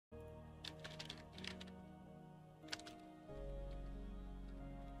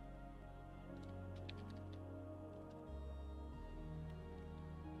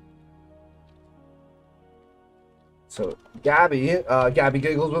So Gabby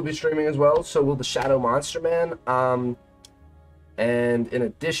Giggles will be streaming as well. So will the Shadow Monster Man. And in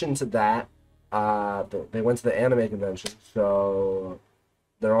addition to that, they went to the anime convention, so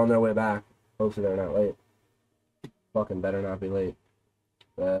they're on their way back. Hopefully they're not late. Fucking better not be late.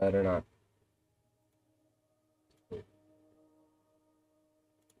 Better not.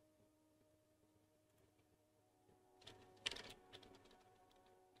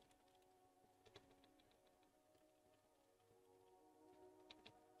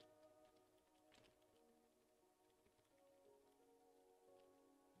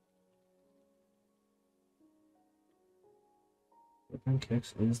 Flipping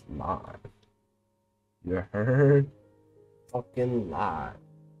Kicks is live. You heard? Fucking live.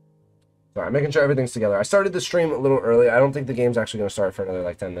 Sorry, I'm making sure everything's together. I started the stream a little early. I don't think the game's actually going to start for another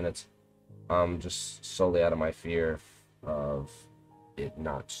like 10 minutes. Just solely out of my fear of it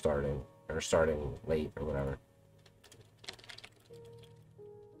not starting or starting late or whatever.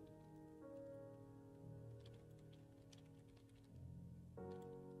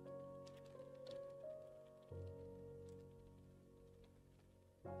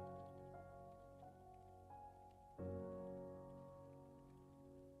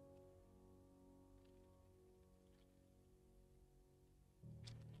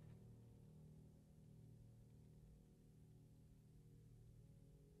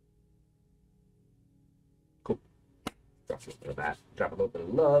 Cool. Drop a little bit of that. Drop a little bit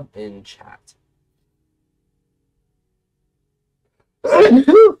of love in chat.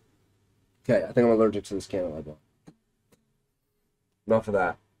 Okay, I think I'm allergic to this candle I bought. Enough of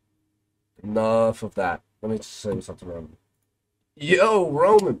that. Enough of that. Let me just say something, Roman. Yo,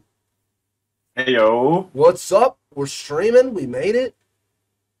 Roman. Hey, yo. What's up? We're streaming. We made it.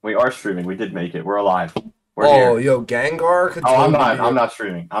 We are streaming. We did make it. We're alive. We're Oh, here. yo, Gengar. Oh, I'm not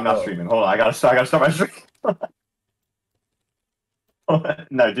streaming. I'm not streaming. Hold on. I gotta start my stream.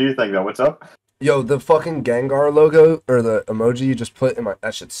 No, do you think though? What's up? Yo, the fucking Gengar logo or the emoji you just put in my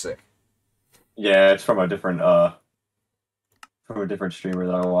that shit's sick. Yeah, it's from a different streamer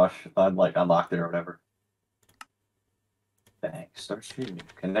that I watch. I unlocked it or whatever. Bang. Start streaming.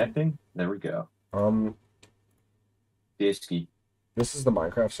 Connecting. There we go. Disky. This is the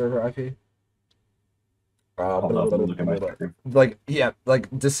Minecraft server IP. Hold on, let me look at my screen. Like, yeah, like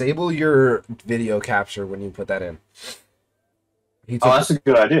disable your video capture when you put that in. That's a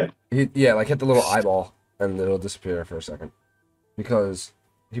good idea. Yeah, like hit the little eyeball and it'll disappear for a second. Because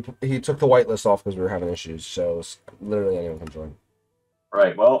he took the whitelist off because we were having issues, so literally anyone can join.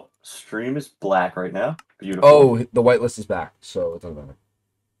 Right, well, stream is black right now. Beautiful. Oh, the whitelist is back, so it doesn't matter.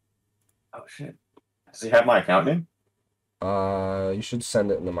 Oh shit. Does he have my account name? You should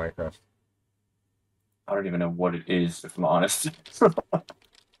send it in the Minecraft. I don't even know what it is, if I'm honest.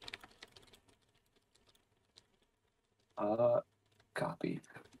 Copy.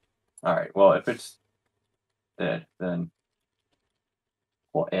 Alright, well, if it's dead, then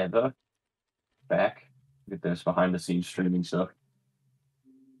we'll add the back. Get this behind the scenes streaming stuff.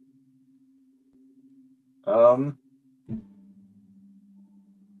 Looking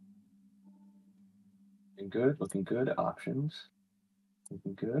good, looking good. Options.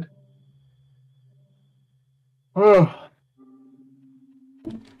 Looking good. Oh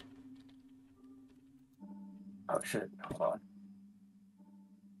shit, hold on.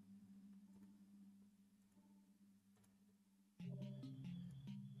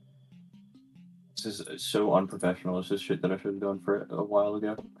 This is so unprofessional. This is shit that I should have done for a while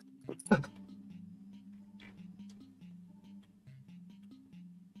ago.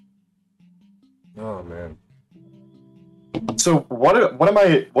 Oh man. So what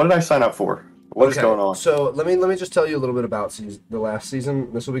did I sign up for? What is going on? So let me just tell you a little bit about the last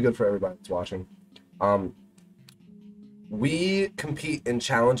season. This will be good for everybody that's watching. We compete in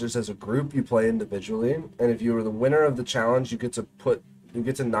challenges as a group. You play individually, and if you are the winner of the challenge, you get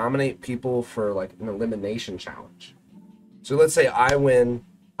to nominate people for like an elimination challenge. So let's say I win,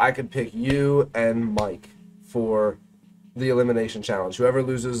 I could pick you and Mike for the elimination challenge. Whoever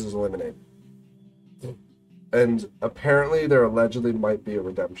loses is eliminated. And apparently there allegedly might be a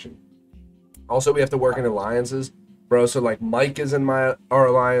redemption. Also, we have to work in alliances, bro. So like Mike is in our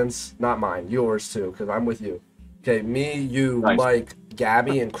alliance, not mine, yours too, because I'm with you. Okay, me, you, Nice. Mike,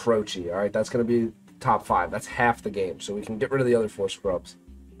 Gabby, and Croce. All right, that's gonna be top 5. That's half the game, so we can get rid of the other 4 scrubs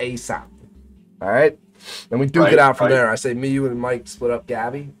ASAP. All right, and we duke it out from there. I say me, you, and Mike split up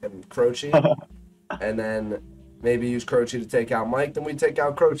Gabby and Croce, and then maybe use Croce to take out Mike. Then we take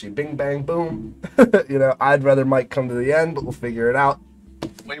out Croce. Bing, bang, boom. You know, I'd rather Mike come to the end, but we'll figure it out.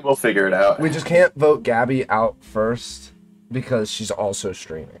 We will figure it out. We just can't vote Gabby out first because she's also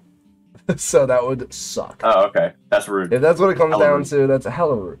streaming. So that would suck. Oh, okay. That's rude. If that's what it comes Hella down rude. to, that's a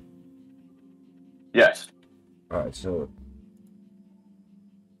hell of a rude. Yes. Alright, so.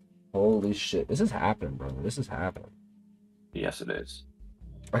 Holy shit. This is happening, brother. This is happening. Yes, it is.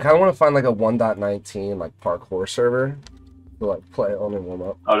 I kind of want to find like a 1.19 like parkour server to like play on and warm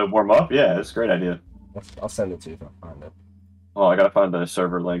up. Oh, to warm up? Yeah, that's a great idea. I'll send it to you if I find it. Oh, I gotta find the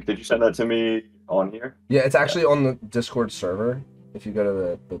server link. Did you send that to me on here? Yeah, it's actually on the Discord server. If you go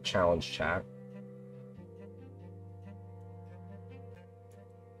to the challenge chat.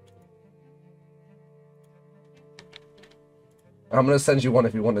 I'm gonna send you one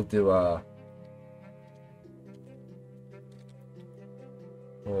if you want to do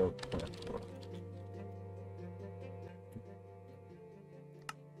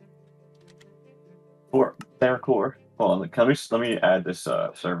Or Core. Hold on, let me add this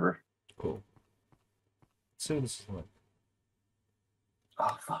server. Cool. Let's see what this is like.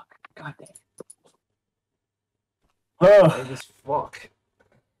 Oh fuck. God damn. Bright as fuck.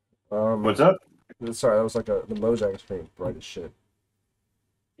 What's up? Sorry, that was like the Mojang screen, bright as shit.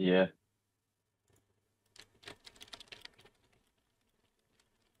 Yeah.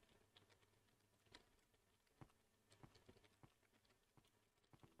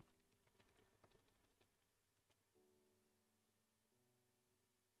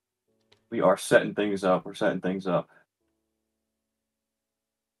 We are setting things up. We're setting things up.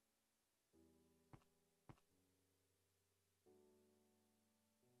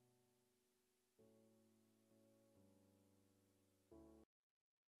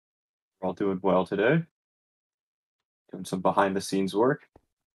 We're all doing well today. Doing some behind the scenes work.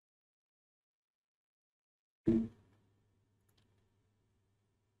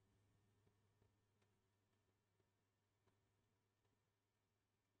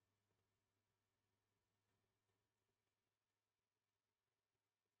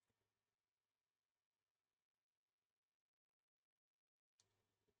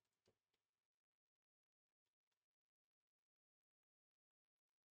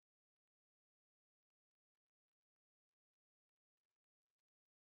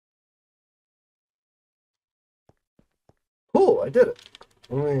 Cool, I did it.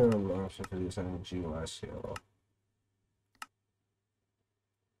 Only option for these GUI CLO.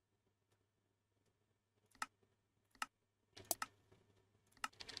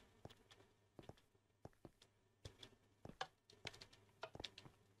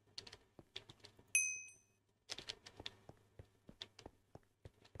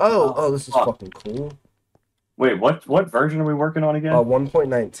 Oh, this is fucking cool. Wait, what version are we working on again?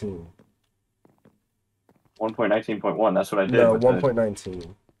 1.19. 1.19.1, that's what I did. No,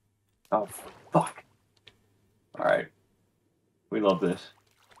 1.19. Oh, fuck. Alright. We love this.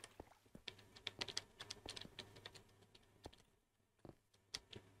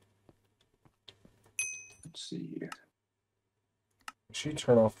 Let's see here. Should you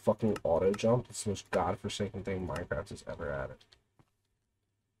turn off fucking auto jump? It's the most godforsaken thing Minecraft has ever added.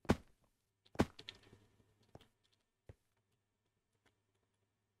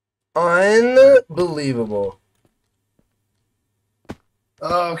 Unbelievable.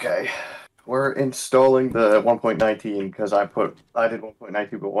 Okay. We're installing the 1.19 because I did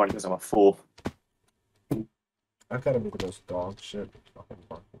 1.19.1 because I'm a fool. I've got to be the most dog shit fucking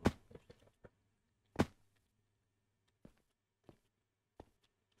parkour.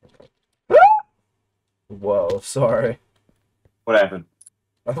 Whoa, sorry. What happened?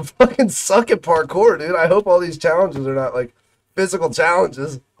 I fucking suck at parkour, dude. I hope all these challenges are not like physical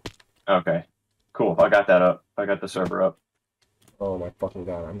challenges. Okay. Cool. I got that up. I got the server up. Oh my fucking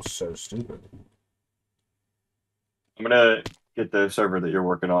god, I'm so stupid. I'm gonna get the server that you're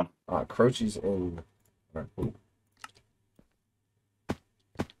working on. Croce's in. Alright, cool.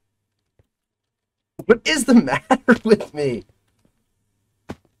 What is the matter with me?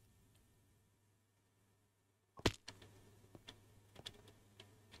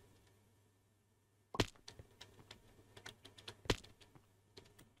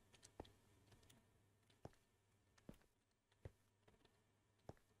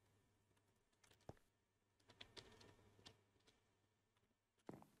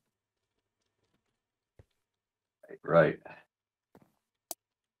 Right.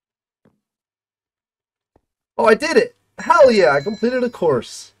 Oh, I did it! Hell yeah, I completed a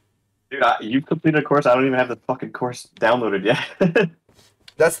course. Dude, you completed a course. I don't even have the fucking course downloaded yet.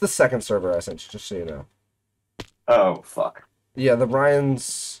 That's the second server I sent you, just so you know. Oh, fuck. Yeah, the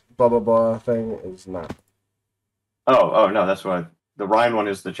Ryan's blah blah blah thing is not. Oh, no, that's why. The Ryan one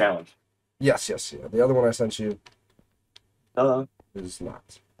is the challenge. Yes, yeah. The other one I sent you is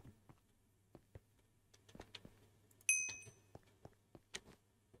not.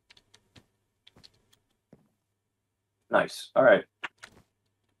 Nice. All right.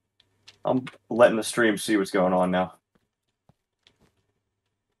 I'm letting the stream see what's going on now.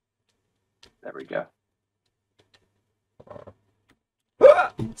 There we go.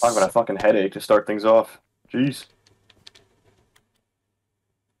 Talk about a fucking headache to start things off. Jeez.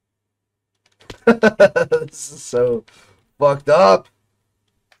 This is so fucked up.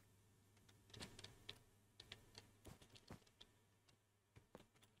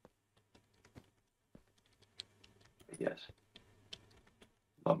 Yes.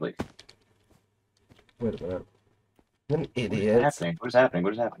 Lovely. Wait a minute. You're an What is idiot. happening? What is happening?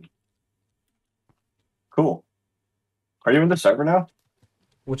 What is happening? Cool. Are you in the server now?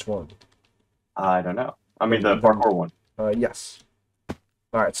 Which one? I don't know. I mean the parkour one. Yes.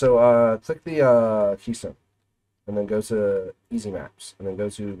 All right. So click the keystone, and then go to easy maps, and then go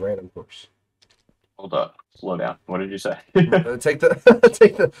to random course. Hold up. Slow down. What did you say? Take the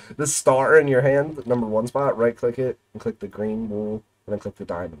take the star in your hand, number 1 spot. Right click it, and click the green wool, and then click the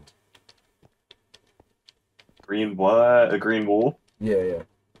diamond. Green what? A green wool? Yeah.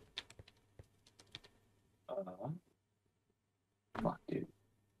 Fuck, dude.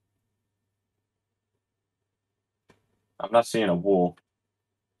 I'm not seeing a wool.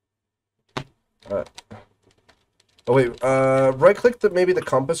 Oh wait, right click maybe the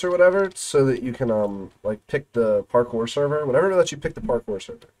compass or whatever, so that you can like pick the parkour server. Whatever lets you pick the parkour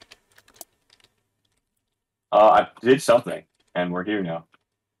server. I did something, and we're here now.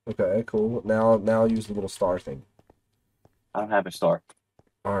 Okay, cool. Now use the little star thing. I don't have a star.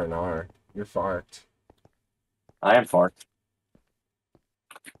 R&R. You're farked. I am far.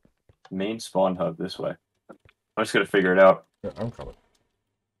 Main spawn hub this way. I'm just gonna figure it out. Yeah, I'm coming.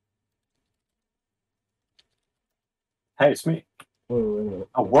 Hey, it's me. Wait a minute.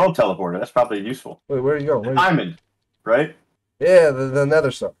 A world teleporter. That's probably useful. Wait, where are you going? Where are you... Diamond, right? Yeah, the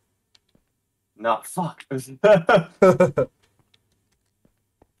nether stuff. No, fuck. I'll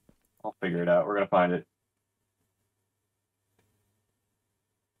figure it out. We're gonna find it.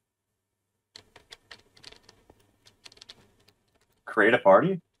 Create a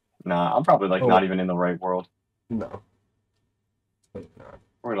party? Nah, I'm probably like not even in the right world. No. We're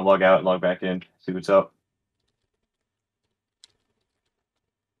gonna log out and log back in, see what's up.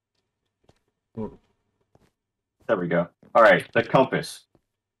 There we go. All right, the compass.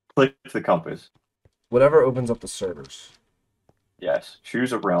 Click the compass. Whatever opens up the servers. Yes.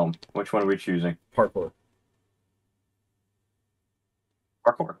 Choose a realm. Which one are we choosing? Parkour.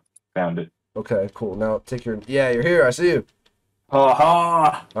 Parkour. Found it. Okay, cool. Now take your... Yeah, you're here. I see you.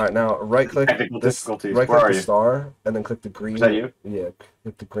 Ha All right, now right-click Technical difficulties. right-click Where are the you? star, and then click the green... Is that you? Yeah,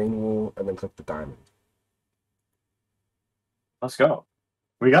 click the green wool, and then click the diamond. Let's go.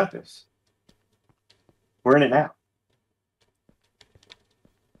 We got this. We're in it now.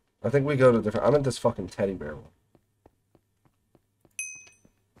 I think we go to different... I'm in this fucking teddy bear one.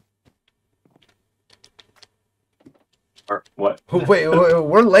 Or what? Wait,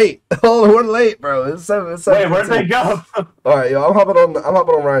 we're late. Oh, we're late, bro. It's 7. Wait, where'd they go? All right, yo, I'm hopping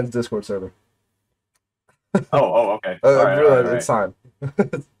on Ryan's Discord server. Okay. I All realized right. it's time.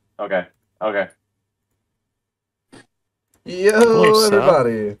 Okay. Yo,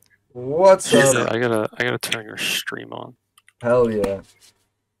 everybody. What's up? I gotta turn your stream on. Hell yeah.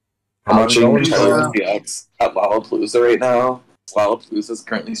 I'm watching going, Tyler Tyler? reacts at Lollapalooza right now. Lollapalooza is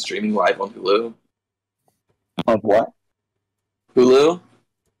currently streaming live on Hulu. Of what? Hulu?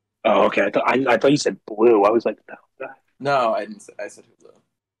 Oh, okay. I thought you said blue. I was like, no. No, I didn't say. I said Hulu.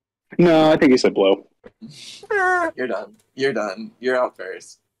 No, I think you said blue. You're done. You're done. You're out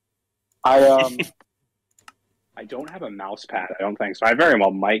first. I don't have a mouse pad. I don't think so. I very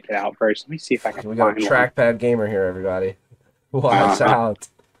well might get out first. Let me see if I can. We got a find one. trackpad gamer here, everybody. Watch out.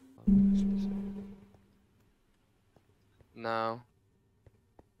 No.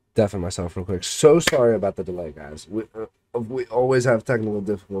 Deafen myself real quick. So sorry about the delay, guys. We always have technical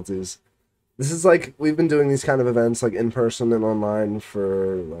difficulties. This is like, we've been doing these kind of events like in person and online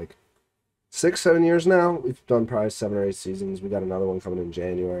for like 6-7 years now. We've done probably 7 or 8 seasons. We got another one coming in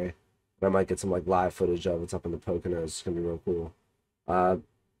January. And I might get some like live footage of it's up in the Poconos. It's gonna be real cool.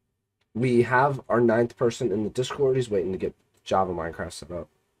 We have our 9th person in the Discord. He's waiting to get Java Minecraft set up.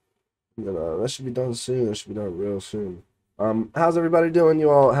 And then, that should be done soon. That should be done real soon. How's everybody doing? You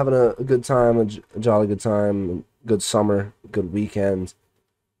all having a good time, a jolly good time, good summer, good weekend,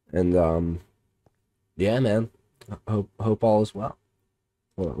 and yeah, man. Hope all is well.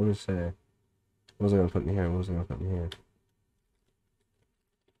 What me say? What was I gonna put in here?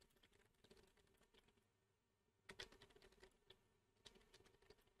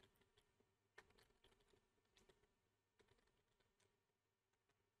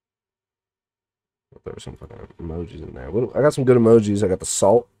 There were some fucking emojis in there. I got some good emojis. I got the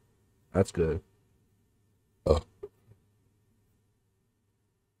salt. That's good. Oh.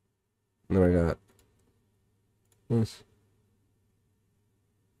 And then I got this.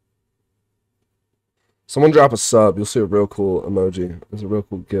 Someone drop a sub. You'll see a real cool emoji. It's a real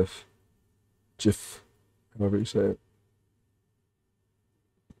cool GIF. GIF. However you say it.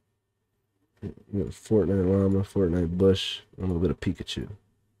 You got Fortnite llama, Fortnite bush, and a little bit of Pikachu.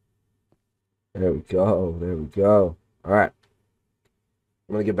 There we go. There we go. All right.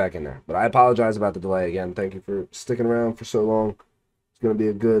 I'm going to get back in there. But I apologize about the delay again. Thank you for sticking around for so long. It's going to be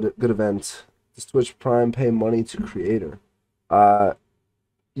a good event. Does Twitch Prime pay money to creator?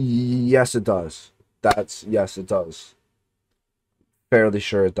 Yes, it does. Yes, it does. Fairly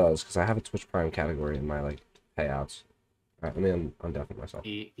sure it does, because I have a Twitch Prime category in my payouts. All right, let me undeafen myself.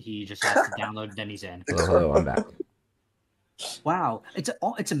 He just has to download, then he's in. Hello, I'm back. Wow,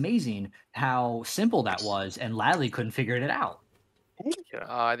 it's amazing how simple that was, and Ladley couldn't figure it out. Yeah.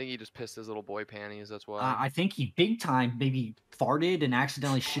 I think he just pissed his little boy panties. That's why. I think he big time maybe farted and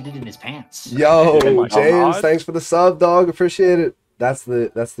accidentally shitted in his pants. Yo, my James, God. thanks for the sub, dog. Appreciate it. That's the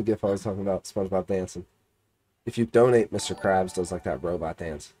GIF I was talking about. SpongeBob dancing. If you donate, Mr. Krabs does that robot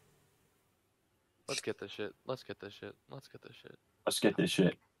dance. Let's get this shit. Let's get this shit. Let's get this shit. Let's get this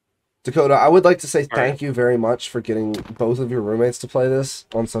shit. Dakota, I would like to say All thank right. you very much for getting both of your roommates to play this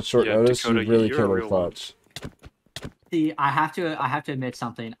on such short Yeah, notice. Dakota, you really you're a came in real one. clutch. See, I have to admit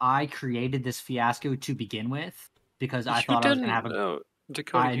something. I created this fiasco to begin with because I thought I was gonna have a. No,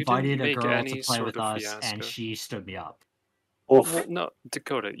 Dakota, I you invited didn't a make girl any to play sort with of us, fiasco. and she stood me up. Oof. Well, no,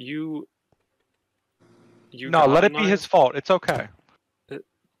 Dakota, you. No, let it be got his fault. It's okay.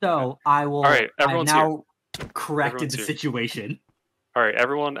 So I will. All right, I've everyone's now corrected Everyone's the here. situation. All right,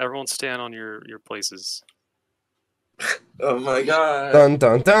 everyone stand on your places. Oh my god. Dun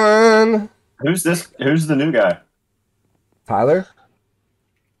dun dun. Who's this? Who's the new guy? Tyler?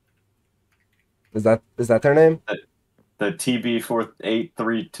 Is that their name? The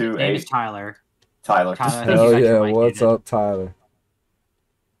TB48328 His name is Tyler. Tyler. Tyler. Hell actually yeah! might What's need it. up, Tyler?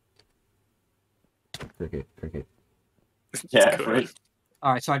 Cricket. Yeah, Dakota. right.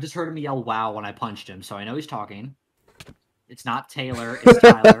 All right, so I just heard him yell "wow" when I punched him, so I know he's talking. It's not Taylor, it's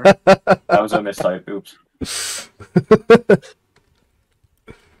Tyler. That was a mistype. Oops.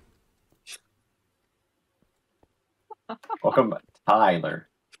 Welcome, Tyler.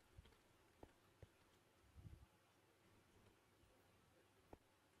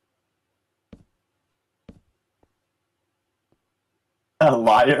 A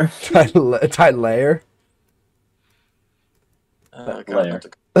liar. Tyler. Layer.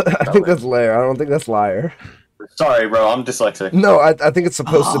 I think that's Lair. I don't think that's liar. Sorry, bro. I'm dyslexic. No, I think it's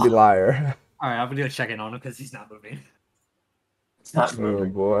supposed to be liar. All right, I'm gonna do a check-in on him because he's not moving. It's not Oh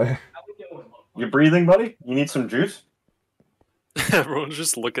moving. boy. You breathing, buddy? You need some juice? Everyone's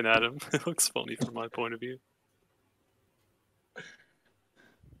just looking at him. It looks funny from my point of view.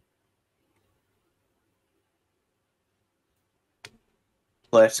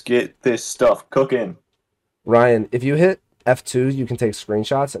 Let's get this stuff cooking. Ryan, if you hit F2, you can take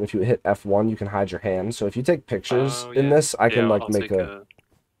screenshots, and if you hit F1, you can hide your hand. So if you take pictures Oh, in yeah. this, I can Yeah, I'll make take a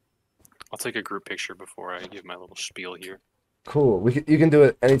I'll take a group picture before I give my little spiel here. cool. You can do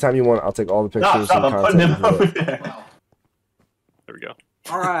it anytime you want. I'll take all the Stop, pictures stop. and I'm putting content. him over into it. there. There we go.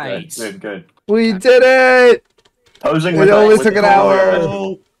 All right. Good, good. We did it! Posing It with only with took an the hour.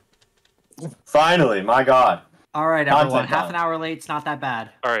 goal. Finally, my God. All right, everyone. Content Half time. an hour late. It's not that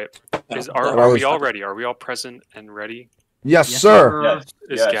bad. All right. That Are was- we all ready? Are we all present and ready? Yes, Yes, sir. Yes,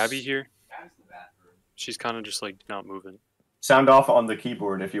 Is yes. Gabby here? She's kind of just not moving. Sound off on the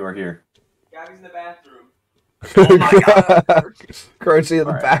keyboard if you are here. Gabby's in the bathroom. Oh my Croce in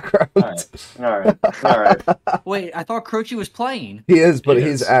the Alright. background. All right. All right. Wait, I thought Croce was playing. He is, but He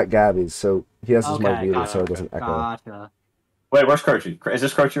he's is. at Gabby's, so he has his mic Okay, muted so it gotcha. doesn't echo. Gotcha. Wait, where's Croce? Is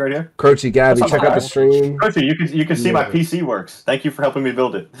this Croce right here? Croce, Gabby, What's up, check out the guys? stream. Croce, you can see my Yeah. PC works. Thank you for helping me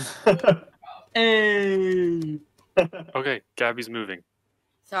build it. Hey. Okay, Gabby's moving.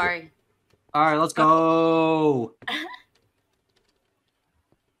 Sorry. All right, let's go.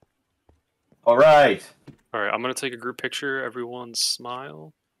 All right. All right, I'm gonna take a group picture. Everyone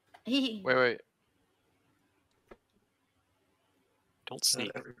smile. Wait. Don't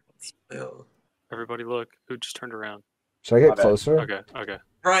sneak. Ew. Everybody look. Who just turned around? Should I get My bad. closer? Okay.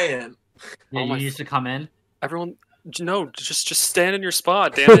 Ryan. Yeah, Oh you my used to come in. Everyone, no, just stand in your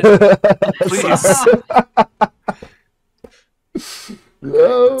spot, damn it. Please. That's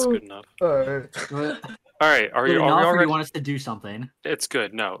No. good enough. Alright. Good All right, are we enough, all or you ready? want us to do something? It's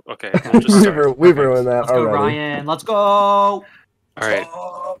good. No, okay. We'll just We've start. we've Okay. ruined that Let's go, already. Ryan. Let's go. All right.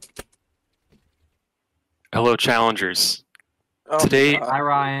 Hello, challengers. Oh, Today- God. Hi,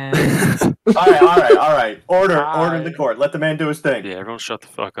 Ryan. All right. Order Hi. in the court. Let the man do his thing. Yeah, everyone shut the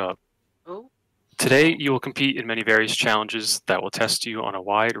fuck up. Oh. Today, you will compete in many various challenges that will test you on a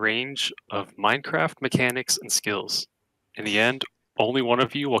wide range of Minecraft mechanics and skills. In the end, only one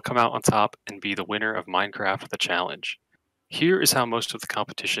of you will come out on top and be the winner of Minecraft the Challenge. Here is how most of the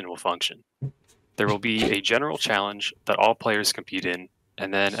competition will function. There will be a general challenge that all players compete in,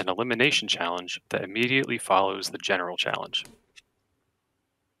 and then an elimination challenge that immediately follows the general challenge.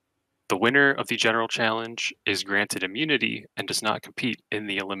 The winner of the general challenge is granted immunity and does not compete in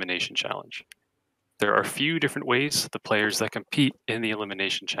the elimination challenge. There are a few different ways the players that compete in the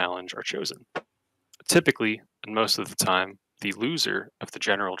elimination challenge are chosen. Typically, and most of the time, the loser of the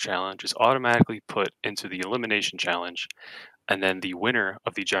general challenge is automatically put into the elimination challenge, and then the winner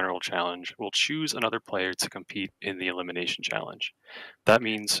of the general challenge will choose another player to compete in the elimination challenge. That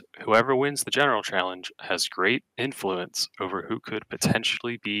means whoever wins the general challenge has great influence over who could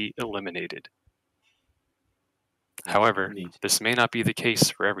potentially be eliminated. However, Neat. this may not be the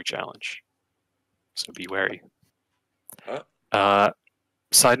case for every challenge, so be wary.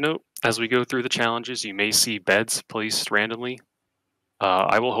 Side note, as we go through the challenges, you may see beds placed randomly.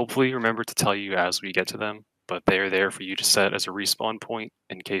 I will hopefully remember to tell you as we get to them, but they are there for you to set as a respawn point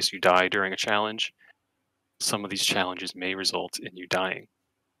in case you die during a challenge. Some of these challenges may result in you dying.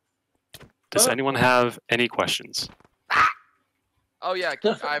 Does anyone have any questions? Oh yeah,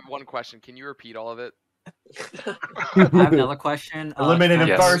 I have one question. Can you repeat all of it? I have another question. Eliminate him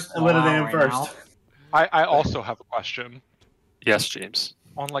Yes. first. Call Eliminate out him right first. now. I also have a question. Yes, James.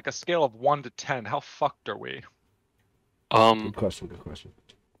 On like a scale of 1 to 10, how fucked are we? Good question.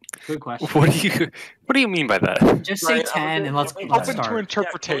 Good question. What do you mean by that? Just say Ryan, 10 and let's Open to start.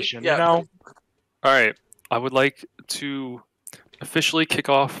 interpretation, Yeah, you know? All right, I would like to officially kick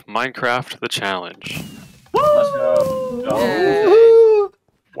off Minecraft the Challenge. Let's go.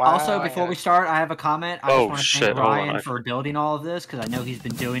 Wow. Also, before we start, I have a comment. I just Oh, want to shit, thank hold on, Ryan I- for building all of this because I know he's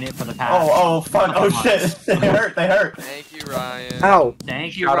been doing it for the past. Oh, fuck. Oh, couple shit. months. They hurt. Thank you, Ryan. Ow!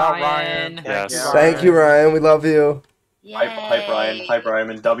 Thank you, Shout out, Ryan. Ryan. Yes. Thank you, Ryan. We love you. Hype Ryan. Hype Ryan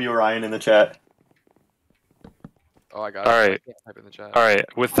and W Ryan in the chat. Oh, I got All it. right. Type in the chat. All right.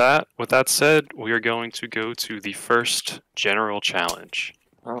 With that said, we are going to go to the first general challenge.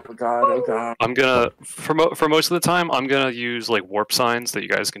 Oh God. I'm gonna for most of the time I'm gonna use like warp signs that you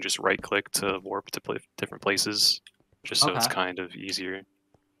guys can just right click to warp to different places, just so it's Okay. kind of easier.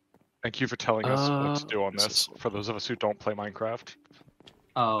 Thank you for telling us what to do on this this, is- for those of us who don't play Minecraft.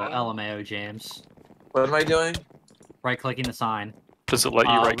 Oh, LMAO, James. What am I doing? Right clicking the sign. Does it let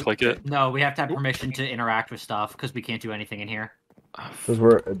you right click it? No, we have to have permission to interact with stuff because we can't do anything in here. Because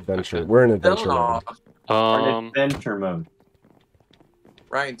we're adventure. We're in adventure No. mode. Adventure mode.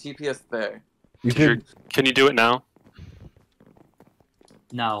 Ryan, TPS there. You You're- could Can you do it now?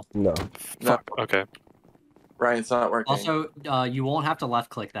 No. no. Fuck. Okay. Ryan, it's not working. Also, you won't have to left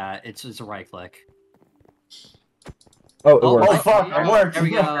click that. It's a right click. Oh, it Oh, worked. Oh, fuck. It worked. There we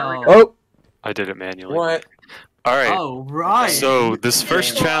go. Oh, I did it manually. What? All right. Oh, right. So this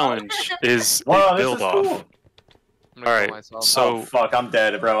first challenge is Wow, a this build is off. cool. I'm gonna kill Alright, myself. so- Oh, fuck. I'm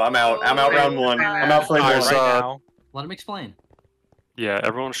dead, bro. I'm out. I'm out round one. I'm out flame There's, one. Right uh, now. Let him explain. Yeah,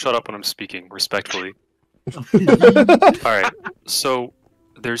 everyone shut up when I'm speaking, respectfully. Alright, so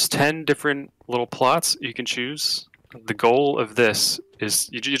there's 10 different little plots you can choose. The goal of this is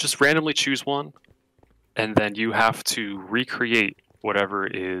you just randomly choose one, and then you have to recreate whatever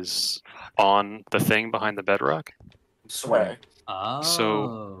is on the thing behind the bedrock. Swear.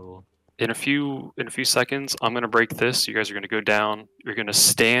 Oh. In a few seconds, I'm gonna break this. You guys are gonna go down. You're gonna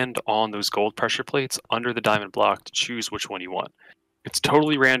stand on those gold pressure plates under the diamond block to choose which one you want. It's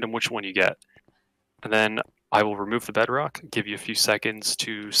totally random which one you get. And then I will remove the bedrock, give you a few seconds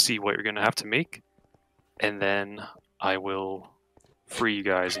to see what you're gonna have to make, and then I will free you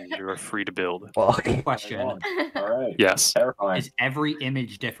guys and you're free to build. fuck. Question. All right. Yes, Terrifying. Is every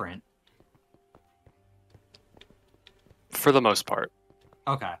image different? for the most part.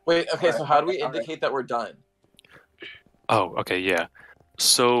 Okay. Wait, okay, so how do we Alright. indicate that we're done? Oh, okay, yeah.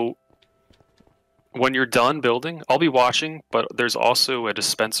 So when you're done building, I'll be watching, but there's also a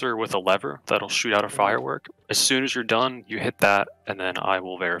dispenser with a lever that'll shoot out a firework. As soon as you're done, you hit that, and then I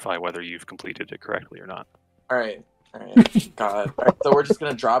will verify whether you've completed it correctly or not. Alright. God. Alright, so we're just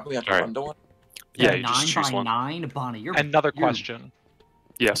gonna drop me after Alright. one to one? Yeah, you just 9 choose by one. 9, Bonnie. Another you're- question.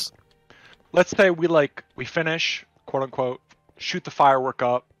 Yes. Let's say we finish, quote unquote, shoot the firework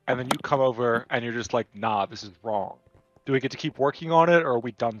up, and then you come over and you're just like, nah, this is wrong. Do we get to keep working on it, or are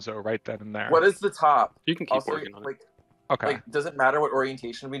we donezo right then and there? What is the top? You can keep Also, working on it. like, Okay. does it matter what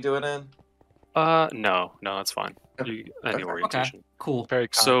orientation we do it in? No, it's fine. Any orientation. Cool. Very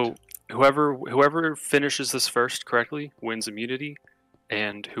kind. So whoever finishes this first correctly wins immunity,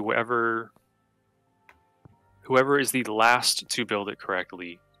 and whoever is the last to build it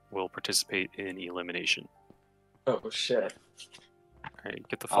correctly will participate in elimination. Oh shit. Alright,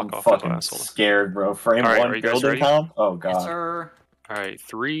 get the I'm fuck off the fucking asshole. scared, bro. Frame All right, are one you guys building ready? comp? Oh Yes, god. sir. Alright,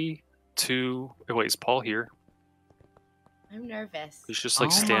 3, 2. Wait, is Paul here? I'm nervous. He's just like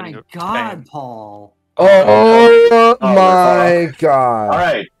Oh standing my up. god, Paul. Oh, Oh, my god.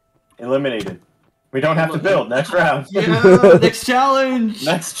 Alright. Eliminated. We don't have to build. Next round. Yeah, next challenge.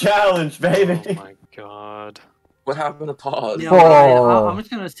 Next challenge, baby. Oh my god. What happened to pause? Yeah, Oh. I'm just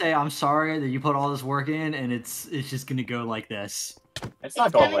gonna say I'm sorry that you put all this work in, and it's just gonna go like this. It's not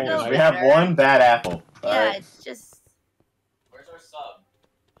It's going gonna like go this. We have better. one bad apple. Yeah, Alright. it's just. Where's our sub?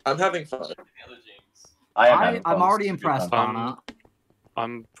 I'm having fun. The other James. I am having I'm fun. already This is a good impressed, time.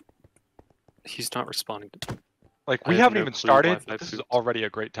 Donna. He's not responding. Like, I we have haven't no even clue started. why I This is pooped. already a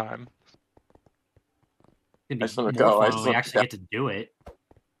great time. It's I just wanna gonna be more go, I fun just when we wanna actually go. get to do it.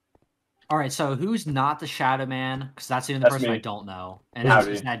 All right, so who's not the Shadow Man? Because that's the only That's person I me. don't know. And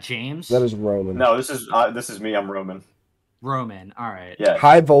Howdy. is that James? That is Roman. No, this is me. I'm Roman. Roman. All right. Yeah.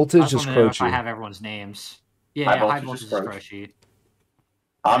 High I voltage just is want to know if I Croce. have everyone's names. Yeah, High high voltage voltage is is Croce. Croce.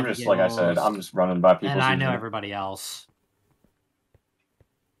 I'm just like I said. I'm just running by people's. And I know username. everybody else.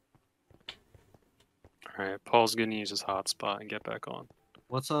 Alright, Paul's gonna use his hotspot and get back on.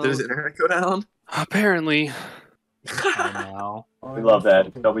 What's up? Did his internet go down? Apparently. Oh no. We love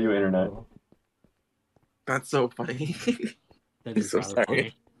that. W internet. That's so funny. That is So rather sorry.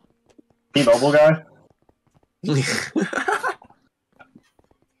 funny. T-Mobile guy.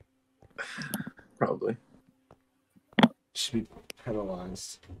 Probably. Should be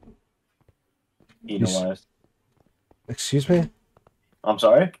penalized. Penalized. Excuse me? I'm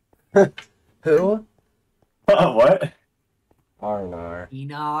sorry. Who? What? Arnar.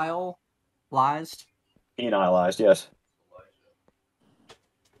 Penalized? Penalized. Yes.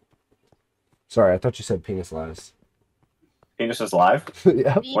 Sorry, I thought you said penis lies. Penis is live.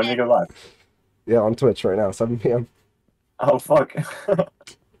 Yeah. When did he go live? Yeah, on Twitch right now, 7 p.m. Oh fuck.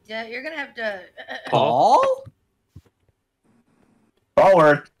 Yeah, you're gonna have to. Paul?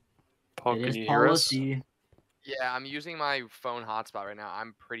 Forward. Paul, It can is you hear us? policy. Yeah, I'm using my phone hotspot right now.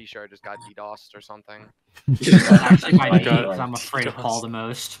 I'm pretty sure I just got DDoSed or something. That's actually my My name, God. because I'm afraid of Paul the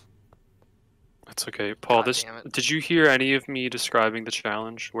most. That's okay. Paul, God damn it. did you hear any of me describing the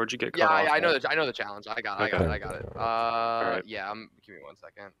challenge? Where'd you get cut Yeah, off I know at? I know the challenge. I got it. Okay. I got it. Alright. Yeah. Give me 1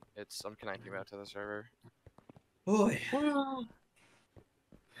 second. I'm connecting back to the server. Boy.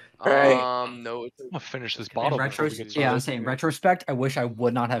 Alright. No. I'm gonna finish this In bottle. before we get yeah, I'm started. saying retrospect. I wish I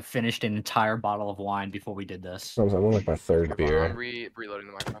would not have finished an entire bottle of wine before we did this. I'm on like my third I'm beer. reloading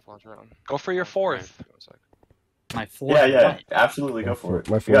the Minecraft launcher. Go for your fourth. Give me 1 sec. My fourth. Yeah. what? Absolutely go for it.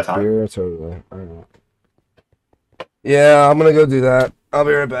 My You got fourth time? beer, totally. I don't know. Yeah, I'm gonna go do that. I'll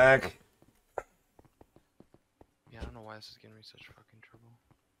be right back. Yeah, I don't know why this is getting me such fucking trouble.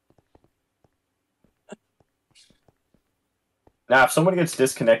 Now, if someone gets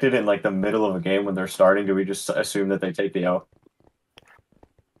disconnected in like the middle of a game when they're starting, do we just assume that they take the L?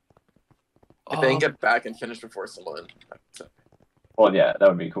 If they can get back and finish before someone. Well, yeah, that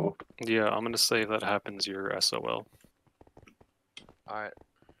would be cool. Yeah, I'm gonna say if that happens, you're SOL. Alright.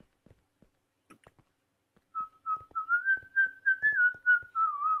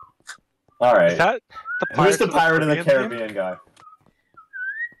 All right. Is that the Who's the Pirates of pirate in the Caribbean game? Caribbean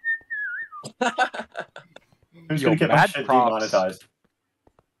guy? Who's Yo, gonna get my mad shit props. demonetized?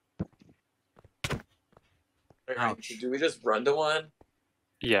 Ouch. Do we just run to one?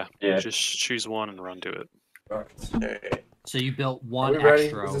 Yeah, Yeah. just choose one and run to it. Alright. So you built Are one we ready?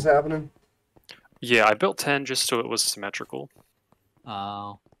 extra. Is this happening? Yeah, I built 10 just so it was symmetrical.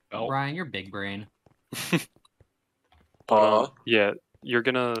 Oh, Oh. Brian, you're big brain. But, yeah, you're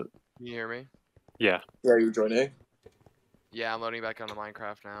gonna. Can you hear me? Yeah, Yeah, are you joining? Yeah, I'm loading back onto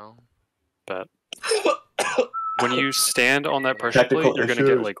Minecraft now. bet. When you stand on that pressure Technical plate, you're gonna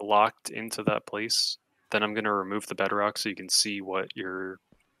get issues. like locked into that place. Then I'm gonna remove the bedrock so you can see what your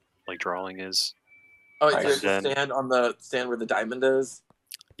like drawing is. Oh, wait, so Alright, you have to then- stand on the stand where the diamond is?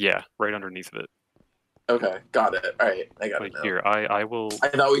 Yeah, right underneath of it. Okay, got it. Alright, I got Like it now. here, I will. I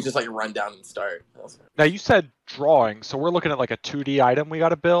thought we just like run down and start. Now you said drawing, so we're looking at like a 2D item we got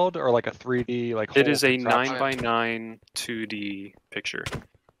to build, or like a 3D like. It whole is a contraption? 9x9 2D picture.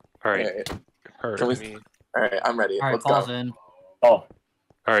 All right, Alright, Heard. Can we- Me. alright, I'm ready. All right, Let's Paul's go. in. Oh, all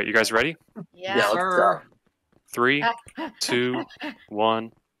right, you guys ready? Yeah, Yeah. let's Sir. go. 3, 2,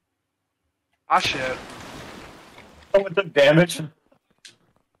 1. Ah shit. someone took damage.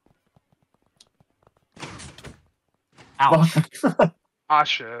 Ouch. Ah,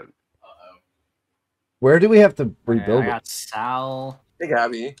 shit. Where do we have to Okay, rebuild I it? got Sal. Hey,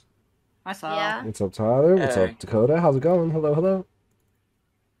 Gabby. Hi, Sal. Yeah. What's up, Tyler? What's Hey. up, Dakota? How's it going? Hello, hello.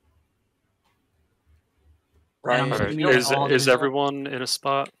 Ryan, I'm All right. assuming that Is all is the- everyone in a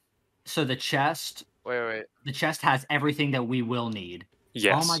spot? So the chest Wait. has everything that we will need.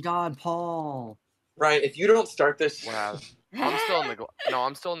 Yes. Oh my God, Paul. Ryan, if you don't start this, Wow. I'm still in the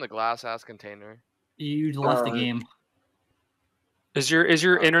I'm still in the glass ass container. You left the game. Is your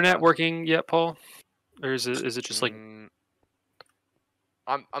Oh, internet God. working yet, Paul? Or is it just like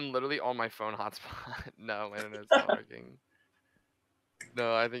I'm literally on my phone hotspot. No, my internet's not working.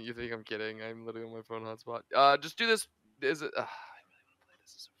 No, I think you think I'm kidding. I'm literally on my phone hotspot. Just do this. Is it? I really want to play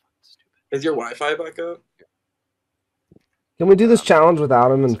this. This is so fucking stupid. is your Wi-Fi back up? Can we do this challenge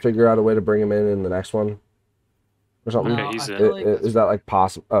without him and figure out a way to bring him in the next one? Or something? Okay, he's I in. feel like Is that like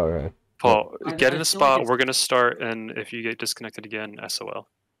possible? Oh, okay. Paul, I- get I in a feel like spot. it's- We're gonna start, and if you get disconnected again, SOL.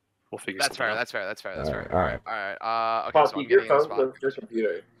 We'll figure That's something fair. out. That's fair. That's fair. That's fair. All right. All right. Okay, Paul, so I'm keep your getting in a phone spot. close to your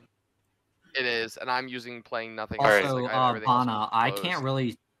computer. It is, and I'm using playing nothing. Alright. else, Also, like, I have everything else Bana, I closed. can't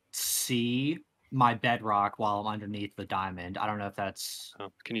really see my bedrock while I'm underneath the diamond. I don't know if that's.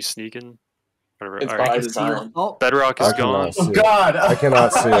 Oh, can you sneak in? Whatever. It's All by right. I can see. design. Oh, Bedrock is I cannot gone. see it. God! I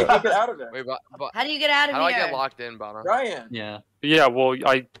cannot see Ryan, it. can't get out of there. Wait, but How do you get out of how do I here? get locked in, Bana? Ryan, yeah. Yeah. Well,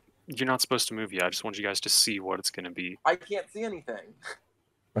 you're not supposed to move yet. I just want you guys to see what it's gonna be. I can't see anything.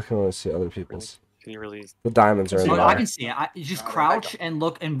 I can only see other people's. Can you really? The diamonds are in See Oh, there. I can see it. You just Got it, I crouch got and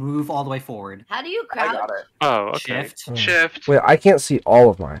look and move all the way forward. How do you I crouch? got it. Oh, okay. Shift. Oh. Shift. Wait, I can't see all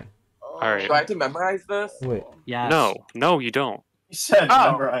of mine. Alright. Do I have to memorize this? Wait. Yes. No, you don't. You said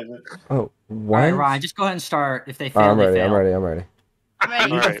Oh. memorize it. Oh, All what? right, Ryan, just go ahead and start. If they Oh, fail, I'm they ready. fail. I'm ready. I'm ready. I'm Do ready.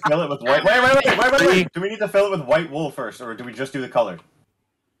 we need Alright. to fill it with white? Wait. Do we need to fill it with white wool first, or do we just do the color?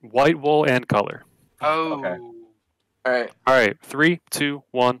 White wool and color. Oh. Okay. All right. All right. 3, 2,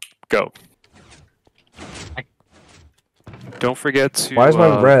 1, go. Don't forget to. Why is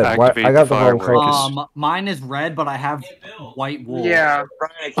mine red? Why- activate I got the wrong fireworks. color. Mine is red, but I have white wool. Yeah. Ryan,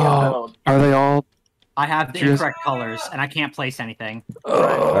 I can't Oh. build. Are they all? I have the Cheers. incorrect colors, and I can't place anything. I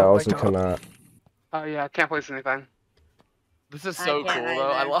Oh, also my God. cannot. Oh yeah, can't place anything. This is I so cool can't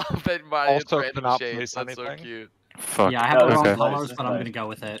though. I either. love that my Also it's random cannot shapes. place That's so anything. cute. Fuck. Yeah, I have No, the this wrong is nice, colors, this but is I'm nice. gonna go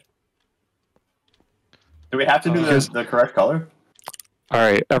with it. Do we have to do Yes. the correct color? All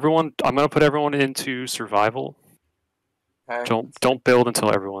right, everyone. I'm gonna put everyone into survival. Okay. Don't build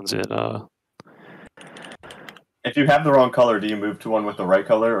until everyone's in. If you have the wrong color, do you move to one with the right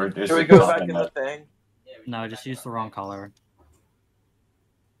color, or is Should we it go just back in in the that? thing? No, just use the wrong color.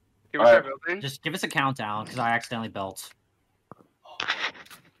 Can we Alright. start building? Just give us a countdown, because I accidentally built.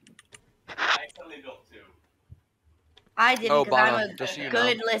 I didn't Oh, because I'm Bana, a just so you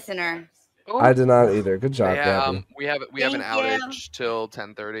good know. listener. I did not either. Good job, Yeah, Gabby. we have an Thank you. outage till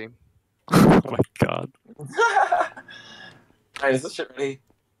 10:30. Oh my God. Alright, is this shit ready?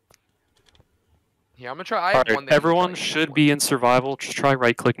 Yeah, I'm gonna try. I All have right, one thing. everyone should be in survival. Just try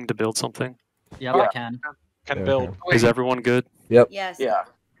right-clicking to build something. Yep, Yeah. I can. Can Yeah, build. okay. Is everyone good? Yes. Yeah.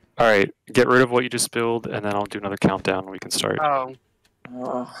 All right, get rid of what you just built, and then I'll do another countdown. And we can start. Oh.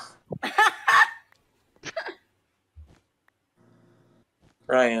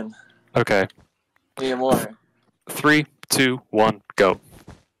 Ryan, Okay. need more. 3, 2, 1, go.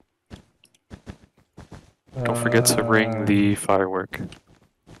 Don't forget to ring the firework.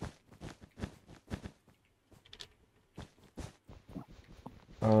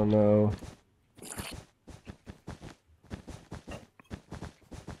 Oh no.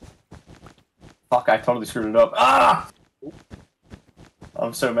 Fuck! I totally screwed it up. Ah!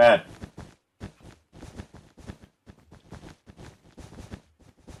 I'm so mad.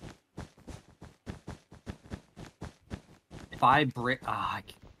 If I break,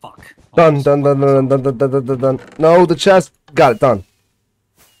 fuck. Done. Done. No, the chest. Got it. Done.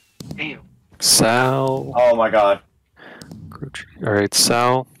 Damn. Sal. Oh my god. All right,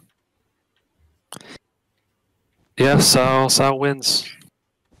 Sal. Yeah, Sal wins.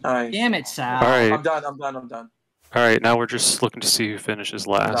 Nice. Damn it, Sal. All right. I'm done. All right, now we're just looking to see who finishes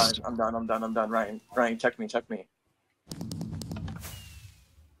last. I'm done. Ryan, check me.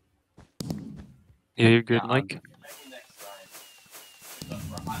 Yeah, you're good, Yeah, Mike.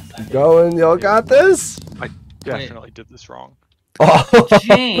 Keep going. Y'all got this. Definitely did this wrong. Oh.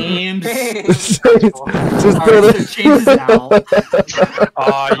 James. just Alright, build so James is out.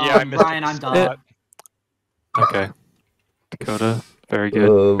 Oh yeah, I missed Ryan, it. I'm done. Okay. Dakota, very good.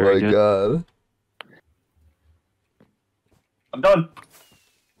 Oh very my good. god. I'm done.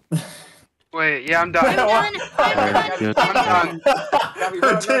 Wait, yeah, I'm done. I'm Good. I'm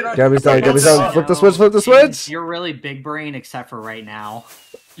done. Gabby's done. Gabby's done. Flip the switch. Flip the James, switch. You're really big brain, except for right now.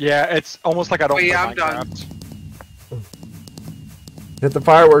 Yeah, it's almost like I don't Wait, play yeah, I'm done. Minecraft. Hit the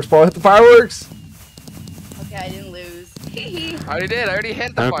fireworks, Paul. Hit the fireworks. Okay, I didn't lose. I already did. I already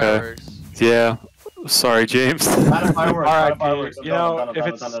hit the Okay. fireworks. Yeah. Sorry, James. Not a fireworks. All Not right, a fireworks. you know, I'm if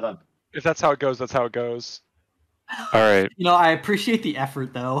done, it's I'm done. if that's how it goes, that's how it goes. All right. You know, I appreciate the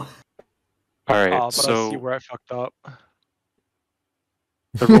effort, though. All right. But I see So where I fucked up.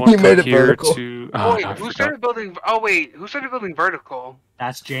 everyone You made come it here vertical. to. Oh, Oh, wait, no, I who forgot. started building? Oh wait, who started building vertical?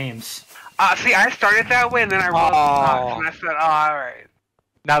 That's James. See, I started that way, and then I rolled nuts, and I said, "Oh, all right."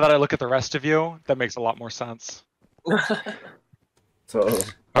 Now that I look at the rest of you, that makes a lot more sense. So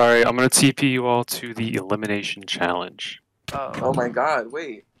All right. I'm gonna TP you all to the elimination challenge. Oh my god,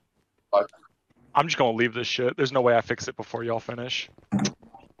 wait. I'm just gonna leave this shit. There's no way I fix it before y'all finish.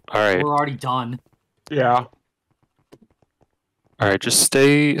 All right. We're already done. Yeah. All right. Just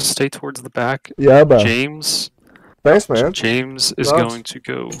stay towards the back. yeah, but James. thanks, man. James is Loves. going to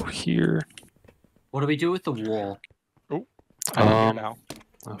go here. What do we do with the wool? I'm here Um, now.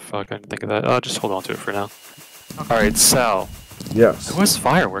 Oh fuck! I didn't think of that. Just hold on to it for now. All right, Sal. Yes. Who has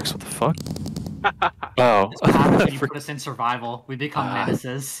fireworks? What the fuck? Oh. It's bad when you put us in survival. We become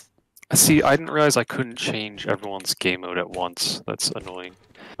menaces. See, I didn't realize I couldn't change everyone's game mode at once. That's annoying.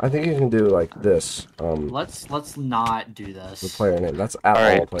 I think you can do like this. Let's not do this. The player name. That's at All all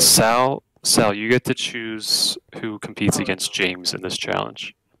right, players. Sal, you get to choose who competes against James in this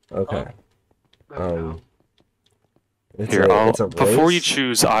challenge. Okay. It's Here, a, it's a before you race?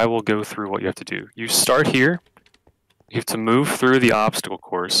 choose, I will go through what you have to do. You start here. You have to move through the obstacle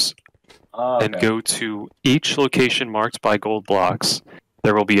course and go to each location marked by gold blocks.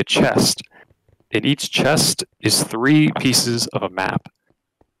 There will be a chest. In each chest is 3 pieces of a map.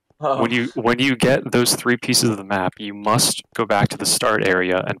 Oh. When you get those 3 pieces of the map, you must go back to the start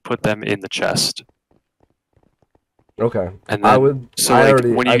area and put them in the chest. Okay. And I then, would. so I like,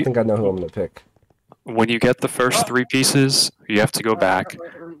 already. when I you think I know who I'm gonna pick. when you get the first 3 pieces, you have to go back.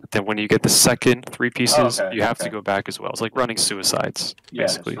 Then when you get the second 3 pieces, okay, you have to okay. go back as well. It's like running suicides, Yeah,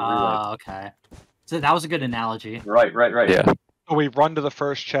 basically. Okay. So that was a good analogy. Right. Yeah. So we run to the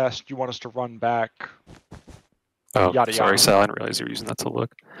first chest. You want us to run back? Oh, Yada, sorry, yada. Sal. I didn't realize you were using that to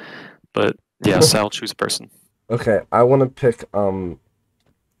look. But yeah, Sal, choose a person. Okay. I want to pick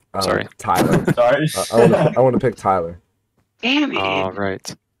Sorry. Tyler. Sorry. I want to pick Tyler. Damn it! All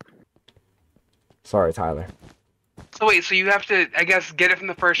right. Sorry, Tyler. So wait, so you have to, I guess, get it from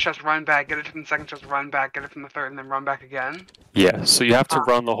the first chest, run back, get it from the second chest, run back, get it from the third, and then run back again. Yeah, so you have to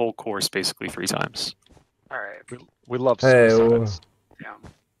run the whole course basically 3 times. All right. We love Hey, suicides. Yeah.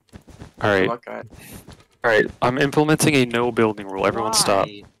 All right. Okay. All right. I'm implementing a no building rule. Everyone stop.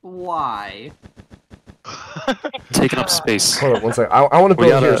 Why? Taking up space. Hold on one second. I want to We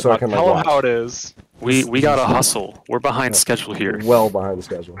build gotta- here so I can like Tell them watch. how it is. We gotta hustle. We're behind schedule here. Well behind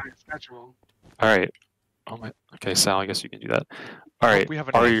schedule. Schedule. All right. Oh my. Okay, Sal. I guess you can do that. All right. We have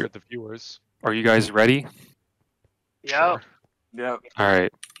an Are answer you for the viewers. Are you guys ready? Yep. Yep. All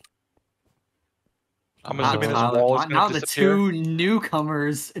right. I'm assuming this Now, wall is now going to the disappear. 2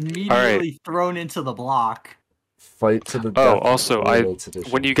 newcomers immediately thrown into the block. Fight to the death. Oh, also, Eliminates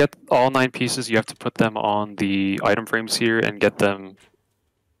edition. when you get all 9 pieces, you have to put them on the item frames here and get them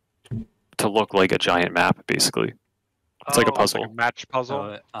to look like a giant map, basically. It's like a Oh. puzzle. Like a match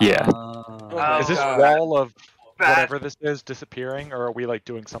puzzle. Yeah. Is this God. wall of That- whatever this is disappearing, or are we like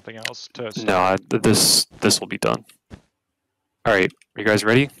doing something else to? No, this will be done. All right, you guys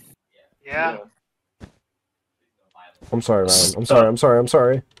ready? Yeah. I'm sorry, Ryan. I'm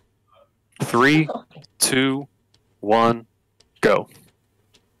sorry. 3, 2, 1, go.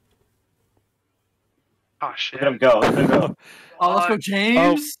 Oh shit. Look at him go. Look at him go. Oh, let's go,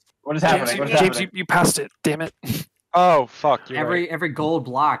 James! What is happening? What is James, happening? you passed it. Damn it. Oh fuck! You're right. Every gold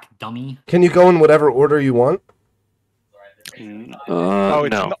block, dummy. Can you go in whatever order you want? Oh,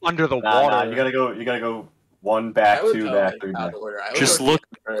 it's no. in the, under the Nah, water. you gotta go. You gotta go 1 back, I would 2 go, back, like, 3 out back. of order. I would Just go look.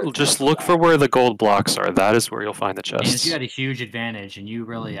 first. Just look for where the gold blocks are. That is where you'll find the James, chests. you had a huge advantage, and you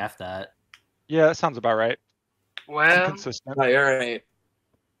really effed that. Yeah, that sounds about right. I'm Well, consistent. Oh, you're right.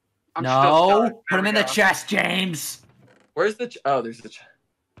 I'm still No, stuck. put There him we in the go. chest, James. Where's the? Oh, there's the.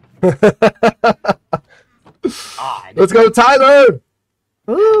 God. Let's go, Tyler!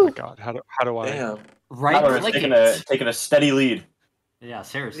 Oh Woo! my god, how do I? Damn. Right Tyler is click taking it. taking a steady lead. Yeah,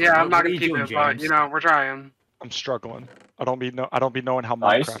 seriously. Yeah, What- I'm not what are gonna you keep doing, it, but James? you know, we're trying. I'm struggling. I don't be knowing how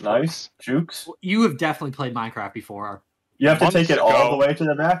Nice, Minecraft nice. works. Jukes. You have definitely played Minecraft before. You have to Months take it all ago. the way to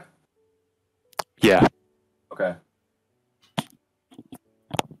the back. Yeah. Okay.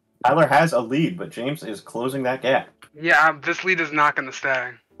 Tyler has a lead, but James is closing that gap. Yeah, this lead is not gonna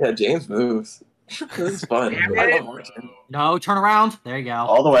stay. Yeah, James moves. This is fun. Damn I it. love watching. No, turn around. There you go.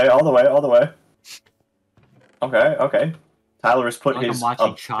 All the way, all the way, all the way. Okay, okay. Tyler has put Like I'm his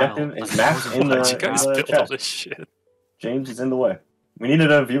watching Child. objective, his Like, maps Frozen in the, Why'd Fire. you guys in the build all chest. this shit? James is in the way. We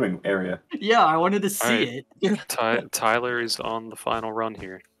needed a viewing area. Yeah, I wanted to see Alright. it. Tyler is on the final run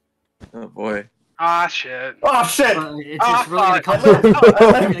here. Oh boy. Ah, shit. Oh shit! But it's Ah, really gonna come fuck. down.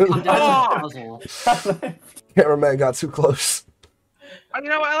 It's gonna come down to the puzzle. Cameraman got too close. Oh, you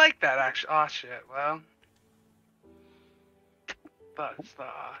know what? I like that actually. Oh shit. Well, but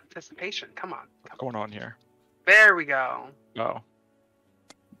anticipation. Come on. What's going on here? There we go. Oh.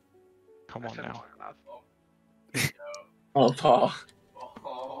 Come on That's now. enough. Oh, Paul.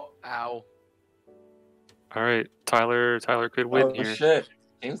 Ow. All right, Tyler could win Oh here. shit.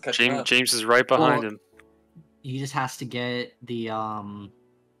 James catching up. James is right behind him. He just has to get the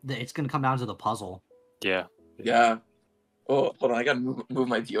it's gonna come down to the puzzle. Yeah. Yeah. Oh, hold on. I gotta move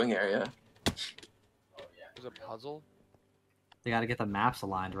my viewing area. There's a puzzle? They gotta get the maps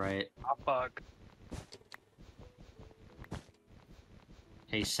aligned right. Oh fuck.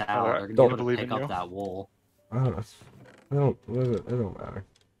 Hey Sal, Alright, they're gonna don't be able believe to pick in up you. that wool. It don't matter.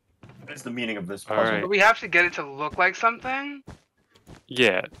 What is the meaning of this All puzzle? right. But we have to get it to look like something.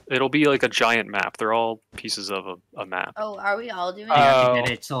 Yeah, it'll be like a giant map. They're all pieces of a map. Oh, are we all doing They have Oh. to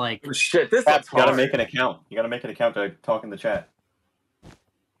get it to like Oh shit, this You looks gotta hard. make an account. You gotta make an account to talk in the chat.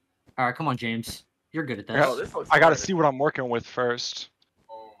 alright, come on, James. You're good at this. Oh, this looks I gotta hard. see what I'm working with first.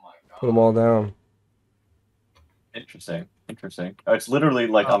 Put them all down. Interesting. Interesting. Oh, it's literally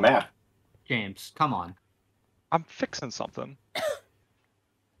like Oh. a map. James, come on. I'm fixing something.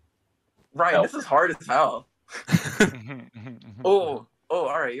 Ryan, No. this is hard as hell. Oh. Oh,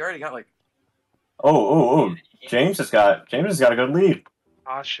 alright. You already got like. Oh. James has got a good lead.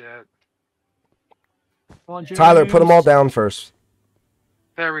 Oh shit. Come on, James. Tyler, put them all down first.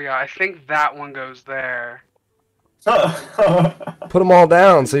 There we go. I think that one goes there. Put them all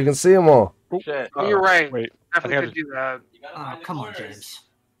down so you can see them all. Shit. Oh, you're right. Wait, Definitely I could do that. Oh, come on, James.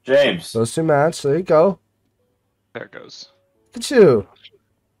 James. Those two match. There you go. there it goes. Look at you.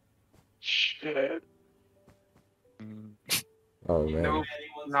 Shit. Oh man. Nope.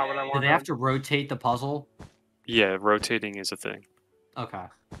 Not what I Do want. they have to rotate the puzzle? Yeah, rotating is a thing. Okay.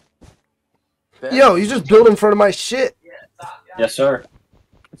 Yo, you just built in front of my shit. Yes, sir.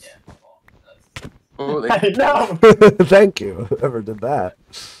 Oh, they... No. Thank you. Whoever did that.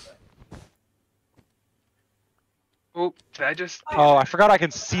 Oh, did I just? Oh, I forgot I can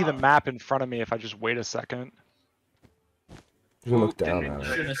see the map in front of me if I just wait a second. You can look Oop, down didn't at it? it.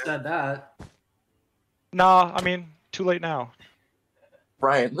 Shouldn't have said that. Nah, I mean, too late now.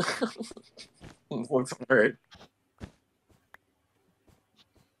 Ryan. Looks hard.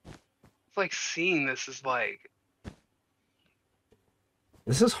 It's like seeing this is like.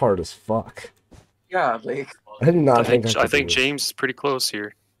 This is hard as fuck. Yeah, like. I did not I think think I could do this. James is pretty close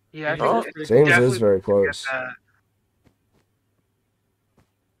here. Yeah. I think Oh, it's pretty- James definitely is very get close. that.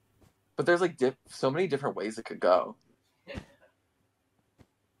 But there's like so many different ways it could go.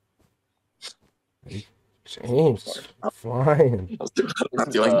 James, flying. I'm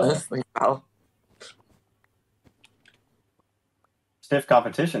not doing this. Like, ow. Stiff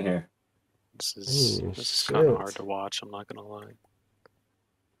competition here. This is Ooh, kind of shit. hard to watch. I'm not gonna lie.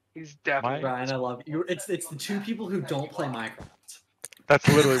 He's definitely. Ryan, I love you. It's the two people who don't play Minecraft. That's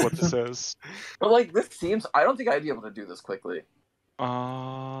literally what this is. But like this seems. I don't think I'd be able to do this quickly.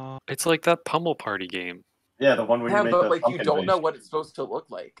 It's like that Pummel Party game. Yeah, the one where Yeah, you make but the like you pumpkin don't face. know what it's supposed to look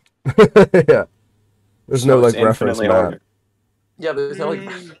like. Yeah. There's no So it's like reference infinitely map. harder. Yeah, there's no like.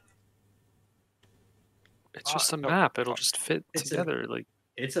 It's just a map. It'll just fit It's a- together. Like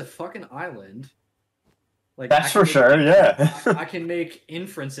It's a fucking island. Like That's for sure, yeah. I can make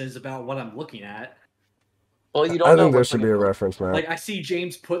inferences about what I'm looking at. Well, you don't I know think there what's should like be a reference map. Like I see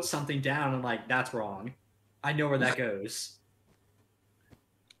James put something down and like that's wrong. I know where that goes.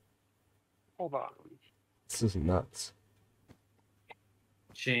 Hold on. This is nuts.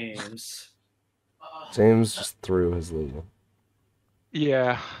 James. James just threw his lead.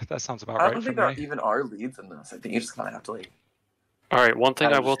 Yeah, that sounds about I right don't for think there me. even are leads in this. I think you just kind of have to like. all right, one thing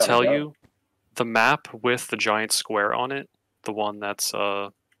Kinda I will just gotta tell go. you, the map with the giant square on it, the one that's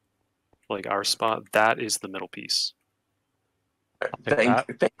like our spot, that is the middle piece. take that.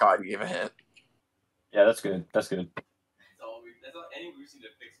 Thank God you gave a hint. Yeah, that's good. That's good. That's all any we need to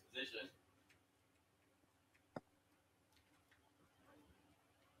fix position.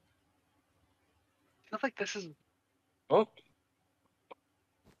 I feel like this is. Oh,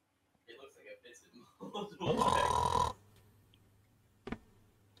 It looks like it fits in multiple ways.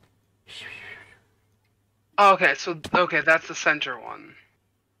 Oh, okay, so that's the center one.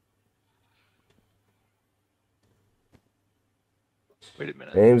 Wait a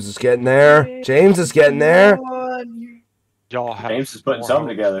minute. James is getting there. James is getting there. Y'all have James is putting more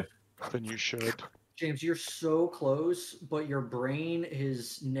something health together. than you should. James, you're so close, but your brain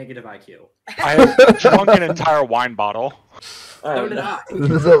is negative IQ. I have drunk an entire wine bottle. So did I. This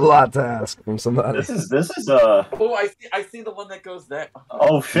is a lot to ask from somebody. This is Oh, I see the one that goes there.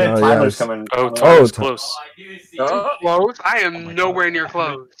 Oh shit! No, Tyler's yes. coming. Oh, coming Tyler's Ty- close. Close? I am Oh my nowhere God. near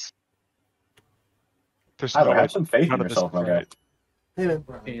close. There's Tyler, no have some faith in none of this yourself, is my guy. right. Hey, man.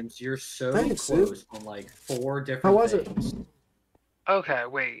 James, you're so Thanks, dude. close on like 4 different How was it? things. Okay,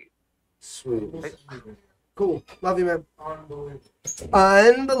 wait. Sweet. Cool. Love you, man.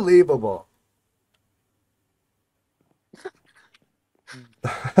 Unbelievable.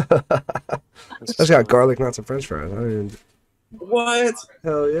 I just got garlic knots and french fries. I mean, What?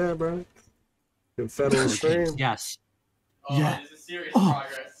 hell yeah, bro. Good federal stream. Yes. Oh, Yeah. this is serious Oh.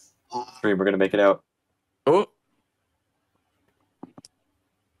 progress. Stream, we're gonna make it out. Oh.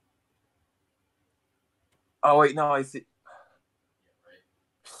 Oh wait, no, I see.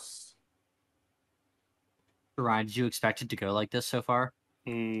 Ryan, did you expect it to go like this so far?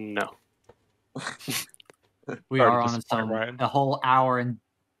 No. We Sorry are to on disappoint some Ryan. a whole hour and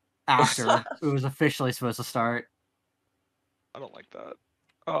after it was officially supposed to start. I don't like that.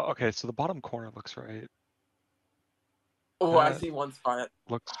 Oh, okay. So the bottom corner looks right. Oh, I That see one spot.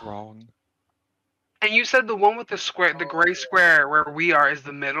 looks wrong. And you said the one with the square, the gray square where we are, is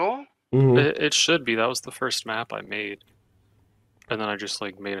the middle. Mhm. It should be. That was the first map I made. And then I just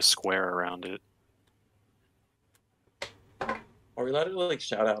like made a square around it. Are we allowed to like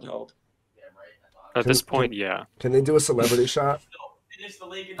shout out help? At this point, yeah. Can they do a celebrity shot? Finish the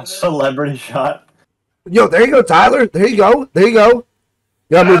link in the A middle. celebrity shot. Yo, there you go, Tyler. There you go. There you go. You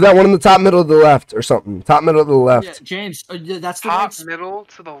gotta move that one in the top middle to the left or something. Top middle to the left. Yeah, James, yeah, that's the Top, right. middle,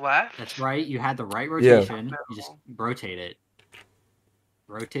 to the left. That's right. You had the right Yeah. rotation. You just rotate it.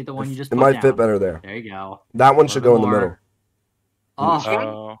 Rotate the one you just. It put might down. fit better there. There you go. That one should go in the More. middle. Oh,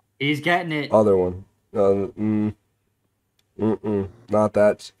 Oh, he's getting it. Other one. Not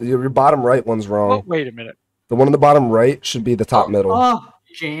that. Your bottom right one's oh, wrong. wait a minute. The one in the bottom right should be the top middle. Oh,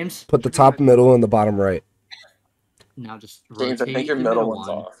 James. Put the top middle and the bottom right. Now just James, I rotate think your the middle middle one's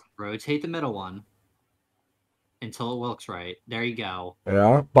one. off. Rotate the middle one until it looks right. There you go.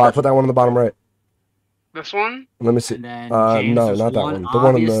 Yeah. Put that one in the bottom right. This one. Let me see. And then no, James, there's not that one one. The one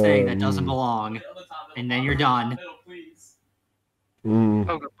in obvious the. thing that doesn't belong, and then you're done. Oh,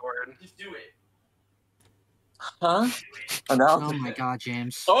 good lord. Just do it. Huh? Oh, no. Oh my God,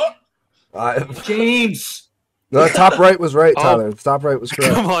 James. Oh! James. No, the top right was right, Oh. Tyler. The top right was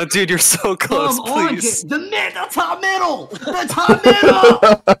correct. Come on, dude, you're so close, Come on, please. the top middle. The top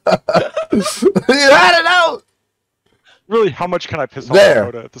middle. You had it out. Really, how much can I piss off There.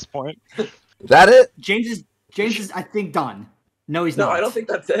 Dakota at this point? That it? James is I think done. No, he's No, not. I don't think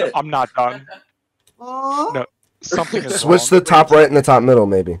that's it. I'm not done. Oh. No, something is Switch wrong. the top right and the top middle,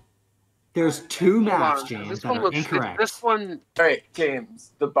 maybe. There's 2 maps, Hold on, James, This that one are looks. incorrect. This one. Alright,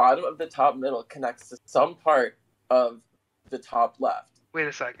 James. The bottom of the top middle connects to some part of the top left. Wait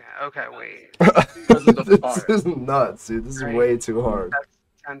a second. Okay, wait. Because of the This far. is nuts, dude. This is Right. way too hard.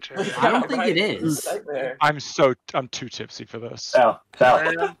 Center. I don't think Right? it is. Right there. I'm too tipsy for this. Sal.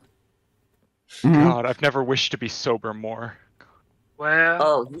 Well, God, I've never wished to be sober more. well.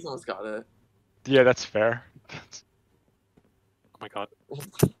 Oh, he's almost got it. Yeah, that's fair. Oh my god.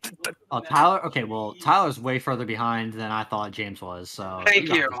 Oh, Tyler. Okay, well, Tyler's way further behind than I thought James was. So Thank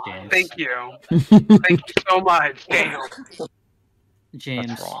got you. this, James. Thank you. Thank you so much. Damn. James.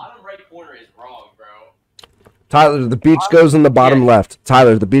 That's wrong. Bottom right corner is wrong, bro. Tyler, the beach goes in the bottom left.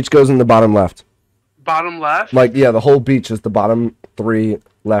 Tyler, the beach goes in the bottom left. Bottom left. Like, yeah, the whole beach is the bottom 3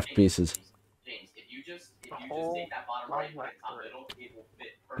 left pieces. James, if you just take that bottom right and put it top middle, it will fit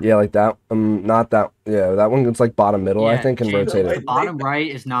perfectly. Yeah, like that. Not that. Yeah, that one gets like bottom middle, I Yeah, think, and James, rotate the it. bottom right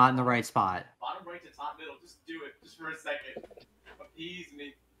is not in the right spot. Bottom right to top middle, just do it, just for a second. Appease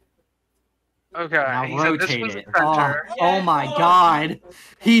me. Okay. Now He said this rotate was it. the center. Oh my God.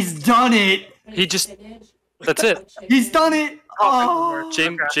 He's done it. He just. That's it. He's done it. Oh.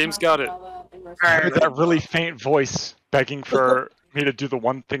 James got it. I heard that really faint voice begging for me to do the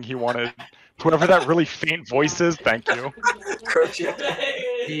one thing he wanted. Whoever that really faint voice is, thank you.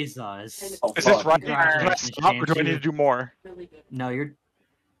 Jesus. Oh, Is this fuck. right? Can I Congratulations, stop or do I James. need to do more? No, you're.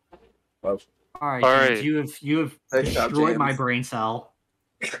 Well, All right, All James, right. you have Thanks, destroyed my James. brain cell.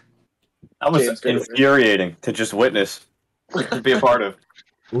 That was James, good. infuriating to just witness, to be a part of.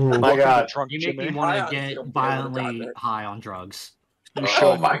 Mhm. My God. Drunk You make me Jimmy. want I to honestly get don't care what got violently there. high on drugs. You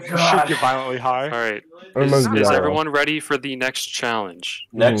Oh my should God. get violently high. All right. I'm Is, gonna do is that everyone ready for the next challenge?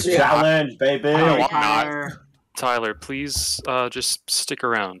 Next Yeah. challenge, baby. No, Alright, I'm not. Tyler. Tyler, please just stick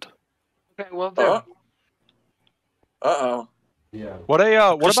around. Okay, well, do. Uh-oh. Yeah. What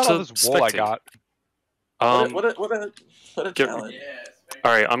Just about all to this wool I spectate. got? What a get- challenge.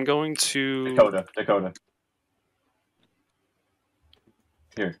 All right, I'm going to. Dakota.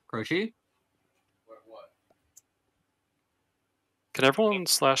 Here. Croce? Can everyone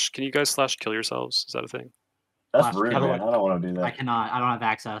Can you guys kill yourselves? Is that a thing? That's Flash rude, kill. man. I don't want to do I that. cannot. I don't have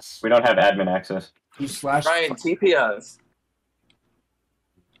access. We don't have admin access. You slash. Ryan, TPS.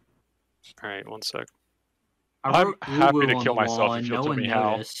 All right, one sec. I I'm wrote happy ooh to on kill the myself wall if and you'll no tell one me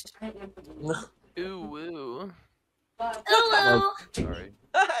how. noticed. Ooh, woo. Ooh. Sorry.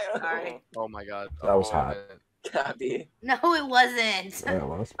 Sorry. Oh my god. That was Oh, hot. man. Gabby. No, it wasn't. Yeah, it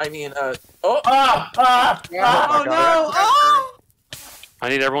was. I mean, Oh my God. no! Oh! I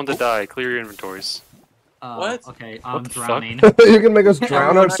need everyone to die. Clear your inventories. What? Okay, What I'm the fuck? drowning. You're gonna make us drown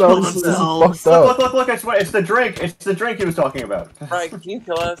Everyone ourselves? kill This is themselves. fucked up. Look! It's the drink. It's the drink he was talking about. Ryan, can you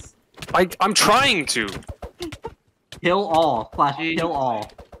kill us? I'm trying to. Kill all. Flash, kill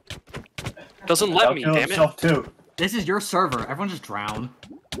all. Doesn't let me. Kill Damn it. himself too. This is your server. Everyone just drown.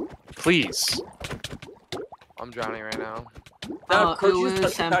 Please. I'm drowning right now. No, Croce's Uwu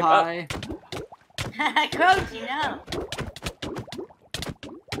touching back up. senpai. Croce, no.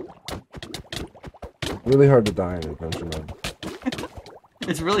 Really hard to die in Adventure Mode.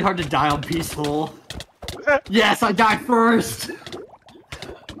 It's really hard to die on peaceful. Yes, I died first.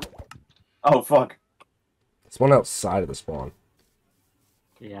 Oh fuck. It's one outside of the spawn.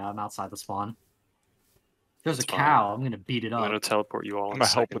 Yeah, I'm outside the spawn. There's a It's fine. cow. I'm gonna beat it I'm up. gonna teleport you all. I'm In gonna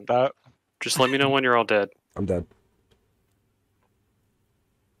a help second. with that. Just let me know when you're all dead. I'm dead.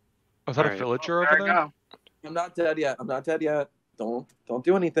 Was that a Alright. villager There over I there? go. I'm not dead yet. I'm not dead yet. Don't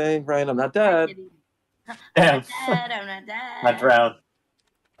do anything, Ryan. I'm not dead. Damn. I'm not dead. I drowned.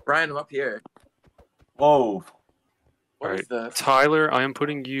 Ryan, I'm up here. Whoa. What is Alright. this? Tyler, I am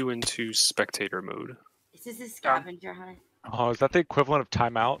putting you into spectator mode. This is a scavenger hunt. Oh, is that the equivalent of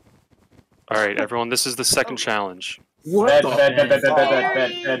timeout? All right, everyone. This is the second challenge. Bed.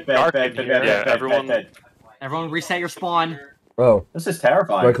 Yeah, everyone. Everyone reset your spawn. Oh. This is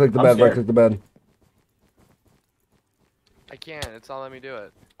terrifying. Right click the I'm bed, right scared. click the bed. I can't. It's not letting me do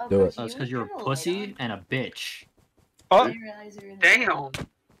it. Oh, Do it. Oh, it's because you're a pussy and a bitch. Oh. I didn't realize you were in the Damn. Oh,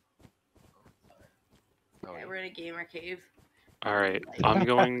 Okay, we're in a gamer cave. All right, I'm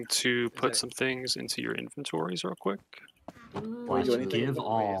going to put some things into your inventories real quick. Let's do anything. give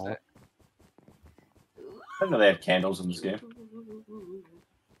all. I didn't know they had candles in this game.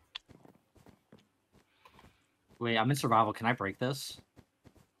 Wait, I'm in survival. Can I break this?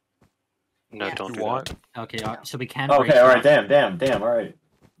 No, Yes. don't You do want? that. Okay, so we can break Okay, alright, stuff. damn, alright.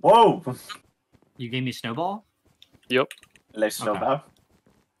 Whoa! You gave me snowball? Yep. Let's go Okay. back.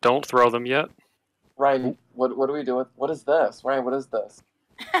 Don't throw them yet. Ryan, what do we do with what is this? Ryan, what is this?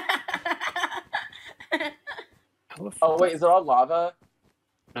 How the Oh wait, is it all lava?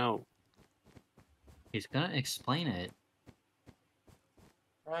 No. He's gonna explain it.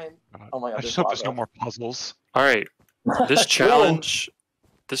 Ryan. Oh my god. I there's just hope there's no lava. more puzzles. All right. This challenge.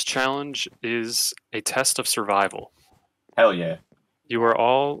 This challenge is a test of survival. Hell yeah. You are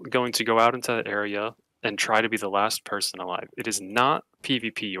all going to go out into that area and try to be the last person alive. It is not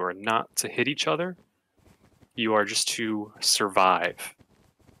PvP. You are not to hit each other. You are just to survive.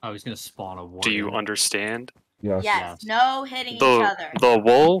 Oh, he's gonna spawn a warrior. Do you understand? Yes. Yes, no hitting each The other. the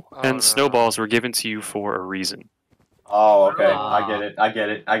wool Oh, and no. snowballs were given to you for a reason. Oh, okay. Ah. I get it. I get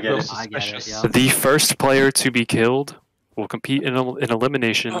it. I get it, Suspicious. yeah. The first player to be killed will compete in an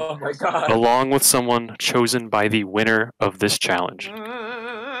elimination Oh my god. along with someone chosen by the winner of this challenge.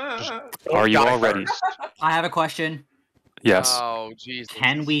 Are you all ready? I have a question. Yes. Oh, Jesus.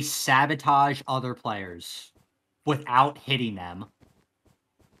 Can we sabotage other players without hitting them?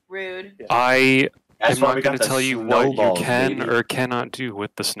 Rude. I That's am why not we going got to the tell you what you snowballs, can baby. or cannot do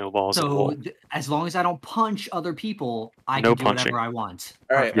with the snowballs and So wool. as long as I don't punch other people, I No can do punching. whatever I want.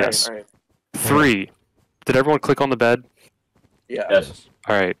 Alright, Yes. alright. 3. Did everyone click on the bed? Yeah. Yes.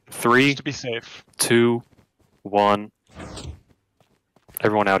 All right. 3, Just to be safe. 2, 1.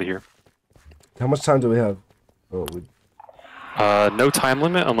 Everyone out of here. How much time do we have? Oh, we... No time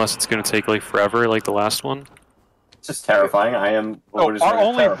limit unless it's going to take like forever, like the last one. It's just terrifying. I am. Oh, what is our really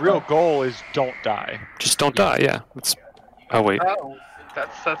only terrifying. real goal is don't die. Just don't die. Yeah. It's... Oh wait. Oh,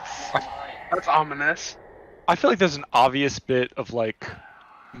 that's ominous. I feel like there's an obvious bit of like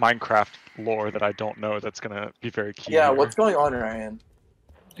Minecraft lore that I don't know that's gonna be very key. Yeah, here. what's going on, Ryan?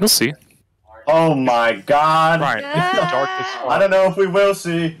 You'll see. Oh my god. Right. This is dark as fuck. I don't know if we will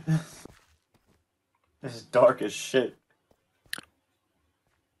see. This is dark as shit.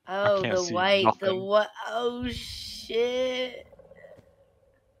 Oh, can't the see white, the nothing. what? Oh shit!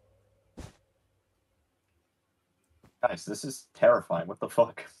 Guys, this is terrifying. What the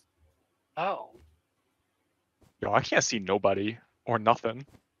fuck? Oh. Yo, I can't see nobody or nothing.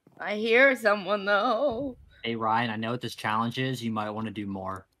 I hear someone though. Hey Ryan, I know what this challenge is. You might want to do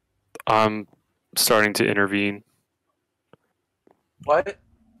more. I'm starting to intervene. What?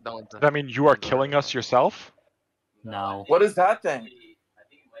 Does that mean you are killing us yourself? No. What is that thing?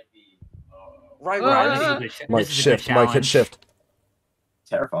 Right, This is a right. good ch- Mike, this is a good shift. Mike, hit challenge. shift.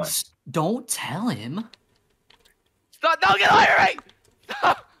 Terrifying. Don't tell him. Stop! Don't get away!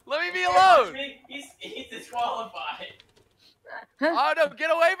 Stop! Let me be alone! He's disqualified. Oh no!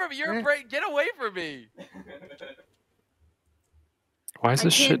 Get away from me! You're a brain. Get away from me! Why is I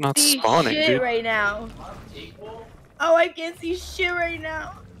this shit can't not see spawning, shit dude? right now. Oh, I can't see shit right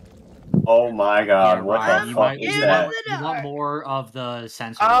now. Oh my god, Yeah, what Ryan, the you fuck might is you that? want, you want more of the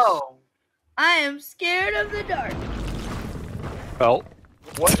sensors. Oh. I am scared of the dark. Well,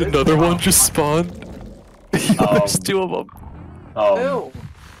 Did another one just spawn? There's two of them. Ew.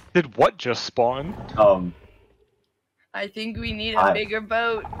 Did what just spawn? I think we need a bigger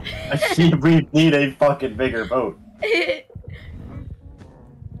boat. We need a fucking bigger boat.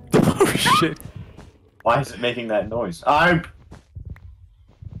 Oh shit. Why is it making that noise?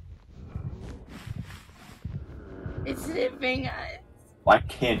 It's sniffing us. I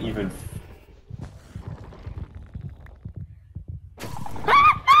can't even.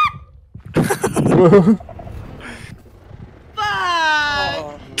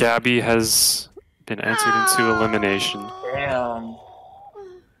 Fuck! Gabby has been entered into elimination. Damn.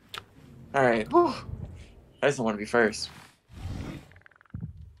 Alright. I just don't want to be first.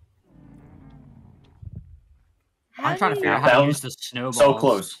 I'm trying to figure out It how to use sounds the snowballs. so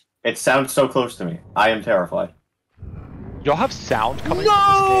close. It sounds so close to me. I am terrified. Y'all have sound coming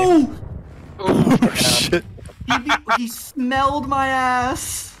No! from this game? Oh shit. He smelled my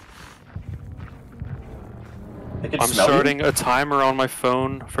ass. I'm starting a timer on my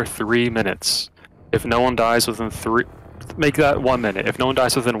phone for 3 minutes. If no one dies within make that 1 minute. If no one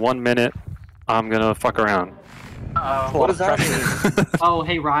dies within 1 minute, I'm gonna fuck around. What does that mean? Oh,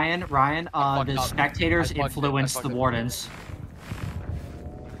 hey Ryan, the spectators influence the wardens.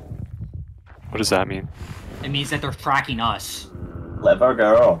 What does that mean? It means that they're tracking us. Clever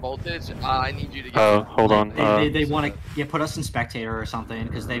girl. Voltage. I need you to get. Oh, hold on. They want to put us in spectator or something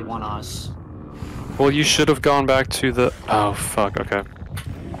because they want us. Well, you should have gone back to the. Oh fuck. Okay.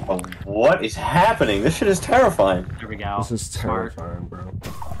 Oh, what is happening? This shit is terrifying. There we go. This is terrifying, bro.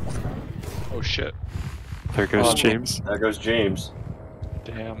 Oh shit. There goes James. There goes James.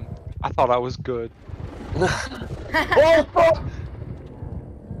 Damn. I thought I was good. Oh fuck!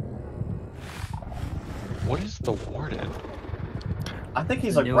 What is the warden? I think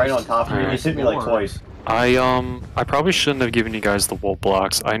he's like right on top of me. He's hit me like twice. I probably shouldn't have given you guys the wool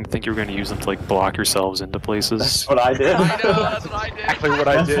blocks. I didn't think you were gonna use them to like block yourselves into places. That's what I did. I know. That's what I did. Exactly what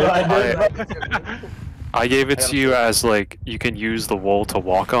I did. I gave it to you as like you can use the wool to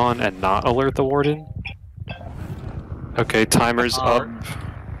walk on and not alert the warden. Okay, timer's up.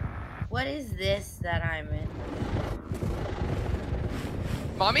 What is this that I'm in?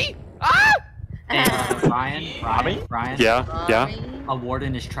 Mommy? Ah! Hey, Ryan. Yeah. A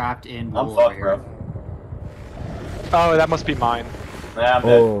warden is trapped in I'm wool fucked, over here. bro. Oh, that must be mine. Yeah, I'm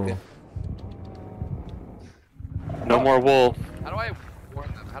Oh. No more wool. How do I warn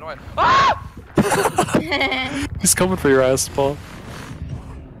them? How do I? Ah! He's coming for your ass, Paul.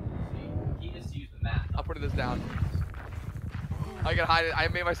 He just used the map. I'm putting this down. I can hide it. I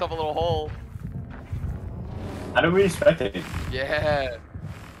made myself a little hole. How do we spectate? Yeah.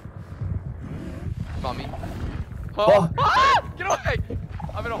 Mommy. Fuck. Oh. Ah! Get away!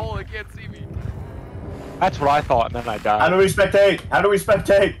 I'm in a hole. They can't see me. That's what I thought, and then I How died. do we spectate? How do we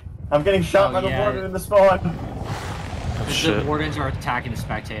spectate? I'm getting shot Oh, by the yeah. warden in the spawn. The Shit. wardens are attacking the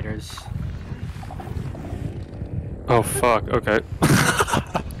spectators. Oh fuck. Okay.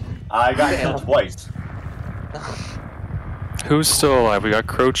 I got killed twice. Who's still alive? We got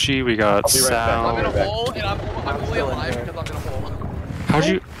Croce. We got I'll be right back. Sal. I'm in a back. hole, and I'm only alive because I'm in a hole. How'd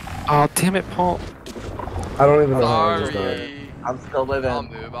you? Oh damn it, Paul. I don't even know how I just died. Sorry. I'm still living.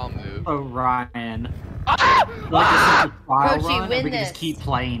 I'll move. Oh, Ryan. Ah! Like this is the trial Croce, run, and win we can just this. keep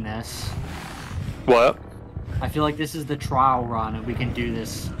playing this. What? I feel like this is the trial run, and we can do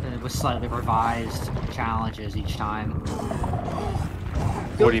this with slightly revised challenges each time.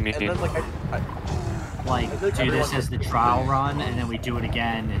 What do you mean? And then, like, like I feel like do this everyone- as the trial run, and then we do it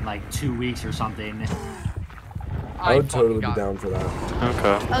again in like 2 weeks or something. I would fucking totally be got it. down for that.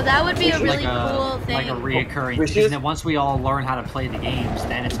 Okay. Oh, that would be a really like cool like thing. a reoccurring. We should Because just- then once we all learn how to play the games,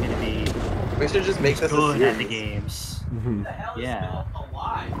 then it's gonna be We should just make this a good at the series. games. Mhm. Yeah.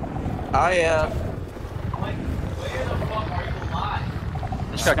 I am. Where the fuck are you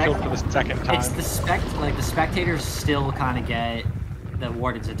alive? Just got killed for the second time. It's the the spectators still kind of get the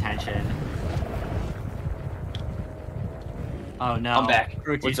warden's attention. Oh no! I'm back.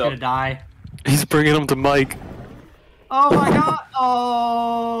 Fruity's What's gonna up? die. He's bringing him to Mike. Oh my god!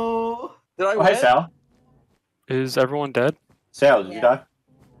 Oh! Did I Oh, hey, win? Sal. Is everyone dead? Sal, did you die?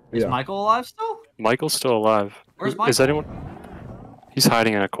 Is Yeah. Michael alive still? Michael's still alive. Where's Is Michael? anyone? He's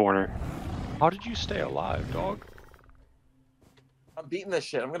hiding in a corner. How did you stay alive, dog? I'm beating this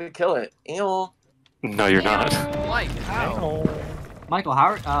shit. I'm gonna kill it. Ew. No, you're not. Mike, how? Michael,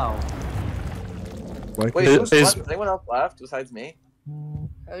 how? Oh. Like, Wait, Is- who's is- left? Is anyone else left besides me?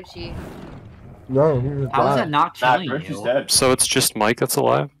 Ochi. no, he was How is that alive. not Nah, killing Richie's you? dead. So it's just Mike that's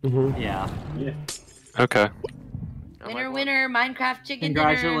alive? Mhm. Yeah. Yeah. Okay. Winner, winner, Minecraft chicken dinner.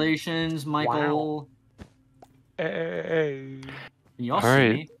 Congratulations, Michael. Hey. Can you all All see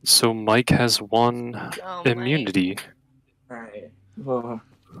right. me? So Mike has one Oh, immunity. Alright.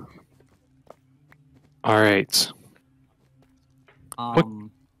 All right.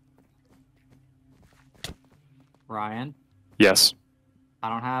 Ryan, Yes. I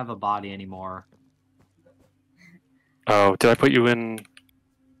don't have a body anymore. Oh, did I put you in?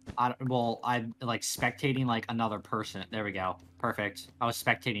 Well, I'm like spectating like another person. There we go. Perfect. I was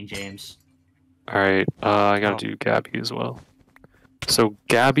spectating James. All right. I gotta do Gabby as well. So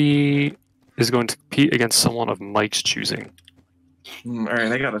Gabby is going to compete against someone of Mike's choosing.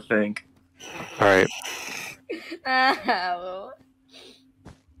 Alright, I gotta think. All right. Oh.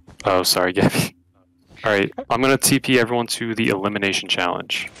 Oh, sorry, Gabby. All right. I'm gonna TP everyone to the elimination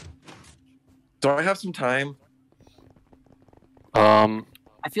challenge. Do I have some time?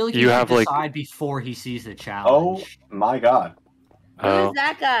 I feel like You you should have, like- decide before he sees the Oh challenge. my god. Who's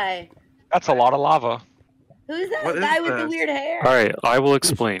that guy? That's a lot of lava. Who's that What is guy with the this? weird hair? All right. I will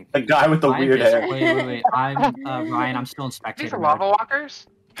explain. The guy with the I'm weird just- hair. Wait. I'm Ryan. I'm still in These spectator are mode. lava walkers?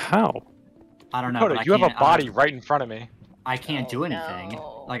 How? I don't know. Dakota, but I you have a can't- body right in front of me. I can't do anything.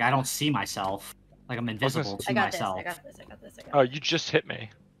 no. Like I don't see myself. Like I'm invisible I to got this. myself. I got this. I got this. I got this. Oh, you just hit me.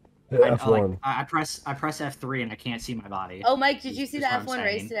 Hit I F1. press F3 and I can't see my body. Oh, Mike, did you see Is the what I'm F1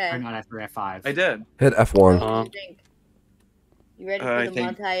 race saying. today? Or not F3, F5. I did. Hit F1. What do you think? You ready for I the think-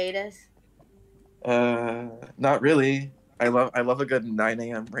 month hiatus? Not really. I love a good 9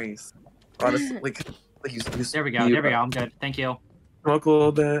 a.m. race. Honestly, like you There we go. There we go. I'm good. Thank you. smoke a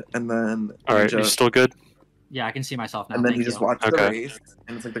little bit, and then All right. You just, still good? Yeah, I can see myself now. and then Thank you just you. watch the Okay. race,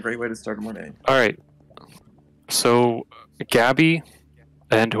 and it's like the great way to start a morning. All right. So Gabby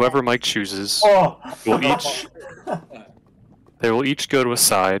and whoever Mike chooses Oh. will each they will each go to a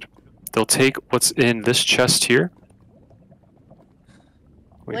side. They'll take what's in this chest here.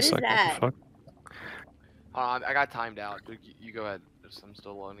 Wait What a is second. that? Fuck. Hold on, I got timed out. You go ahead. I'm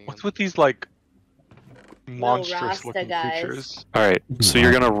still loading. What's with these like monstrous Rasta looking guys. creatures? All right. So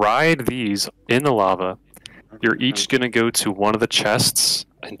you're gonna ride these in the lava. You're each gonna go to one of the chests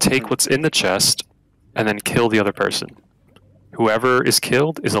and take what's in the chest, and then kill the other person. Whoever is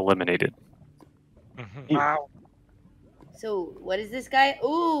killed is eliminated. Mhm. Wow. So, what is this guy?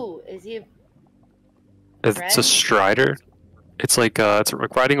 Ooh, is he? It's Red? a strider. It's like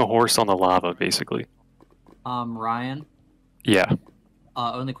riding a horse on the lava, basically. Ryan. Yeah.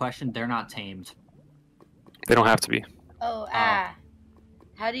 Only question: they're not tamed. They don't have to be. Oh,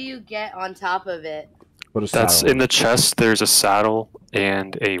 How do you get on top of it? What is That's saddle? in the chest. There's a saddle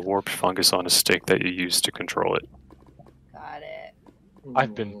and a warped fungus on a stick that you use to control it. Got it.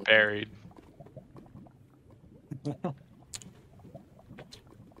 I've been buried.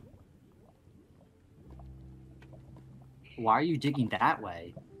 Why are you digging that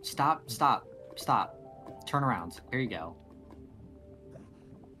way? Stop! Stop! Stop! Turn around. Here you go.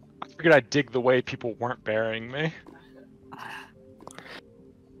 I figured I'd dig the way people weren't burying me.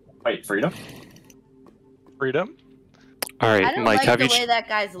 Wait, freedom? Freedom? All I right, don't Mike. like Have the you? way that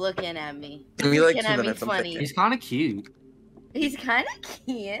guy's looking at me. He's Give me, like, looking 2 at me minutes, I'm funny. He's kind of cute. He's kind of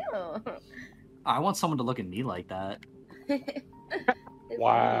cute. I want someone to look at me like that.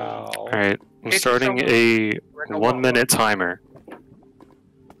 Wow. All right. I'm It's starting so- a We're no 1 minute timer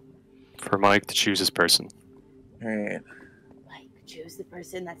for Mike to choose his person. Alright. Like, choose the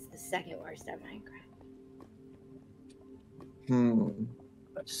person that's the second worst at Minecraft.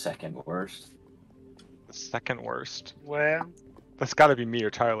 Second worst. The second worst. Well, That's gotta be me or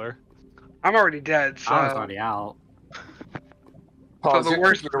Tyler. I'm already dead, so, I was already out. so the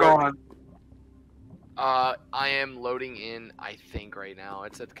worst is gone. I am loading in, I think, right now.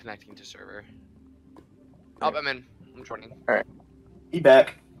 It said connecting to server. Oh, I'm in. I'm joining. Alright. Be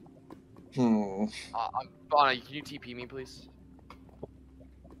back. Bana, can you TP me, please?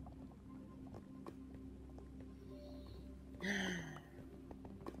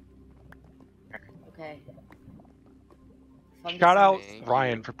 Okay. Shout out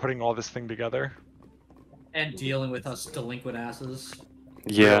Ryan for putting all this thing together. And dealing with us delinquent asses.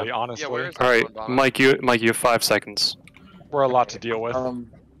 Yeah. Really, honestly. where is All right, everyone, Bana? Mike. You have 5 seconds. We're a lot to deal with. Where's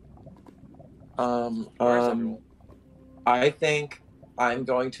everyone? I think I'm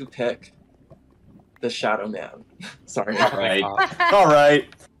going to pick the Shadow Man. Sorry. All right. All right.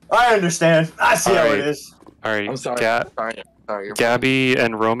 I understand. I see how it is. All right. I'm sorry. Sorry. You're Gabby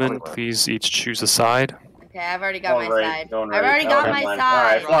and Roman, please each choose a side. Okay, I've already got my Alright, side. I've alright, already got alright, my fine.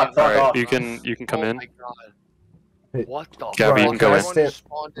 side. Alright, fuck All right, off. you can come Oh in. my god. Hey, What the Gabby, Ryan, you can can go I in. stand?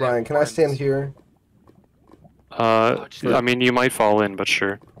 Ryan, can I stand here? I mean, you might fall in, but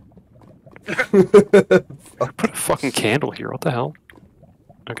sure. Put a fucking candle here. What the hell?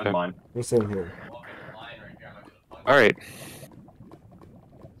 Okay. Mine. I'm standing here. All right.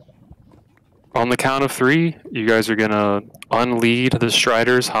 On the count of 3, you guys are gonna unlead the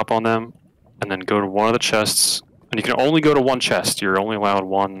Striders, hop on them, and then go to one of the chests. And you can only go to one chest. You're only allowed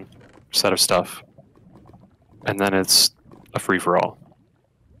one set of stuff. And then it's a free-for-all.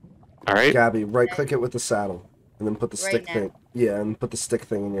 All right? Gabby, right-click it with the saddle, and then put the Right stick now? thing. Yeah, and put the stick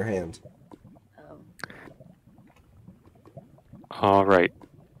thing in your hand. All right.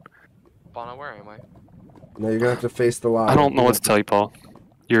 Bana, where am I? Now you're gonna have to face the line. I don't know what to tell you, Paul.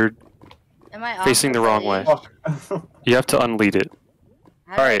 You're Am I off facing the wrong way. completely? You have to unlead it.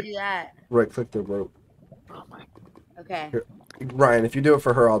 How do I Alright. do that? Right-click the rope. Okay. Here. Ryan, if you do it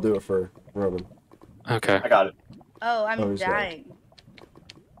for her, I'll do it for Roman. Okay. I got it. Oh, I'm he's got it. dying.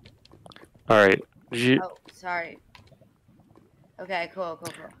 All right. Oh, sorry. Okay, cool.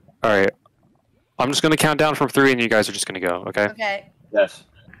 All right. I'm just gonna count down from 3, and you guys are just gonna go. Okay. Okay. Yes.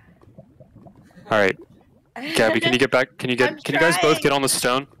 All right. Gabby, can you get back? Can you I'm Can you guys both trying. get on the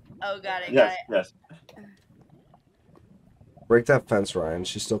stone? Oh, got it. Yes. Yes. Break that fence, Ryan.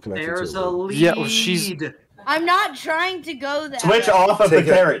 She's still connected There's to a it. lead. Yeah, well, she's- I'm not trying to go that Switch way. off of Take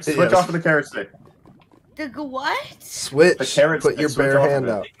the it. carrot. Switch Yes. off of the carrot stick. The what? Switch. The carrot Put stick, your switch bare off of hand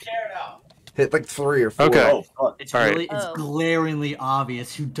it. out. Hit like 3 or 4. Okay. Oh, fuck. It's All right. really, it's Oh. glaringly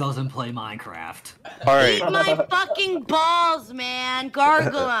obvious who doesn't play Minecraft. All right. Eat my fucking balls, man.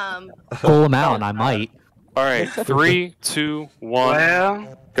 Gargle them. Pull them out, and I might. All right. 3, 2, 1,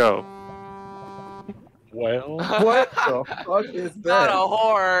 Well, go. Well, What the fuck is Not a that?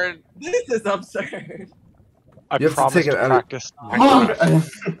 horn. This is absurd. I You have to promise take it to out of- practice.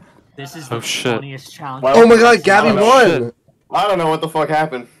 This is Oh, the shit. funniest challenge. Well- Oh my god, Gabby Oh, won! I don't know what the fuck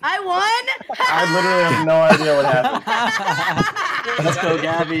happened. I won. I literally have no idea what happened. Let's go,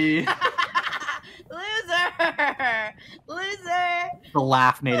 Gabby. Loser. The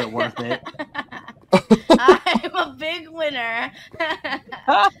laugh made it worth it. I'm a big winner.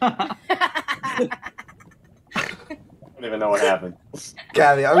 I don't even know what happened.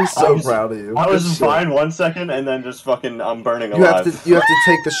 Gabby, I'm I so was- proud of you. I was Good shit. fine 1 second, and then just fucking I'm burning You have alive. to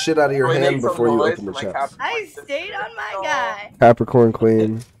take the shit out of your Wait, hand make some before you noise open the for my chest. I stayed on my guy. Capricorn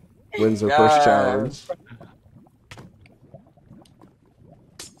Queen wins her first Yes. challenge.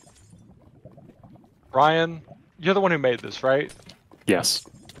 Ryan, you're the one who made this, right? Yes.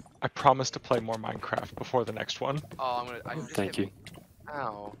 I promise to play more Minecraft before the next one. Oh, I'm gonna. I just Thank hit you. me.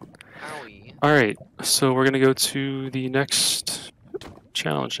 Ow. Owie. All right. So we're gonna go to the next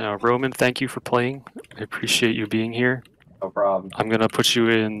challenge now. Roman, thank you for playing. I appreciate you being here. No problem. I'm gonna put you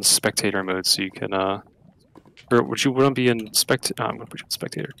in spectator mode so you can or would you want to be in spectator? I'm gonna put you in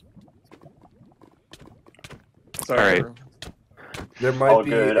spectator. Sorry. All right. There might All be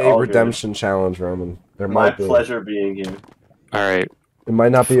good, a all good. redemption challenge, Roman. There My might be. pleasure being here. All right. It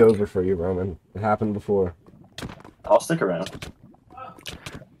might not be over for you, Roman. It happened before. I'll stick around. All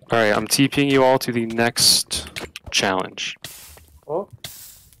right. I'm TPing you all to the next challenge.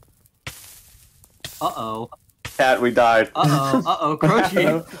 Uh-oh. Cat, we died. Uh-oh. Uh-oh.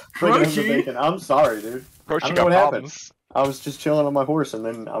 Croachy. Friggin' Croachy. bacon. I'm sorry, dude. I Croachy don't know got what happened. problems. I was just chilling on my horse, and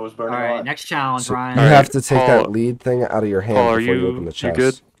then I was burning All right, alive. next challenge, So Ryan. you All have right, to take Paul- that lead thing out of your hand Paul, are before you you- open the you chest.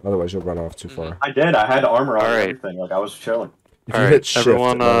 good? Otherwise, you'll run off too far. I did. I had armor on All and right. everything. Like I was chilling. If All you right. hit shift,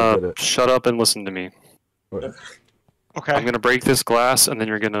 Everyone, it never did it. shut up and listen to me. Okay. I'm gonna break this glass, and then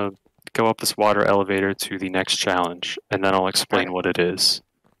you're gonna go up this water elevator to the next challenge, and then I'll explain what it is.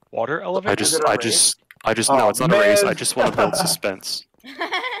 Water elevator? I just it a race? no, Oh, it's not a race. I man. just want to build suspense.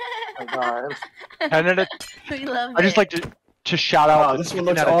 my god. And then We love I just it. like to shout out Wow, the this one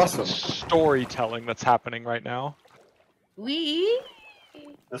looks kinetic awesome. storytelling that's happening right now. We.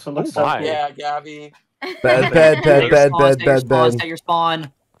 This one Oh looks so my. cool. Yeah, Gabby. Bed, bed, bed, bed, bed, bed, bed. Set your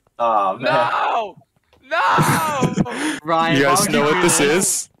spawn. Oh man. No! No! Ryan, You why guys would know do what this this?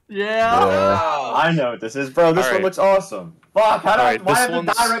 is? Yeah. No! I know what this is, bro. This one Alright. looks awesome. Fuck, how did Alright, why this did I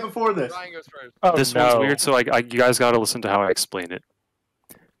one's- die right before this? Ryan goes first. Oh, This no. one's weird, so you guys got to listen to how I explain it.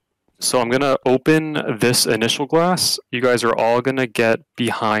 So I'm gonna open this initial glass. You guys are all gonna get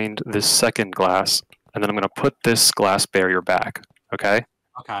behind this second glass, and then I'm gonna put this glass barrier back. Okay?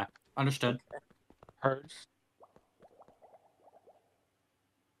 Okay, understood. Heard.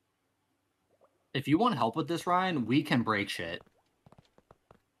 If you want help with this, Ryan, we can break shit.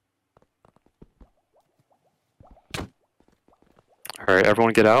 All right,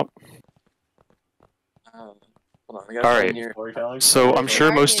 everyone, get out. Hold on, I gotta All find right. your Storytelling? So I'm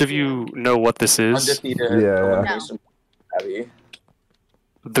sure most of you know what this is. undefeated Yeah. elimination. Gabby.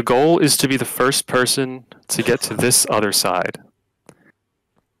 The goal is to be the first person to get to this other side.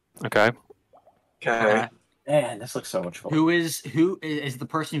 Okay? Okay. Man, this looks so much fun. Who is the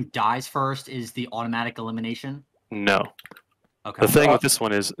person who dies first? Is the automatic elimination? No. Okay. The thing with this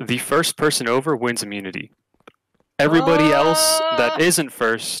one is the first person over wins immunity. Everybody else that isn't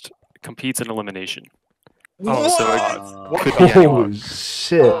first competes in elimination. Oh, So God. it could be anyone. Holy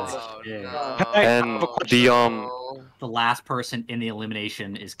shit. Oh, Yeah. no. And The last person in the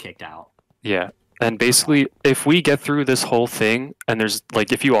elimination is kicked out. yeah. And basically, if we get through this whole thing, and there's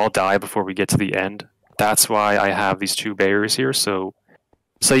like, if you all die before we get to the end, that's why I have these two barriers here. So,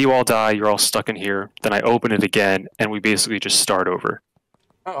 say you all die, you're all stuck in here. Then I open it again, and we basically just start over.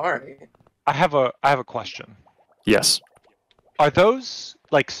 Oh, alright. I have a question. Yes. Are those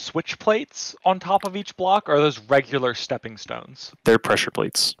like switch plates on top of each block, or are those regular stepping stones? They're pressure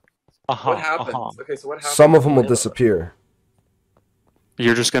plates. Uh-huh. What happens? Uh-huh. Okay, so what happens? Some of them will when- disappear.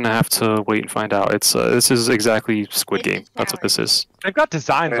 You're just gonna have to wait and find out. It's this is exactly Squid Game. That's what this is. They've got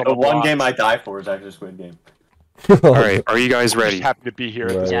designs on The the one blocks. game I die for is actually Squid Game. All right, are you guys I'm just ready? happy to be here.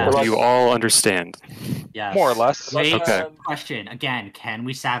 At this Right. point. Do you all understand? Yes. More or less. Wait, Okay. question again. Can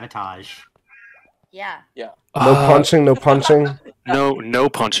we sabotage? Yeah. No punching, no punching. No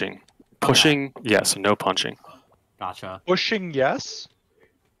punching. Pushing, yes. No punching. Gotcha. Pushing, yes.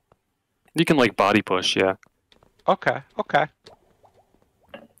 You can like body push, yeah. Okay. Okay.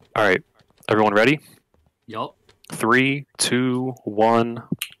 All right, everyone ready? Yup. 3, 2, 1. All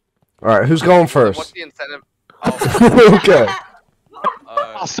right, who's going What's first? the incentive? Oh, Okay.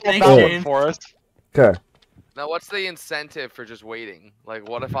 I'll solve Thanks, that Shane. one for us. Okay. now, what's the incentive for just waiting? Like,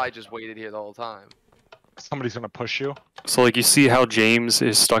 what if I just waited here the whole time? Somebody's gonna push you. So like you see how James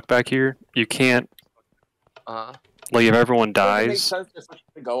is stuck back here? You can't Uh-huh. like if everyone Doesn't it make dies. sense just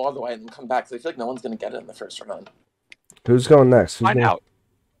to go all the way and then come back? So I feel like no one's gonna get it in the first round. Who's going next? Who's Find going... out.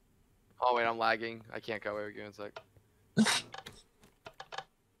 Oh, wait, I'm lagging. I can't go. Wait, give me a sec.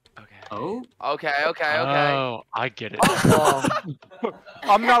 Okay. Oh. Okay, okay, okay. Oh, I get it. Oh.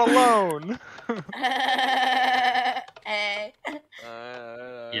 I'm not alone. Hey.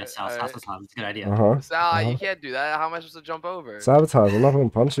 Yes, Sal. That's a good idea. Uh-huh. Sal, Uh-huh. you can't do that. How am I supposed to jump over? Sabotage. I'm not going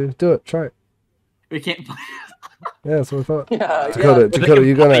to punch you. Do it. Try it. We can't. Yeah, that's what I thought. Yeah, Dakota, They Dakota, can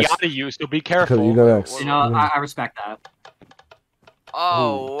you go play next. out of you, so be careful. Dakota, you go next. You know, I respect that.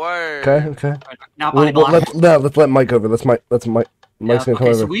 Oh, word. Okay, okay. Now, body block. Let's let Mike over. Let's Mike's gonna come okay,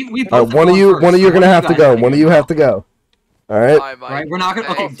 over. so we All both right, one of you are gonna have to go. One of you have to go. All right. Alright, Mike. Right, we're not gonna.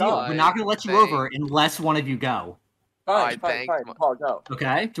 Okay, Thanks, deal. We're not Mike. gonna let you Thanks. over unless one of you go. Fine, Alright, fine, thanks, fine. Mike. Paul, go.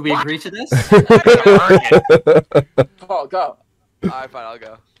 Okay? Do we agree to this? Paul, go. Alright, fine, I'll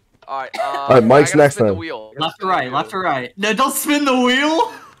go. Alright, Alright, Mike's I gotta next spin the then. wheel. Left or right? Left or right? No, don't spin the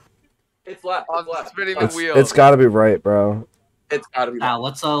wheel. It's left. I'm It's left. spinning the wheel. It's got to be right, bro. It's gotta be Now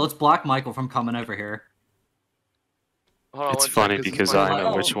left. let's block Michael from coming over here. Hold on, It's one sec, funny this is because my I know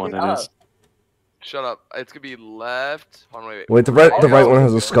left. which one Oh, it is. Shut up. It's gonna be left. Hold on, wait. Wait, the right one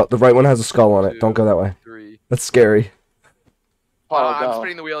has a skull. The right one has a skull on it. Don't go that way. 3. That's scary. Hold on, Paul, I'm go.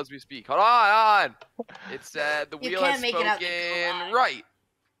 spinning the wheel as we speak. Hold on. It said the You wheel can't has make it out the spoken garage. right.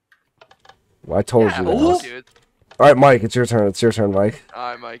 Well, I told Yeah, you Ooh. that. dude. All right, Mike, it's your turn. It's your turn, Mike.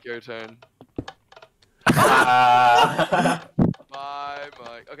 Alright, Mike, your turn. Bye,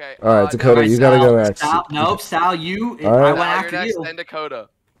 Mike. Okay. All right, Dakota, Alright, you gotta go Sal, next. Sal, nope, Sal, you. All right. I went Sal, after you're next, you. then Dakota.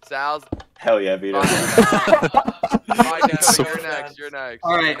 Sal's. Hell yeah, Vito. Bye, So- Dakota, you're next. You're next.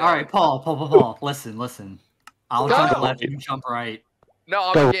 All right, Paul. Listen. I'll Go. jump left, you jump right. No,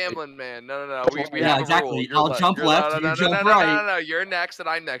 I'm Go. a gambling man. No. We Yeah, have a exactly. rule. You're I'll jump you're left, no, you no, jump no, right. No. You're next, and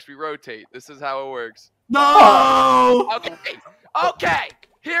I'm next. We rotate. This is how it works. No. Okay.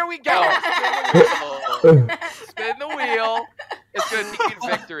 Here we go. Spin the wheel. Spin the wheel. It's gonna take you to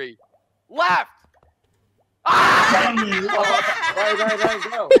victory. Left. Right,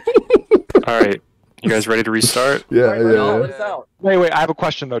 go. All right, you guys ready to restart? Yeah, Right, yeah. let us out. Wait, I have a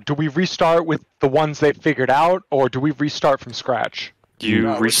question though. Do we restart with the ones they figured out, or do we restart from scratch? You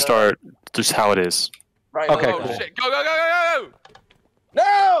No, we're restart just how it is. Right, Okay, Oh cool. shit! Go go go go go!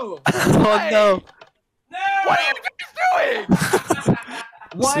 No! Oh no! What are you guys doing?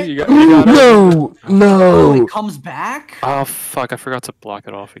 What? See, you got it. No, Oh, no. it comes back? Oh fuck! I forgot to block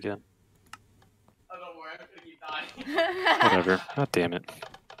it off again. Oh, don't worry, I'm gonna keep dying. Whatever. God damn it.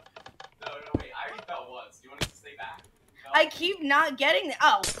 No, wait, I already fell once. Do you want us to stay back? No. I keep not getting the.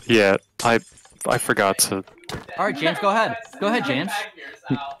 Oh. Yeah, I forgot to. All right, James, go ahead. Go ahead, James.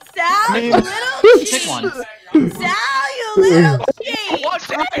 Sal, you little Pick cheat. one. Sal, you little cheat. What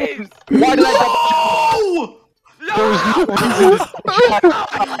James? Why did I? There was no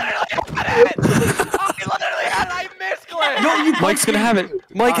I misclicked. No, you Mike's gonna have it.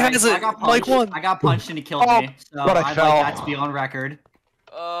 Mike All right, has I it. got Mike punched. won. I got punched and he killed Oh, me. So but I I'd fell. like that to be on record.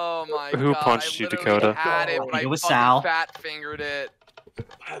 Oh my Who god. punched I you, literally Dakota? Had it, but I think I it was fucking Sal. fat fingered it.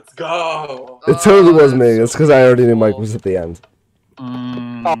 Let's go. It totally was that's me. so It's because I already knew Mike cool. was at the end. but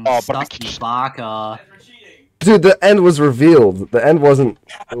I Sussy Baka. For cheating. Dude, the end was revealed. The end wasn't.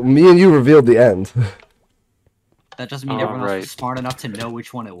 Me and you revealed the end. That doesn't mean All everyone else right. was smart enough to know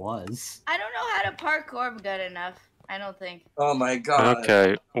which one it was. I don't know how to parkour good enough. I don't think. Oh my god.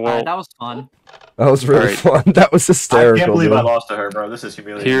 Okay. All Well, right, that was fun. That was really Alright. fun. That was I hysterical. can't believe dude. I lost to her, bro. This is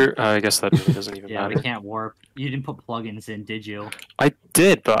humiliating. here. I guess that really doesn't even Yeah, we matter. can't warp. You didn't put plugins in, did you? I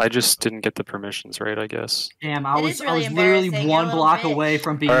did, but I just didn't get the permissions right. I guess. Damn, I It was is I really was literally embarrassing, one you little block bitch. away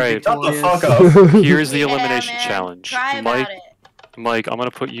from being All right. Shut the victorious. fuck up. Here's the Yeah, elimination man. challenge. Try about Mike, it. Mike, I'm gonna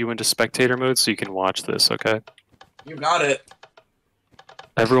put you into spectator mode so you can watch this. Okay. You got it.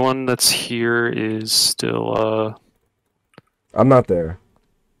 Everyone that's here is still. I'm not there.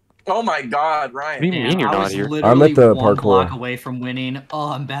 Oh my god, Ryan. What do you mean you're I not was here? literally I'm at the one parkour. block away from winning. Oh,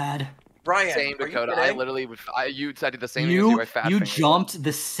 I'm bad. Ryan, Same, are you Dakota. I kidding? literally would. I did the same thing as you. You I fat you fingered it. jumped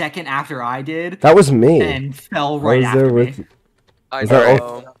the second after I did That was me. and fell I right was after there me. with you. I Is that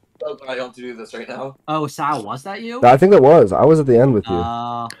know. So glad I don't have to do this right now. Oh, Sal, was that you? I think it was. I was at the end with you.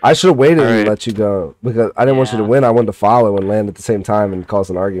 I should have waited and Alright. let you go because I didn't want you to Yeah. win. I wanted to follow and land at the same time and cause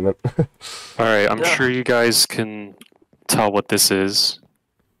an argument. All right. I'm Yeah. sure you guys can tell what this is.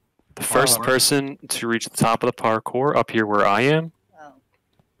 The first Alright. person to reach the top of the parkour up here where I am. Oh.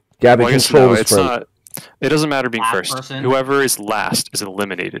 Gabby, Well, I guess control no, the it's sprint. not. It doesn't matter being Last first. person. Whoever is last is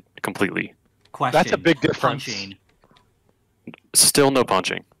eliminated completely. Question. That's a big difference. Punching. Still no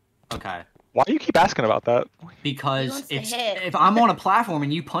punching. Okay. Why do you keep asking about that? Because wants to it's hit. if I'm on a platform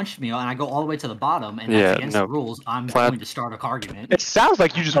and you punch me and I go all the way to the bottom and that's Yeah, against no. the rules, I'm Plat- going to start an argument. It sounds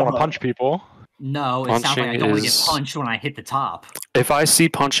like you just want to punch people. No, it sounds like I Punching don't want to get is- punched when I hit the top. If I see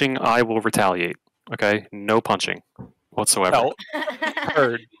punching, I will retaliate. Okay, no punching whatsoever. No.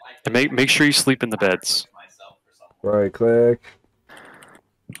 Heard. And make sure you sleep in the beds. Right click.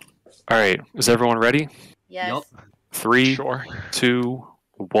 All right, is everyone ready? Yes. Yup. 3, Sure. 2,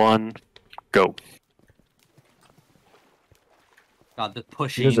 1, go. God, the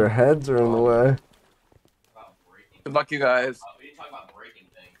pushing. Because their heads are in the way. Good luck, you guys. We didn't talk about breaking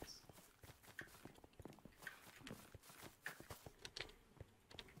things.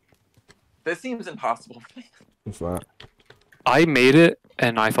 This seems impossible. It's not. I made it,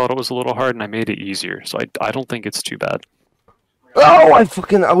 and I thought it was a little hard, and I made it easier. So I don't think it's too bad. Oh, I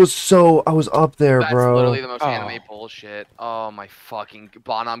was up there, That's bro. literally the most Oh. anime bullshit. Oh my fucking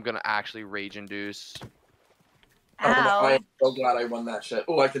Bon, I'm gonna actually rage induce. Ow. I am so glad I won that shit.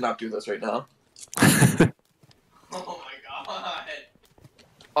 Oh, I cannot do this right now. Oh my god.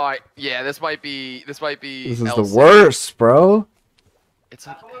 Alright, yeah, this might be This is the LC. worst, bro. It's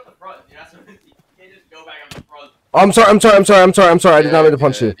like Come at the front. You're not supposed to, you can't just go back on the front. I'm sorry. I did not mean to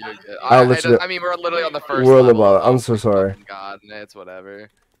punch you. You're good. I'll let you. I mean, we're literally on the first We're on the level. bottom. I'm Oh so my sorry. fucking God, it's whatever.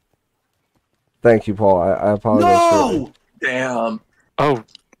 Thank you, Paul. I apologize. No! Damn. Oh,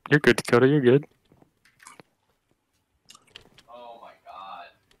 you're good, Dakota. You're good. Oh my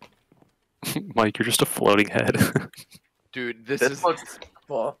god. Mike, you're just a floating head. Dude, this This is looks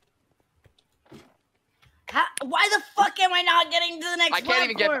cool. Why the fuck am I not getting to the next I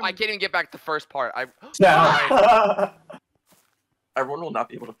can't platform? even get back to the first part. Yeah. Everyone will not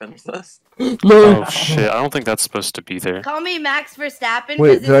be able to finish this. Oh shit! I don't think that's supposed to be there. Call me Max Verstappen.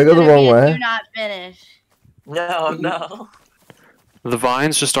 Wait, 'cause did I this go the is gonna wrong be a way? Do not finish. No, no. The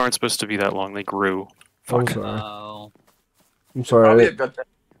vines just aren't supposed to be that long. They grew. I'm Fuck. sorry. Oh. I'm Probably a sorry. good thing.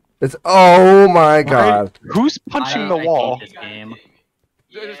 It's oh my god. Who's punching the I wall? hate this game.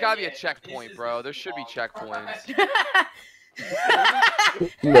 There's gotta be a checkpoint, bro. There should be checkpoints.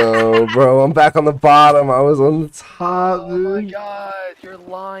 No, bro, I'm back on the bottom. I was on the top, dude. Oh my god, you're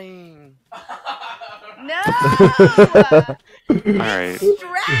lying. No! Alright.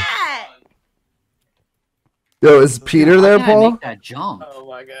 Strat! Yo, is Peter there, How did I Paul? make that jump? Oh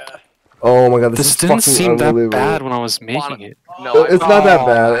my god. Oh my god, this This is didn't fucking seem that unbelievable. bad when I was making it. No, It's not that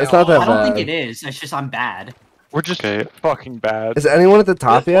bad. It's not that I don't bad. think it is. It's just I'm bad. We're just Okay. fucking bad. Is anyone at the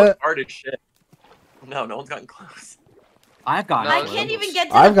top This one's yet? hard as shit. No, no one's gotten close. I've got I it. can't even get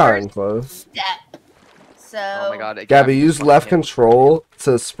to I've the gotten first close. step. So. Oh my god. Gabby, use left control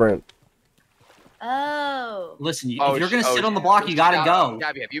to sprint. Oh. Listen, if Oh, you're gonna sh- sit oh, on the sh- block, you gotta go.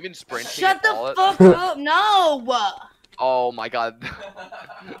 Gabby, have you been sprinting? Shut at the all? fuck up! No. Oh my god.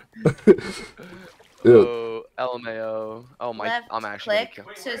 Ew. Oh, LMAO. Oh my. Left I'm actually.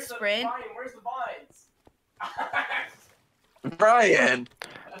 click to sprint. Where's the vines? Brian.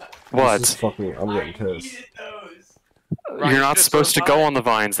 What? This is fucking, I'm getting pissed. You're not supposed to go on the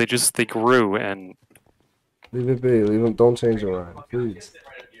vines. They grew and Leave it be. Leave them. Don't change it around, please.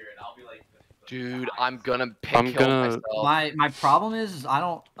 Dude, I'm gonna I'm kill gonna- myself. My problem is I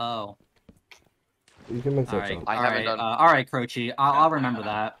don't. Oh. You can make All that right. jump. I haven't done- All right, Croce. I'll remember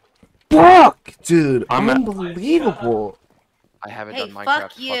that. Fuck, dude, I'm at- unbelievable. I haven't Hey, done Minecraft.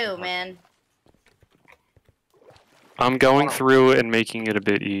 fuck you, fucking man. I'm going through and making it a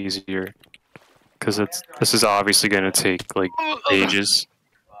bit easier. Because this is obviously gonna take like ages.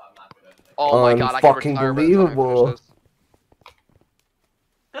 Oh my god, I can Unfucking retire by the time I finish believable. this.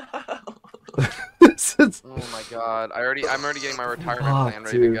 This is, Oh my god, I'm already getting my retirement Fuck, plan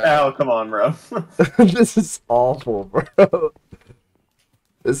ready dude. to go. Oh, come on, bro. this is awful, bro.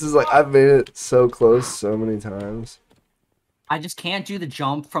 This is like, I've made it so close so many times. I just can't do the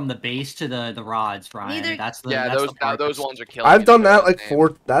jump from the base to the rods, Ryan. Neither- That's the Yeah, that's those the part those that's- ones are killing. I've me, done that so like damn.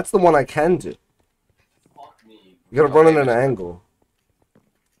 4, that's the one I can do. You gotta run at an angle.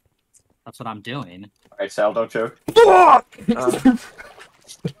 That's what I'm doing. Alright, Sal, don't choke. Fuck!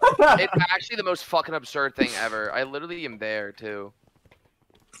 It's actually the most fucking absurd thing ever. I literally am there too.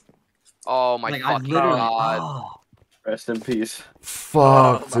 Oh my Like I fucking literally. god. Oh. Rest in peace. Fuck,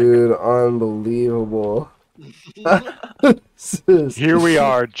 Oh my dude, unbelievable. This is Here we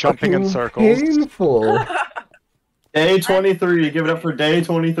are, jumping in fucking circles. Painful. Day 23. Give it up for day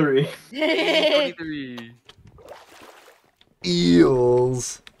 23. 23.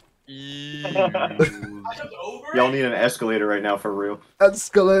 Eels. Y'all need an escalator right now for real.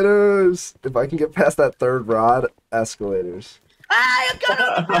 Escalators. If I can get past that third rod, escalators. I got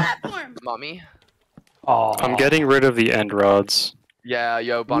on the platform. Mommy? Oh, I'm getting rid of the end rods. Yeah,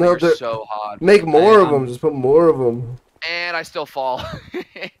 yo, Bonnie, No, you're they're- so hot. Make more of um, them. Just put more of them. And I still fall.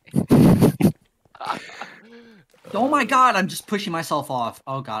 Oh my god, I'm just pushing myself off.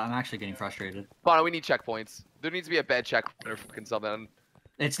 Oh god, I'm actually getting frustrated. Bonnie, we need checkpoints. There needs to be a bed checkpoint or fucking something.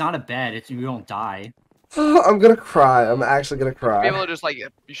 It's not a bed. It's you don't die. I'm gonna cry. I'm actually gonna Be able cry. to just like,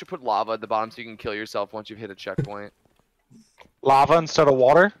 you should put lava at the bottom so you can kill yourself once you've hit a checkpoint. lava instead of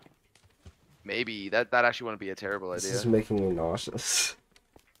water? Maybe that actually wouldn't be a terrible This idea. is making me nauseous.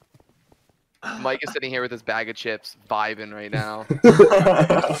 Mike is sitting here with his bag of chips, vibing right now.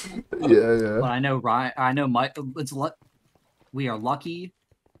 Yeah. But I know Ryan. I know Mike. We are lucky.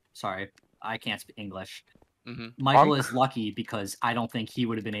 Sorry, I can't speak English. hmm Michael is lucky because I don't think he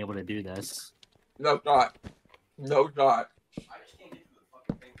would have been able to do this. No shot. No shot.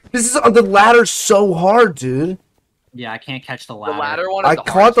 This is the ladder's so hard, dude. Yeah, I can't catch the The ladder. ladder one is I the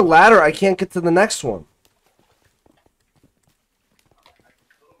caught hardest the one. ladder. I can't get to the next one.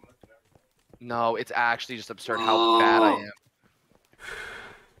 No, it's actually just absurd how bad I am.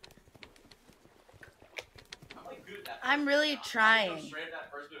 I'm really trying.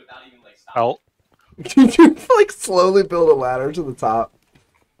 Oh, You like slowly build a ladder to the top.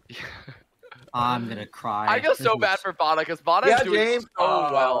 I'm gonna cry. I feel so This bad is- for Bana because Bana Yeah, is doing James. so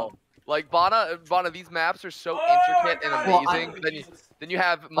well. Like Bana, these maps are so intricate and Well, amazing. Then you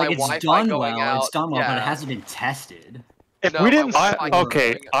have my Like it's Wi-Fi done going well. out. It's done well, but it Yeah. hasn't been tested. if No, we my didn't. Wi-Fi going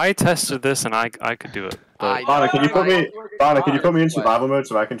Okay, out. I tested this and I could do it. I But Bana, can you put me? Bana, can you put me in What? survival mode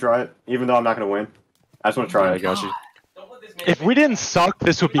so I can try it? Even though I'm not gonna win. I just want to try I it. got you. If we didn't suck,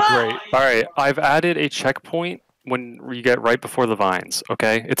 this would be great. All right, I've added a checkpoint when you get right before the vines.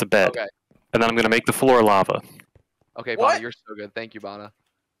 Okay, it's a bed, Okay. and then I'm gonna make the floor lava, Okay, What? Bana, you're so good. Thank you, Bana.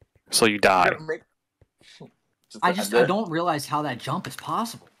 so you die. I don't realize how that jump is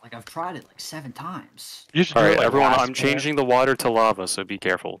possible. Like I've tried it like 7 times. You should All do it, right, like, everyone, last I'm minute. changing the water to lava, so be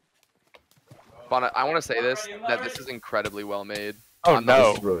careful. Bana, I want to say this that this is incredibly well made. Oh I'm not- no,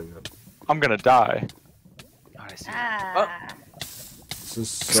 This is really good. I'm gonna die. God, I see. Ah.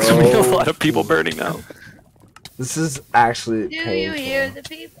 This is There's gonna be a so. lot of people burning now. This is actually Do you painful. hear the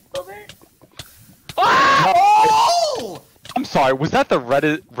people burn? Oh! I'm sorry. Was that the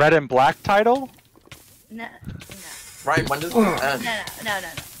red and black title? No, Right, when does no, this end?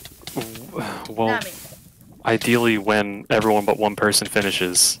 no. Well, Not me. ideally when everyone but one person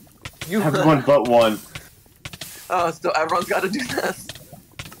finishes. Everyone but one. Oh, so everyone's got to do this.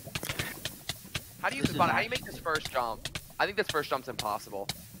 How do you how do you make this first jump? I think this first jump's impossible.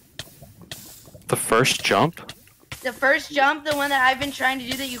 The first jump? The first jump, the one that I've been trying to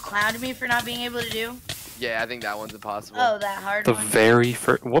do that you clowned me for not being able to do. Yeah, I think that one's impossible. Oh, that hard The one. very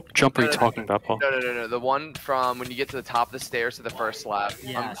first. What jump are you talking about, Paul? No. The one from when you get to the top of the stairs to the first slab.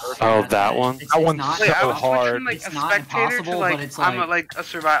 Yes. Oh, that one? That one's not- so Wait, I was hard. switching like It's a not spectator to impossible, like but it's I'm like- a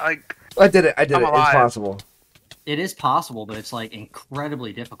survivor. Like I did it. It's I'm alive. possible. It is possible, but it's like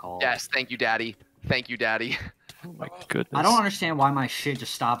incredibly difficult. Yes, thank you, Daddy. Thank you, Daddy. Oh my goodness. I don't understand why my shit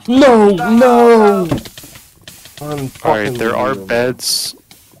just stops. No. Alright, there are beds.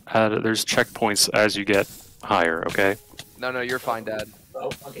 There's checkpoints as you get higher, okay? No, you're fine, Dad.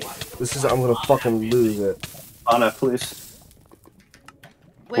 This is. I'm gonna fucking lose it. Anna, please.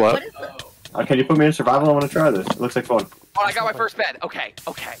 Wait, What? what is the... Can you put me in survival? I want to try this. It looks like fun. Oh, I got my first bed. Okay.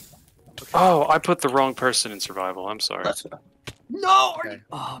 Oh, I put the wrong person in survival. I'm sorry. No! Okay.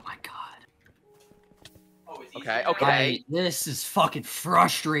 Oh my god. Okay. This is fucking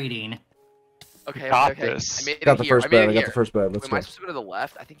frustrating. Okay. Got okay. this. I made it Got the here. first I made bed. it I got here. the first bed. Let's Am I go. supposed to go to the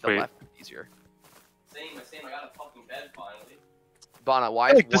left? I think the Wait. left is easier. Same. I got a fucking bed finally. Bana, why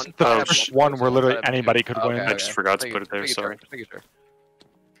I think is this is one? the Oh, first sh- one where literally Okay, anybody could win. I just forgot to put it there, sorry. Making sure.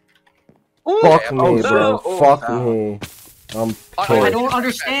 Fuck me, no. bro. Oh, Fuck no. me. I'm Oh, I pissed. don't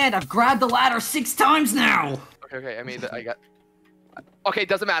understand. I've grabbed the ladder 6 times now. Okay. I mean, I got. Okay,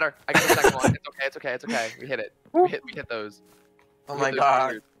 doesn't matter. I got the second one. It's okay. We hit it. We hit those. Oh We my hit those god.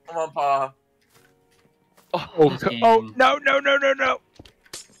 fingers. Come on, Pa. This game- No.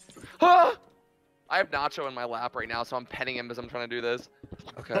 Ah! I have Nacho in my lap right now, so I'm petting him as I'm trying to do this.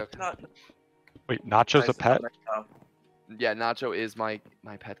 Okay. Not Wait, Nacho's a nice pet? now. Yeah, Nacho is my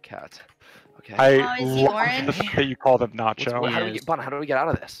pet cat. Okay. Oh, I is he love orange? the fact that you call them How do Nacho. we get, Bana, how do we get out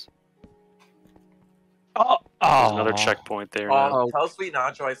of this? Oh, There's another checkpoint there. now. Oh, tell Sweet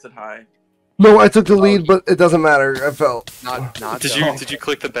Nacho I said hi. No, I took the lead, but it doesn't matter. I fell. Not Nacho. Did you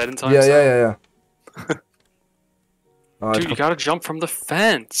click the bed in time? Yeah, Sam? yeah. Oh, Dude, you gotta jump from the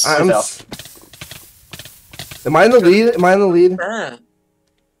fence. Am I in the lead? Am I in the lead?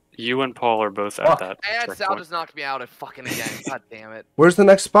 You and Paul are both at that. And Sal checkpoint. just knocked me out fucking again. God damn it. Where's the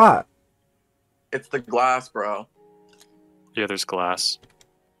next spot? It's the glass, bro. Yeah, there's glass.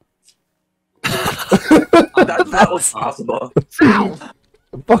 That was possible.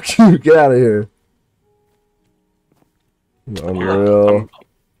 Fuck you! Get out of here. Unreal.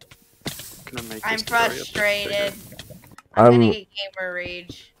 I'm frustrated. I'm. I'm gonna get gamer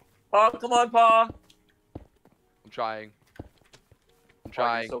rage. Oh, come on, Pa. I'm trying. I'm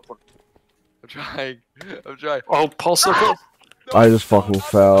trying. Oh, Paul so close. I just fucking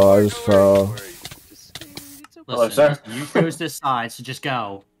fell. I just fell. Listen, you chose this side, so just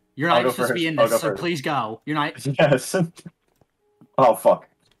go. You're I'll not go supposed to be first. in I'll this, go so first. please go. You're not. Yes. Oh fuck.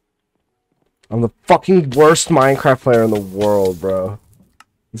 I'm the fucking worst Minecraft player in the world, bro.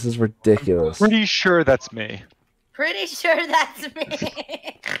 This is ridiculous. Pretty sure that's me. Pretty sure that's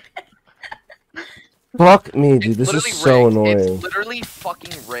me. Fuck me, dude. This is so rigged. annoying. It's literally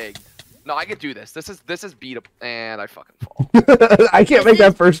fucking rigged. No, I could do this. This is beat up, and I fucking fall. I can't make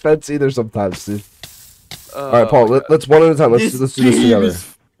that first fence either sometimes, dude. Oh All right, Paul. my Let's one at a time. Let's do this together.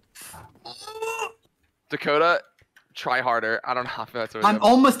 Dakota, try harder. I don't know if that's what I'm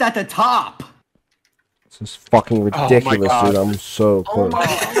almost at the top. This is fucking ridiculous, God. dude. I'm so Oh close.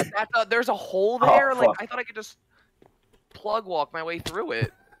 my god, there's a hole Oh, there. Like fuck. I thought I could just plug walk my way through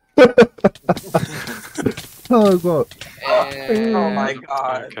it. Oh, God. And... Oh my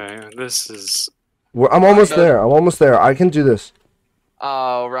god. Okay, this is. I'm almost there. I'm almost there. I can do this.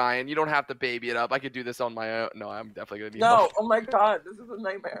 Oh, Ryan, you don't have to baby it up. I could do this on my own. No, I'm definitely gonna need No, help. oh my god, this is a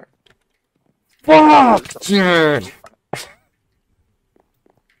nightmare. Fuck, dude.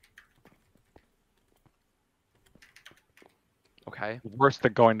 Okay. Worse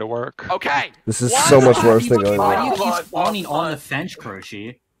than going to work. Okay. This is What? so much worse than going Why on. do you Come keep on, spawning come on on. the fence,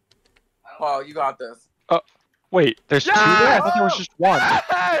 Croce? Paul, you got this. Wait, there's two there? I thought there was just one.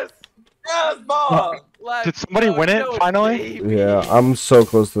 Yes! Yes, Paul! Did somebody win it, finally? Yeah, I'm so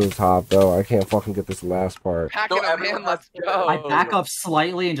close to the top, though. I can't fucking get this last part. Packing No, them everyone in, let's has to- go. I back up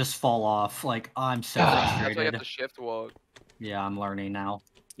slightly and just fall off. Like, I'm so That's why you have frustrated. to shift walk. Yeah, I'm learning now.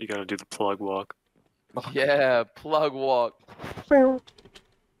 You gotta do the plug walk. Yeah, plug walk.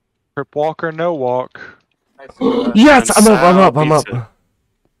 Trip walk or no walk? Yes, I'm up.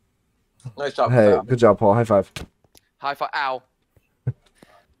 Nice job. Hey, Sal. good job, Paul. High five. High five. Ow.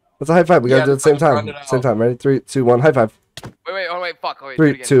 That's a high five. We gotta Yeah, do it at the same just round time. it Same out. time. Ready? 3, 2, 1. High five. Wait, fuck. Oh, wait, do it 3,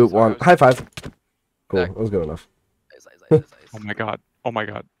 again. 2, Sorry, 1. High five. Cool. Back. That was good enough. Nice. Oh my god. Oh my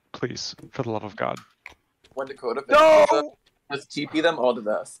god. Please, for the love of God. When Dakota No! finishes it, just TP them all to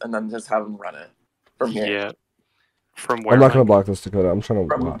this, and then just have them run it from here. Yeah. From where? I'm not gonna Mike? block this, Dakota. I'm trying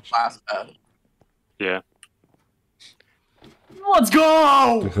to From watch. last bed. Yeah. Let's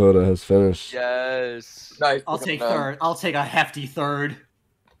go! Dakota has finished. Yes. Nice. I'll take Dakota. third. I'll take a hefty third.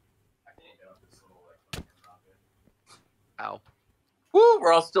 Ow. Woo!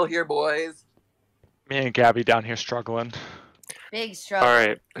 We're all still here, boys. Me and Gabby down here struggling. Big struggle. All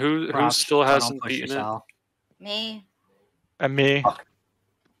right. Who Props, still so don't hasn't push beaten it? yourself. Me. And me.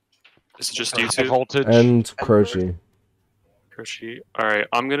 Is it just you High two? voltage. And Croce. Croce. All right.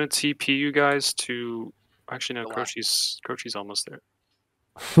 I'm gonna TP you guys to. Actually, no. Go left. Croce's almost there.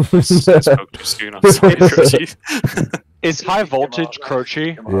 I spoke too soon. I'm sorry, Croce. Is high voltage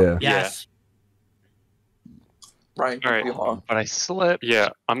Croce? Yeah. Yes. Ryan, All right. you along. But I slipped. Yeah.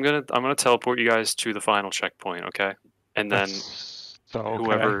 I'm gonna teleport you guys to the final checkpoint. Okay. And then So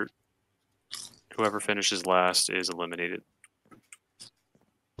okay. whoever finishes last is eliminated.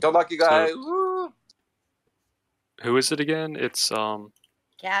 Good luck, you guys. Woo! Who is it again? It's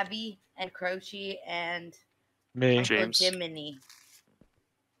Gabby and Croce and Me. Uncle James. Jiminy.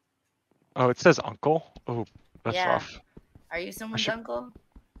 Oh, it says uncle. Oh, that's Yeah. rough. Are you someone's should- uncle?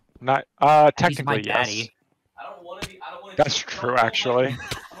 Not He's my technically yes. daddy. I don't want to be. I don't want to. That's true, actually.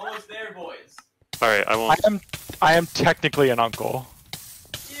 I'm almost there, boys. all right. I won't. I am technically an uncle.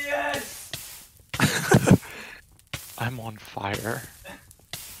 Yes. I'm on fire.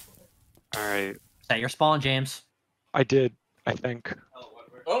 All right. Set your spawn, James. I did, I think.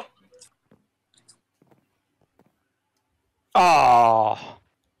 Oh, Oh.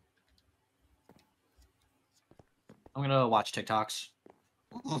 I'm gonna watch TikToks.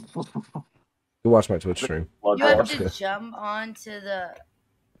 You watch my Twitch stream. You have watch to it. jump onto the.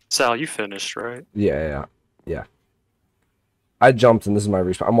 Sal, you finished, right? Yeah. I jumped and this is my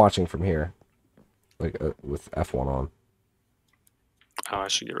respawn. I'm watching from here. Like, with F1 on. Oh, I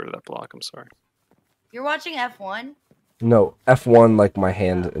should get rid of that block. I'm sorry. You're watching F1. No, F1, like, my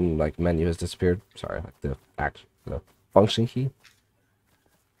hand and, like, menu has disappeared. Sorry, like, the function key.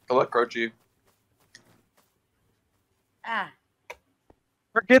 good luck, Croce. Ah.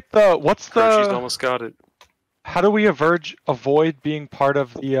 Forget what's Croce's the almost got it. how do we avoid being part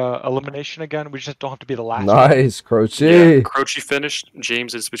of the elimination again? We just don't have to be the last one. Nice, Croce. Yeah, Croce finished.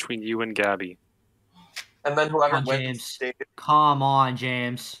 James, it's between you and Gabby. And then whoever Come on, wins James. stays, Come on,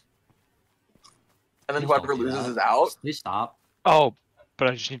 James. and then Please whoever don't do loses that. is out. Please stop. Oh, but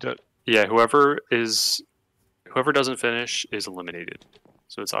I just need to Yeah, whoever doesn't finish is eliminated.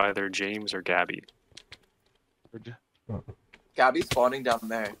 So it's either James or Gabby. Gabby's spawning down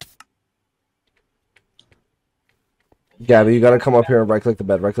there. Gabby, you gotta come up here and right-click the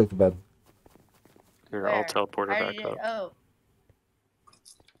bed. Right-click the bed. Here, I'll Where? teleport her I back did- up. Oh.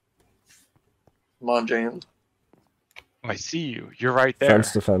 Come on, James. I see you. You're right there.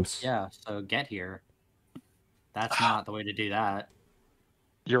 Fence to fence. Yeah, so get here. That's not the way to do that.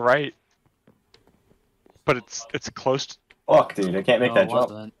 You're right. But it's close to... Fuck, dude, I can't make No, that it jump.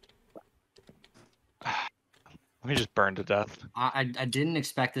 wasn't. Let me just burn to death. I didn't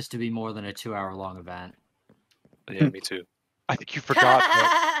expect this to be more than a 2-hour long event. Yeah, me too. I think you forgot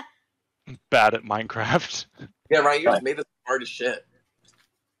that I'm bad at Minecraft. Yeah, Ryan, you just made this hard as shit.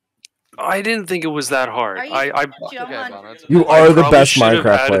 I didn't think it was that hard. Are you I jump Okay, on- Bono, it's- You I are the probably best should have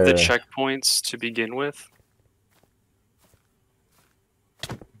Minecraft added the player. checkpoints to begin with.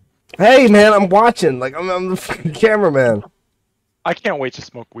 Hey, man, I'm watching. Like, I'm the fucking cameraman. I can't wait to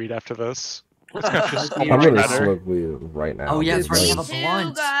smoke weed after this. It's gonna feel so I'm I'm much gonna better. smoke weed right now. Oh, yeah, dude. that's right, you Me have a too,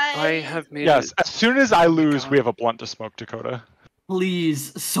 blunt. guys. I have made Yes, it. as soon as I lose, we have a blunt to smoke, Dakota.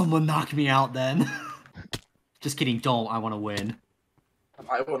 Please, someone knock me out then. Just kidding, don't. I want to win.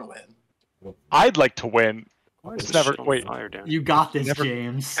 I want to win. I'd like to win. Why It's is this never- shit on wait. fire down You got this, Never-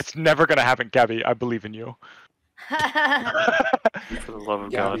 James. It's never gonna happen, Gabby. I believe in you. here? For the love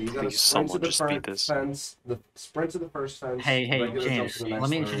of Gabby, you God, gotta please, sprint to someone the just front beat this. fence. The sprint to the first fence. Hey, regular jump James, to the next let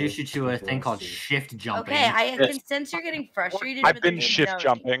me one, introduce you to a and thing called the rest. shift jumping. Okay, I can sense you're getting frustrated. I've with the been game shift going.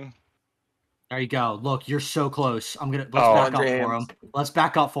 jumping. There you go. Look, you're so close. Let's Oh. back up James. for him. Let's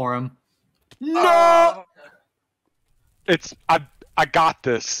back up for him. No! It's I got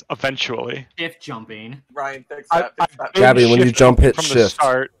this eventually. Shift jumping. Ryan, fix I- that. Fix that. I've been Gabby, when you shift jump, hit from the shift.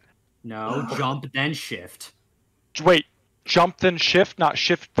 start. No, jump then shift. Wait, jump then shift, not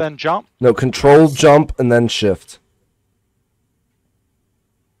shift then jump? No, control, jump, and then shift.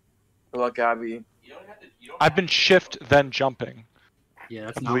 Good luck, Gabby. I've been shift then jumping. Yeah,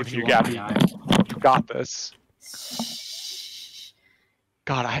 that's I not believe what you, you Gabby. want. You got this.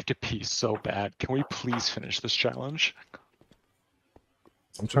 God, I have to pee so bad. Can we please finish this challenge?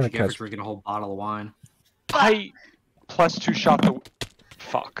 I'm trying to Get for catch. drinking a whole bottle of wine. I +2 shot the.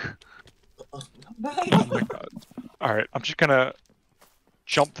 Fuck. Oh my god. Alright, I'm just gonna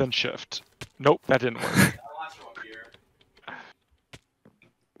jump then shift. Nope, that didn't work.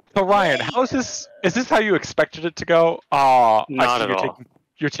 So Ryan, how is this? Is this how you expected it to go? I Not see at you're all.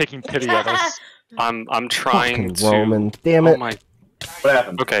 you're taking pity at us. I'm trying Fucking to. Roman, damn Oh it. my. What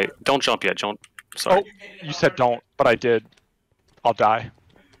happened? Okay, don't jump yet. Don't. Sorry. Oh, you said don't, but I did. I'll die.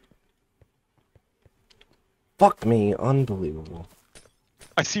 Fuck me, unbelievable.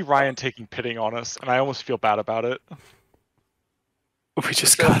 I see Ryan taking pity on us, and I almost feel bad about it. We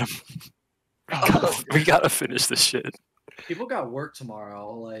just got him. We gotta finish this shit. People got work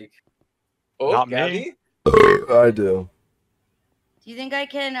tomorrow. Like, Oh, Not Gabby? me. I do. Do you think I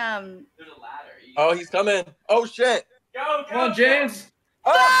can Oh, he's coming. Oh shit. Go, Come on, James.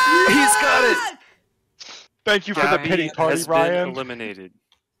 He's got it. Thank you for the Gabby pity party, has been Ryan. eliminated.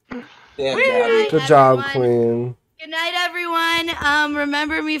 Damn, Gabby. Good job, everyone. Queen. Good night, everyone.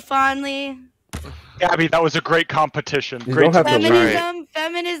 Remember me fondly. Gabby, that was a great competition. You Great don't have to Feminism,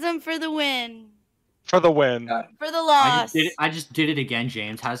 feminism for the win. for the win. For the I loss. just did it again,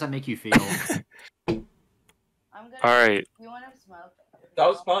 James. How does that make you feel? I'm gonna, All right. You want to smoke? That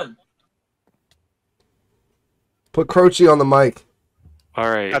was fun. Put Croce on the mic. All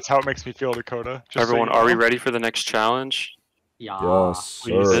right. That's how it makes me feel, Dakota. Just so Everyone, you are we know. ready for the next challenge? Yeah. Yes,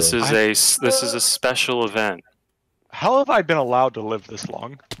 please. sir. This is a special event. How have I been allowed to live this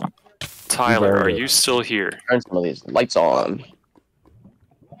long? Tyler, are Right. you still here? Turn some of these lights on.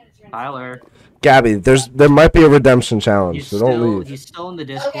 Tyler. Gabby, there might be a redemption challenge, He's so don't still leave. he's still in the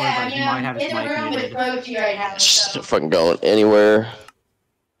Discord, but he might have his in the mic room with muted. Croce right now. Just not fucking going anywhere.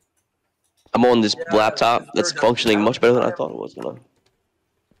 I'm on this laptop that's functioning much better than I thought it was gonna.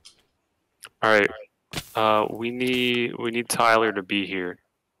 All right. We need Tyler to be here.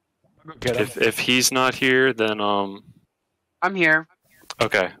 Get him. If he's not here, then I'm here.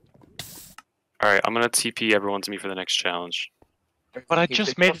 okay. All right. I'm gonna TP everyone to me for the next challenge. But I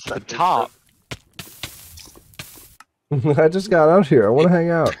just made it to the top. I just got out here. I want to hang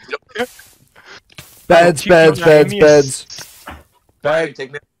out. Beds, Beds, beds, beds. Right,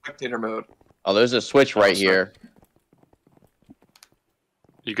 take me to spectator mode. Oh, there's a switch right here.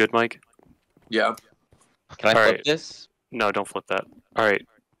 You good, Mike? Yeah. Can I All flip right. this? No, don't flip that. All right.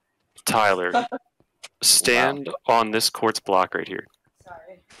 Tyler, stand on this quartz block right here.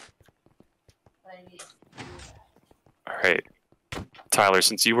 Sorry. I need All right. Tyler,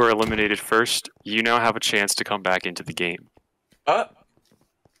 since you were eliminated first, you now have a chance to come back into the game.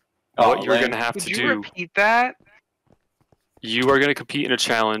 What you're going to have Could to you do, repeat that? you are going to compete in a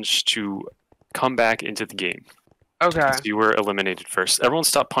challenge to come back into the game. Okay. Since you were eliminated first. Everyone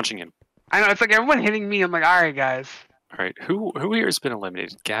stop punching him. I know, it's like everyone hitting me. I'm like, alright, guys. All right. Who here has been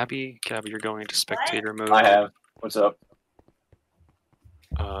eliminated? Gabby? Gabby, you're going into spectator mode. I have. What's up?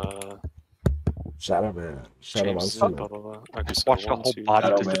 Shadow Man. Shadow James, Man. blah, blah, blah. Okay, so Watch the 1, whole 2, body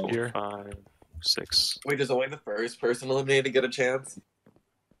 3, disappear. 4, 5, 6. Wait, does only the first person eliminated get a chance?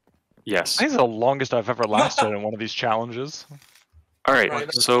 Yes. I think it's the longest I've ever lasted in one of these challenges. All right.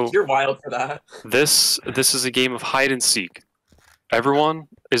 Ryan, So you're wild for that. this is a game of hide and seek. Everyone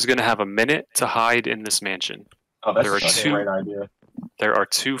is going to have a minute to hide in this mansion. Oh, that's There are a two- great idea. There are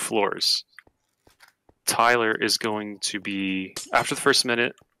 2 floors. Tyler is going to be after the first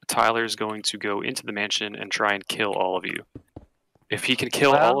minute. Tyler is going to go into the mansion and try and kill all of you. If he can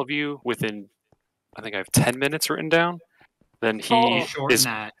kill all of you within, I think I have 10 minutes written down, then he Can we shorten is.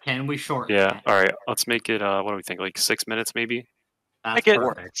 that? Can we shorten Yeah. that? All right. Let's make it. What do we think? Like 6 minutes, maybe. That's Make it-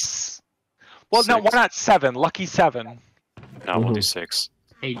 perfect. Well, no, why 6. not 7? Lucky 7. No, we'll do 6.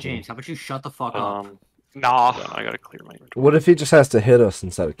 Hey James, how about you shut the fuck up? Nah. Hold on, I gotta clear my. What if he just has to hit us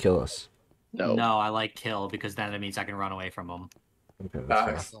instead of kill us? No. No, I like kill because then it means I can run away from him. Okay,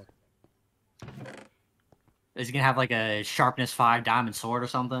 that's fine. Is he gonna have like a sharpness 5 diamond sword or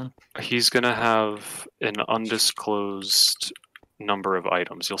something? He's gonna have an undisclosed number of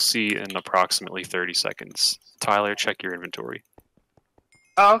items. You'll see in approximately 30 seconds. Tyler, check your inventory.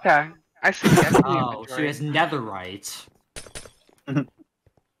 Oh, okay. I see. I see the Oh, so he inventory. has netherite.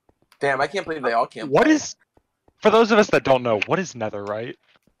 Damn, I can't believe they all can't. What play. is, for those of us that don't know, what is netherite?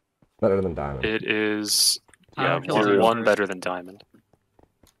 Better than diamond. It is Tyler, yeah, kill us one first. better than diamond.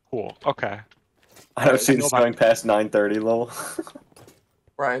 Cool. Okay. I don't see this going past 9:30, lol.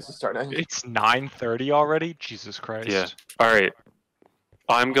 Ryan's just starting. It's 9:30 already. Jesus Christ. Yeah. All right.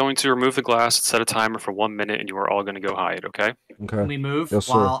 I'm going to remove the glass, set a timer for 1 minute, and you are all going to go hide. Okay? Okay. Can we move Yes,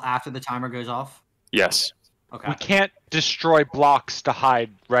 sir. while after the timer goes off? Yes. Okay. We can't destroy blocks to hide,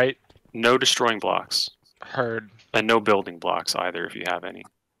 right? No destroying blocks. Heard. And no building blocks either, if you have any.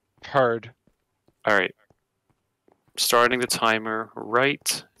 Heard. All right. Starting the timer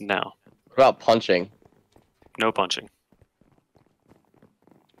right now. What about punching? No punching.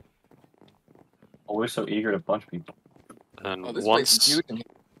 Always so eager to punch people. And Oh, this place is huge.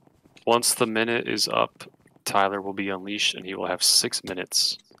 once the minute is up, Tyler will be unleashed, and he will have 6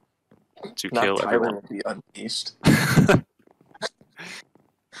 minutes to Not kill Tyler everyone. will be unleashed.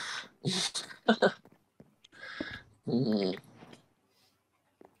 Hmm.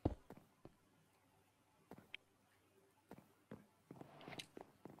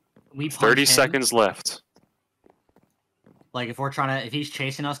 We punch 30 him? seconds left. Like if we're trying to, if he's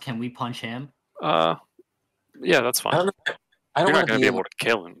chasing us, can we punch him? Yeah, that's fine. I don't You're not wanna going to be able to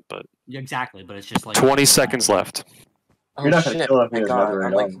kill him, but Yeah, exactly, but it's just like 20 seconds left. Oh, You're not gonna shit. kill him My here, God, never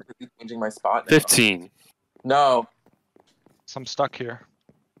I'm like mind. really changing my spot now. 15, No, So I'm stuck here.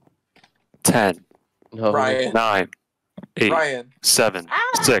 10, No. Ryan. 9, 8, Ryan. 7,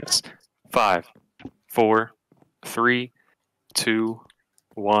 6, 5, 4, 3, 2,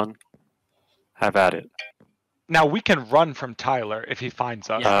 1. Have at it. Now we can run from Tyler if he finds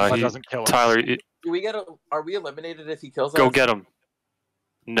us. That doesn't kill us. Tyler, Do we get are we eliminated if he kills us? go get him.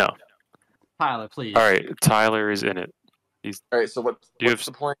 No. Tyler, please. All right, Tyler is in it. He's. All right, so You what's have-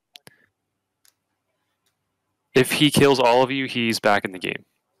 the point? If he kills all of you, he's back in the game.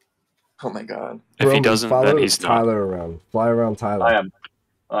 Oh my God. If he Roman, doesn't, follow then he's not. Tyler around. Fly around Tyler.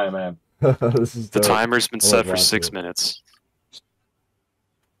 I am. This is The dope. timer's been I set love for watching 6 it. minutes.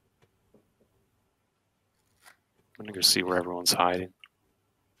 I'm gonna go see where everyone's hiding.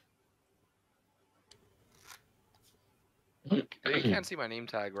 You can't see my name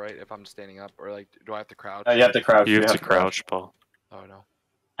tag, right? If I'm standing up, or like, do I have to crouch? You have to crouch. You have to crouch, Paul. Oh no.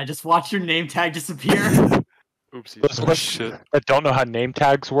 I just watched your name tag disappear. Oopsie. Those of us that don't know how name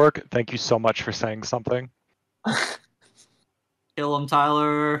tags work, thank you so much for saying something. Kill him,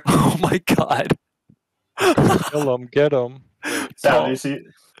 Tyler. Oh my God. Kill him, get him. Sal, do you see?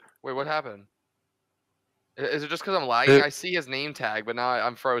 Wait, what happened? Is it just because I'm lagging? I see his name tag, but now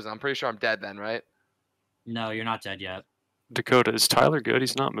I'm frozen. I'm pretty sure I'm dead then, right? No, you're not dead yet. Dakota, is Tyler good?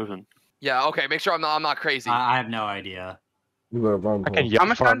 He's not moving. Yeah. Okay. Make sure I'm not crazy. I have no idea. You better run, I can Paul. yell How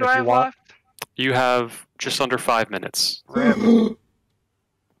much for time him do if I you have want. left? You have just under 5 minutes. Damn,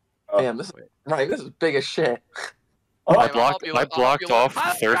 this is big as shit. I blocked off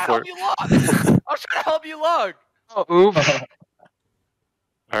the third floor. I was trying to help you log. Oh, oof.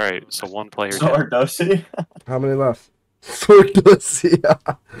 All right, so one player. Sword Dosey. How many left? Sword Dosey.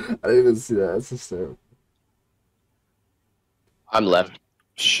 I didn't even see that. That's hysterical. I'm left.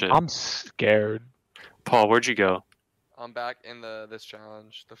 Shit. I'm scared. Paul, where'd you go? I'm back in this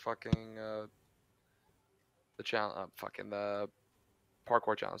challenge. The fucking the challenge. Fucking the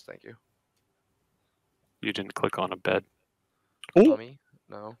parkour challenge. Thank you. You didn't click on a bed. Dummy?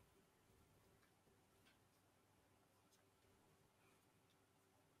 No.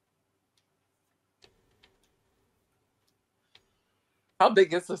 How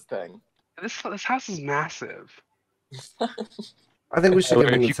big is this thing? This house is massive. I think we should give Tyler,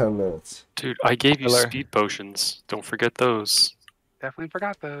 him if the you- 10 minutes. Dude, I gave you Tyler. speed potions. Don't forget those. Definitely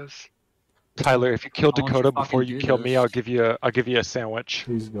forgot those. Tyler, if you kill Why don't you Dakota before fucking you do kill me, this? I'll give you a sandwich.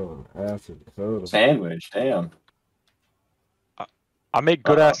 He's going after Dakota. Sandwich. Damn. I make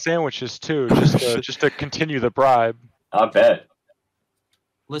good ass sandwiches too, just to continue the bribe. I bet.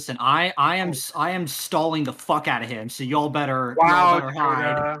 Listen, I am stalling the fuck out of him, so y'all better Wow, y'all better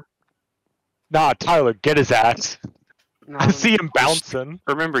hide. Dakota. Nah, Tyler, get his ass. No, I see him bouncing.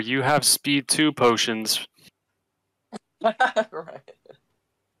 Remember, you have speed 2 potions, Right.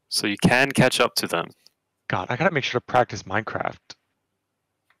 so you can catch up to them. God, I gotta make sure to practice Minecraft.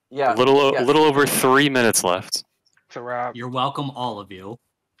 Yeah. A little yes. over 3 minutes left. It's a wrap. You're welcome, all of you.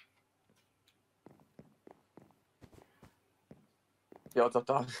 Yo, what's up,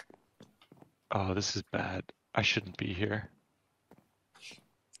 dog? Oh, this is bad. I shouldn't be here.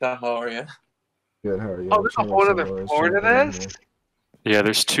 How are you? Good, how are you? Oh, there's a whole other floor to this? Yeah,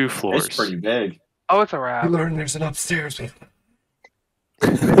 there's 2 floors. It's pretty big. Oh, it's a You wrap. learn there's an upstairs.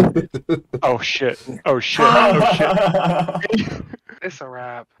 Oh shit. Oh shit. Oh shit. It's a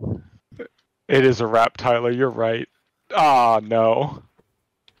wrap. It is a wrap, Tyler. You're right. Ah, no.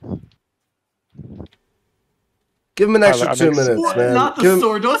 Give him an extra Tyler, 2 I'm minutes, man. Not the Give him,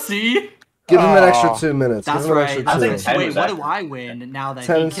 Sordosi. Give him an extra Oh, 2 minutes. That's Give him an right. extra I think two. 10 Wait, was what do accurate. I win now that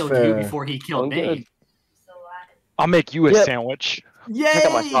 10 he is killed fair. you before he killed I'm me? good. I'll make you a Yep. sandwich. Yay! Check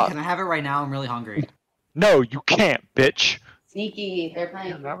out my spot. Can I have it right now? I'm really hungry. No, you can't, bitch. Sneaky. They're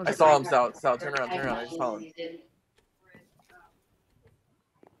playing. That was I saw him, Sal. Sal, turn around. I just saw him.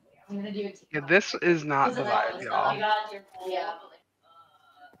 I'm gonna do it. Yeah, this is not the vibe, y'all. Yeah.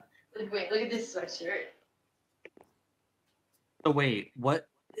 Wait, look at this sweatshirt. So wait, what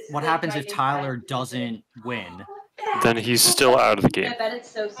happens if Tyler doesn't win? Then he's still out of the game. I bet it's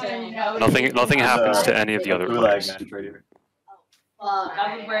so sad. Nothing happens to any of the other Gulag players. match right here.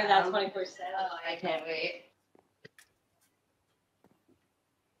 I would wear that 24/7. I can't wait.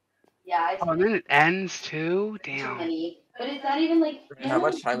 Yeah, Oh, and then it ends too? Damn. But it's not even like. How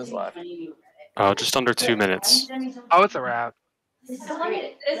much time is left? Just under 2 minutes. Oh, it's a wrap. This is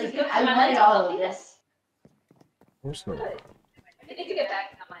great. This is good. I wanted all of this. Where's the- I need to get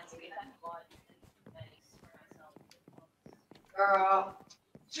back on mine so we have Girl.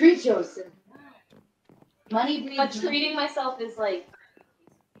 Treat yourself. Money breeds. But treating myself is like.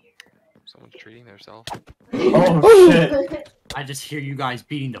 Someone's treating themselves. Oh shit! I just hear you guys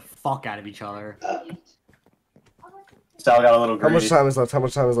beating the fuck out of each other. Sal got a little How greedy. much time is left? How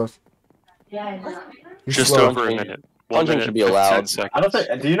much time is left? Yeah, I know. He's Just slow. over a minute. 1 Punching minute, should be 10 allowed. seconds. I don't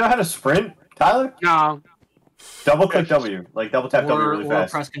think. Do you know how to sprint, Tyler? No. Double click W, like double tap W really Or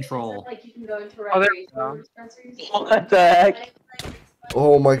fast. press control. Like you can go into Oh, there we recreational go. dispensaries. What the heck?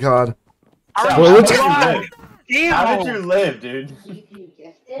 Oh my god. Sal, Well, how let's- did you live? Damn. How did you live, dude? You can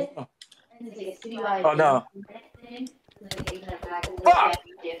gift it. And it's like a citywide. Oh, no. thing, and then they take it back and Fuck!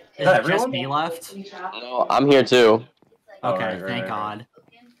 they gift Is that it just everyone? me left? No, I'm here too. Oh, Okay, right, right, thank right. God.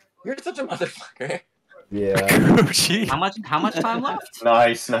 You're such a motherfucker. Yeah. Gee. How much time left?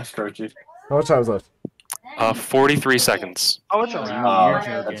 Nice, Croce. How much time is left? 43 seconds. Oh, it's a wrap. Oh,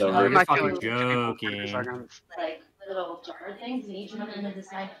 You're that's joking. over. You're not fucking killing people for 30 joking. seconds. like little jar things, and each one of them is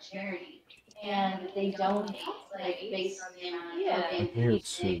assigned to charity. And they donate like based on the amount of token Here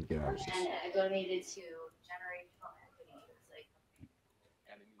each too, thing, guys. and donated to generational equity. It's like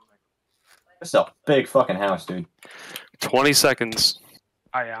This is a big fucking house, dude. 20 seconds.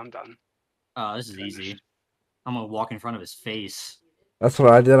 Oh, yeah, I'm done. Oh, this is easy. I'm gonna walk in front of his face. That's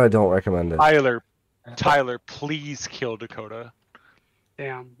what I did. I don't recommend it. Tyler, please kill Dakota.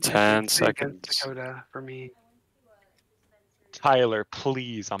 Damn. 10 It's against seconds. Dakota for me. Tyler,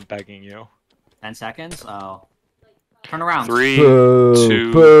 please, I'm begging you. 10 seconds? Oh. Turn around. 3, Boo,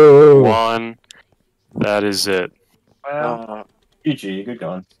 2, boo. 1. That is it. Well, GG, good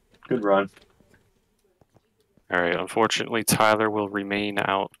going. Good run. All right. Unfortunately, Tyler will remain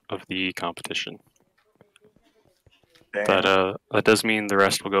out of the competition. Damn. That does mean the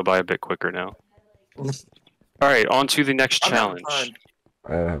rest will go by a bit quicker now. All right, on to the next I'm having challenge.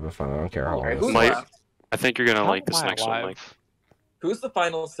 fun. I'm having fun. I don't care how long Okay, it who's is. Mike- left? I think you're gonna How like this am I next one, alive? Mike. Who's the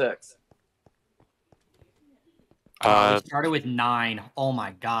final 6? We started with 9. Oh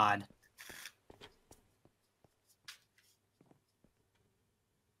my God.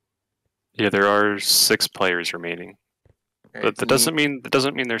 Yeah, there are 6 players remaining, but that doesn't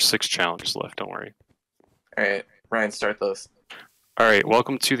mean there's 6 challenges left. Don't worry. All right, Ryan, start those. All right,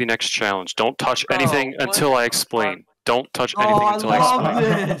 welcome to the next challenge. Don't touch anything what until I explain. Don't touch anything Oh, I until I explain.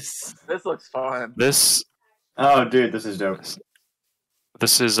 love this. This looks fun. This Oh, dude, this is dope.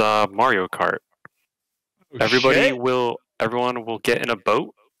 is Mario Kart. Oh, Everyone will get in a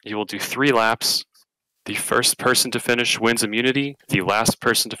boat. You will do 3 laps. The first person to finish wins immunity. The last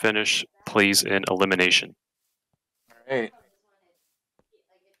person to finish plays in elimination. All right.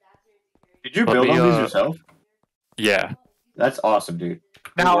 Did you Let build me, on these uh, yourself? Yeah, That's awesome, dude.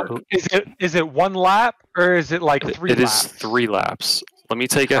 Now, Good work. is it 1 lap or is it like 3 it laps? is 3 laps. Let me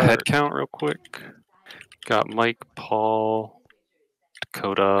take a head count real quick. Got Mike, Paul,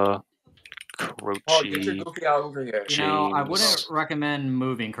 Dakota, Paul, get your Croce. goofy out over here. You know, I James. wouldn't recommend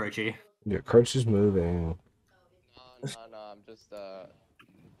moving, Croce. Yeah, Crouch is moving. No, I'm just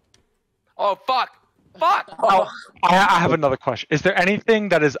Oh fuck! Fuck! Oh, I have another question. Is there anything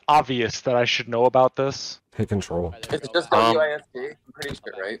that is obvious that I should know about this? Hit control. It's just Um, WASD. I'm pretty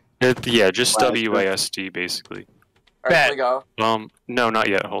sure, right? Yeah, just Wow, WASD basically. All right, here we go. No, not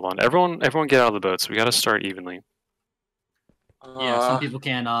yet. Hold on. Everyone get out of the boats. We got to start evenly. Yeah, some people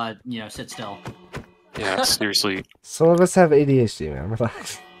can, sit still. Yeah, seriously. Some of us have ADHD, man.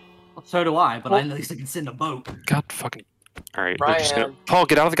 Relax. So do I, but at least I can sit in a boat. God fucking. All right, we're just gonna... Ryan. Paul,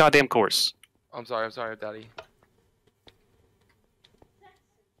 get out of the goddamn course. I'm sorry, Daddy.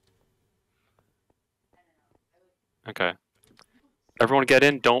 Okay. Everyone get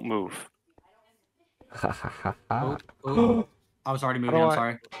in. Don't move. Ha ha ha ha. Ooh. I was already How moving. do I'm I-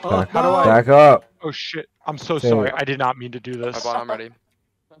 sorry. How do I? Back up. Oh shit! I'm so Damn sorry. it. I did not mean to do this. Alright, Bot, I'm ready.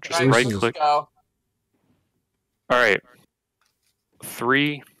 Just Right, right Jesus. click. Go. All right.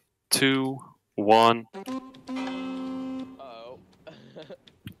 3, 2, 1. Oh. Oh.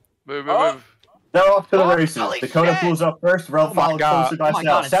 Move. They're off to the Oh, races. holy Dakota shit. pulls up first. Rel my followed God. closely by Oh my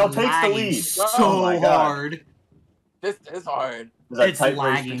Sal. god, Sal it's takes the lagging lead. so Oh my God. hard. This is hard. There's a It's tight race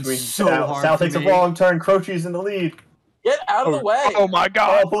lagging between so Sal. hard Sal for takes a me. wrong turn. Croce's in the lead. Get out of the way. Oh my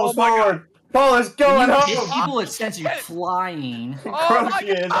Paul god! pulls Oh my god! forward. Paul is When going you hit home. people, it sends you flying. Oh my Croce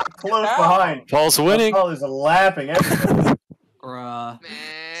is close Ow. behind. Paul's winning. Paul is lapping everything. Bruh.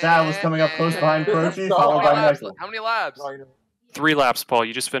 Sal is coming up close behind This is Croce, so followed by hard. Michael. How many laps? 3 laps, Paul.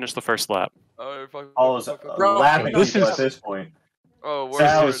 You just finished the first lap. Oh, fuck. Paul is Bro, lapping this people is- at this point. Oh, This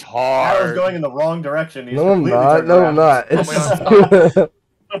Sal is Sal is hard. going in the wrong direction. He's No, I'm completely not. turned No, I'm around. not. Oh my It's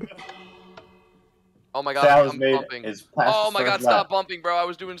Oh my god, Sal has I'm made bumping. his past Oh his my god, first stop lap. bumping, bro. I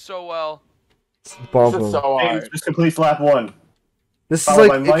was doing so well. This bumping. is so James hard. just completes lap 1. This is Followed like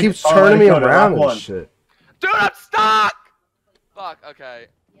by it Mike, keeps followed by turning me Dakota, around lap and 1. shit. Dude, I'm stuck! Fuck, okay.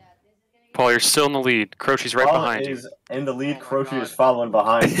 Paul, you're still in the lead. Croce's right Paul behind you. is in the lead. Oh my Croce God. is following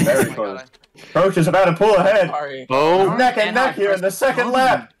behind. Very Oh my close. god, Croce is about to pull ahead. Sorry. Oh, Neck and And neck I here in the pressed second button.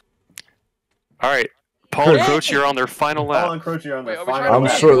 lap. all right. Paul and Chris. Croce are on their final Paul lap. and Croce are on Wait, their are we final trying to I'm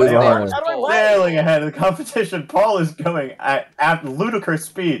lap. win? shortly They are behind. Out of my way. sailing ahead of the competition. Paul is going at ludicrous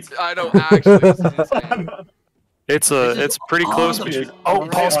speeds. I know, actually, this is insane. It's This is it's pretty all close. the- But He is oh,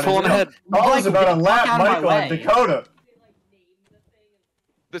 right Paul's on his pulling heel. ahead. Paul is Michael, about get to the lap fuck out of my Michael and way. Dakota.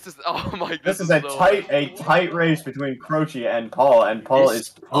 This is, oh my, This is so a tight race between Croce and Paul This- is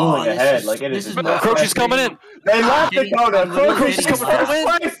pulling this ahead is- like it is. this is his more first Croce's race. coming in. They lap Hitting- Dakota. I'm literally Croce hitting takes his first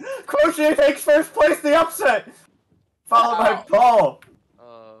lap. place. Croce takes first place. The upset, followed by Ow. Paul.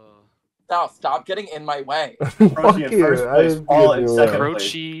 Now stop getting in my way. Croce Fuck in you. first I place. didn't Paul get in you second away.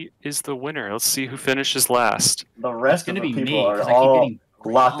 place. Croce is the winner. Let's see who finishes last. The rest It's of gonna the be people me are because I keep all getting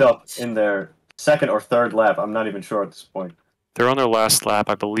locked up bumped. in their second or third lap. I'm not even sure at this point. They're on their last lap.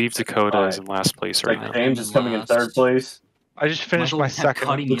 I believe Dakota is in last place right Like now. James is coming in Last. third place. I just finished Michael my kept second.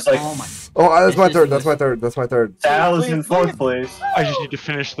 cutting me. Looks like- Oh my. Oh, that's my This third. is- That's my third. That's my third. Sal is Please, in fourth please. place. I just need to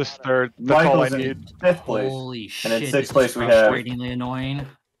finish this third. That's all I Michael's need. in fifth place. Holy And shit! in This sixth is place we have- frustratingly annoying.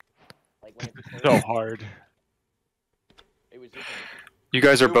 So hard. You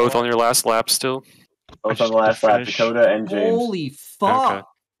guys are both on your last lap still. Both just on the need to last lap, finish. Dakota and James. Holy fuck! Okay.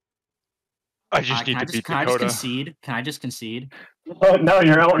 I just need can I to beat can I just Dakota. concede? Can I just concede? Oh, no,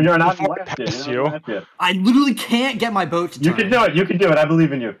 you're not Before I left yet. pass You're not you. left yet. I literally can't get my boat to turn. You can do it. You can do it. I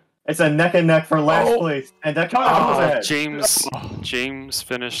believe in you. It's a neck and neck for last Oh. place, and Dakota pulls Oh, ahead. James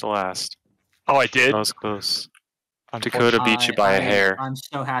finished last. Oh, I did. That was close. Dakota beat you by a hair. I'm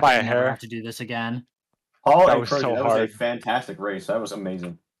so happy By I a never hair. have to do this again. Paul That and was Croce, so that was a hard. fantastic race. That was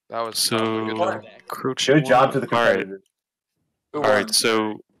amazing. That was So Croce Good job won. to the All right. competitors. All right.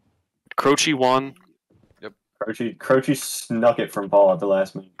 So Croce won. Croce snuck it from Paul at the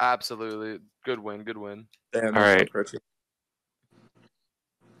last minute. Absolutely. Good win, good win. Damn, All right.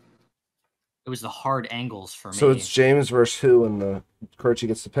 It was the hard angles for me. So it's James versus who, and the Croce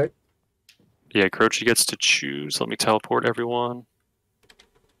gets to pick. Yeah, Croce gets to choose. Let me teleport everyone.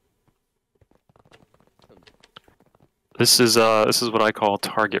 This is what I call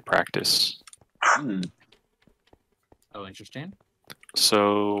target practice. Hmm. Oh, interesting.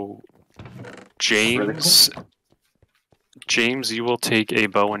 So James, you will take a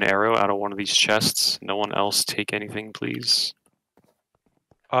bow and arrow out of one of these chests. No one else take anything, please.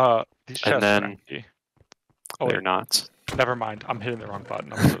 These chests And are then empty. Oh, they're wait, not. never mind. I'm hitting the wrong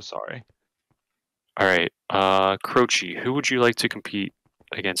button. I'm so sorry. All right, Croce, who would you like to compete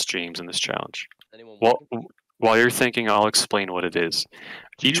against James in this challenge? Well, while you're thinking, I'll explain what it is.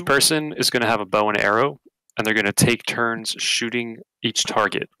 Each person is going to have a bow and arrow, and they're going to take turns shooting each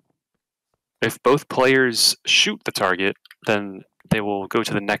target. If both players shoot the target, then they will go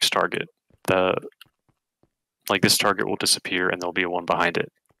to the next target. This target will disappear, and there'll be one behind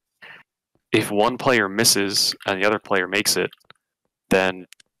it. If one player misses and the other player makes it, then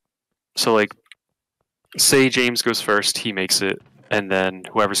say James goes first, he makes it, and then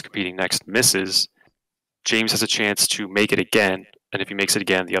whoever's competing next misses, James has a chance to make it again, and if he makes it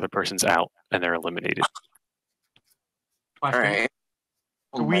again, the other person's out, and they're eliminated. All right.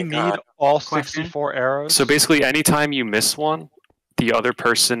 Do we need all 64 arrows? So basically, anytime you miss one, the other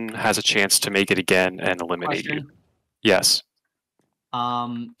person has a chance to make it again and eliminate you. Question? Yes.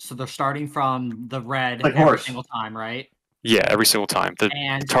 So they're starting from the red Like every horse. single time, right? Yeah, every single time. The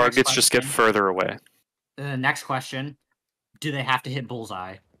And targets next just get question. further away. The next question: do they have to hit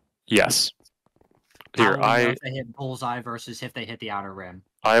bullseye? Yes. Here, How will we know if they hit bullseye versus if they hit the outer rim?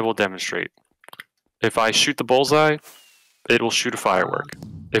 I will demonstrate. If I shoot the bullseye, it will shoot a firework.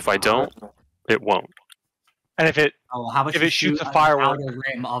 If I don't, it won't. And if it how about if you it shoots shoot a firework, the outer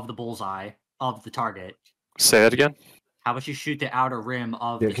rim of the bullseye of the target? Say that again. How about you shoot the outer rim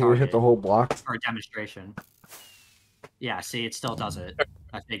of Yeah, the can you target hit the whole block? for a demonstration? Yeah, see, it still does it.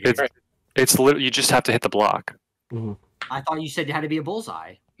 I figured. It's literally, you just have to hit the block. I thought you said it had to be a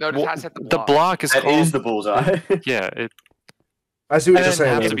bullseye. No, it Well, has to hit the the block. block is That called, is the bullseye. yeah, it I see what you're doesn't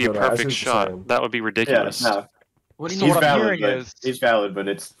saying. have though, to be a Dakota. I see perfect what you're shot. saying. That would be Yeah, ridiculous. no. What do you So mean? what I'm valid, hearing but is- he's valid, but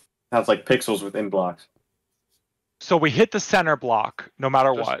it's sounds like pixels within blocks. so we hit the center block no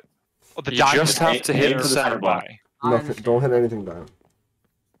matter Just- what. The you diamond just have to aim hit for the the center center block. block. Nothing. Don't hit anything down.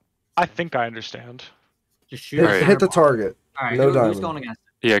 I think I understand. Just shoot Hit, Alright. hit the target. All right, No who's diamond. going against?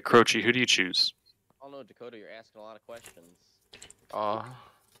 Yeah, Croce, who do you choose? I don't know, Dakota. You're asking a lot of questions. Uh,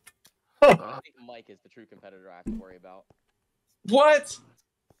 I think Mike is the true competitor I have to worry about. What?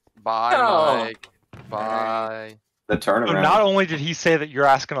 bye, No. Mike. Bye. The So turnaround. not only did he say that you're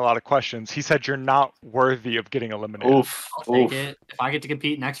asking a lot of questions, he said you're not worthy of getting eliminated. Oof. I'll take it. If I get to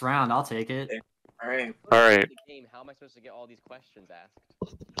compete next round, I'll take it. All right. All right. The game, how am I supposed to get all these questions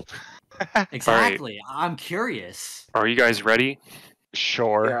asked? Exactly. I'm curious. Are you guys ready?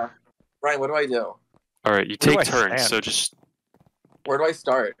 Sure. Yeah. Ryan, what do I do? All right, you Where do take I turns. stand? So just, Where do I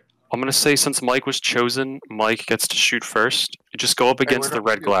start? I'm gonna say since Mike was chosen, Mike gets to shoot first. You just go up Hey, against where the do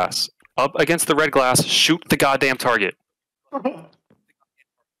I red shoot? glass. Up against the red glass, shoot the goddamn target.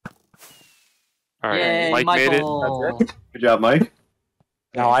 All right, Yay, Mike made it. Michael. Good job, Mike.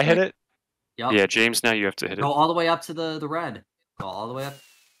 Now I hit it. Yep. Yeah, James, now you have to hit it. Go all the way up to the red. Go all the way up.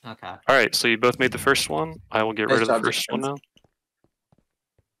 Okay. All right, so you both made the first one. I will get Nice rid of the job, first one James. now.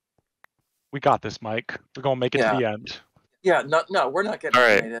 We got this, Mike. We're gonna make it Yeah. to the end. Yeah. No, we're not getting All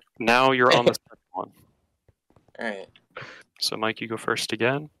right. eliminated. Now you're on the second one. All right. So Mike, you go first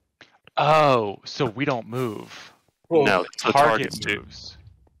again. Oh, so we don't move. No, it's the Target targets do. moves.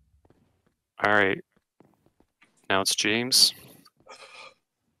 All right. Now it's James.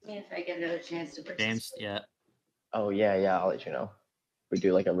 If I get another chance to participate. James, yeah. Oh yeah, I'll let you know. We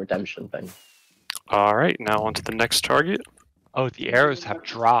do like a redemption thing. All right, now on to the next target. Oh, the arrows have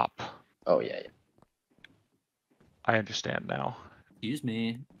drop. Oh yeah. I understand now. Excuse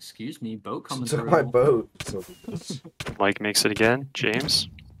me. Boat coming Took through. my boat. So Mike makes it again. James.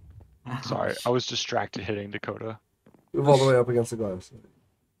 Sorry, I was distracted hitting Dakota. move all the way up against the glass.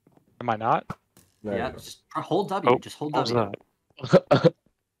 Am I not? There Yeah, you go. just hold W. Oh, Just hold what was W. that?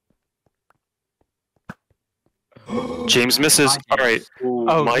 James misses. Bye, All right, James.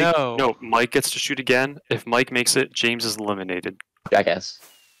 Oh Mike. no. Mike gets to shoot again. If Mike makes it, James is eliminated. Jackass.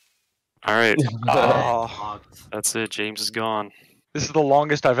 All right, Oh, that's it. James is gone. this is the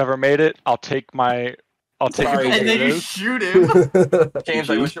longest I've ever made it. I'll take Sorry, it. And then you as- shoot him. James,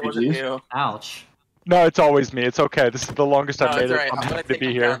 I wish it wasn't GG's. you. Ouch. No, it's always me. It's okay. This is the longest No, I've made it's it. alright. I'm I'm gonna happy to take be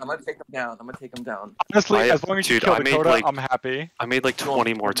him here. down. I'm gonna take him down. I'm gonna take him down. Honestly, I- as long as you dude, kill I made, Dakota, like- I'm happy. I made like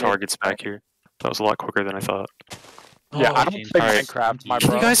 20 more targets back here. That was a lot quicker than I thought. Yeah, I don't James, play alright. Minecraft, my Can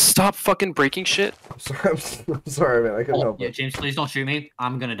bro. you guys stop fucking breaking shit? I'm sorry, I'm sorry, man. I couldn't help Yeah, it. James, please don't shoot me.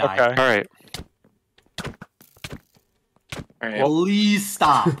 I'm gonna die. Okay. All right. All right. Please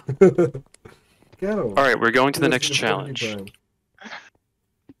stop. Get him. All right, we're going to the next It's challenge. time.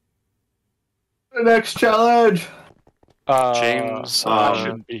 The next challenge. James, I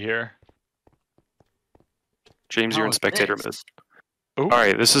shouldn't be here. James, you're How in is spectator this? mode. Ooh. All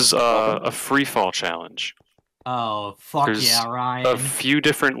right, this is a free fall challenge. Oh, fuck There's yeah, A Ryan. few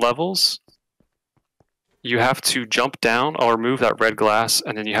different levels. You have to jump down. I'll remove that red glass,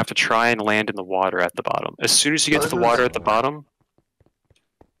 and then you have to try and land in the water at the bottom. As soon as you get to the water at the bottom,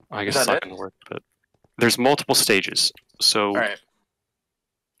 I guess Is it's that not it? going to work. But there's multiple stages. So, All right.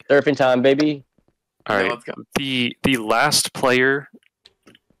 Surfing time, baby. all Yeah, right, let's go. the last player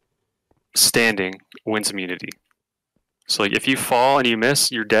standing wins immunity. So, like, if you fall and you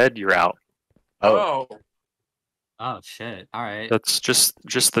miss, you're dead. You're out. Oh. Oh shit. All right. That's just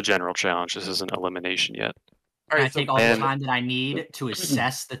the general challenge. This isn't elimination yet. All Can I right. So take all the and- time that I need to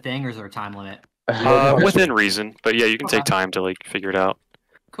assess the thing, or is there a time limit? Within reason, but yeah, you can take Okay. time to like figure it out.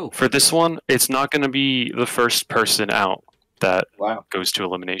 Cool. For this one, it's not going to be the first person out that Wow. goes to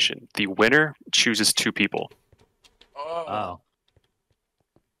elimination. The winner chooses 2 people, Oh.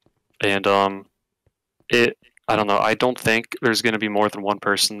 and I don't know. I don't think there's going to be more than one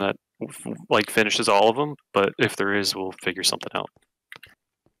person that like finishes all of them, but if there is, we'll figure something out.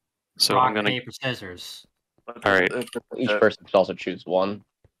 So Rock, I'm gonna. paper, scissors. All right. Each person could also choose one.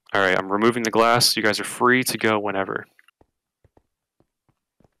 All right. I'm removing the glass. You guys are free to go whenever.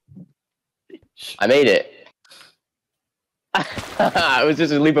 I made it. It was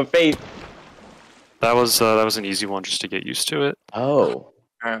just a leap of faith. That was an easy one just to get used to it. Oh.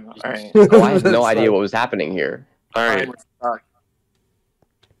 Alright. Oh, I had no idea what was happening here. All right.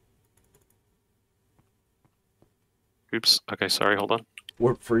 Oops. Okay, sorry. Hold on.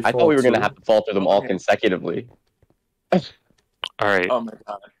 Warp free I fall thought we were gonna too. have to fall through them all consecutively. All right. Oh my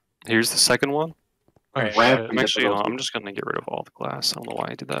god. Here's the second one. Oh, I'm shit. actually. I'm just gonna get rid of all the glass. I don't know why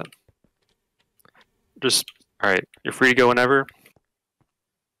I did that. Just. All right. You're free to go whenever.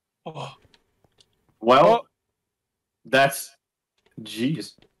 Well, that's.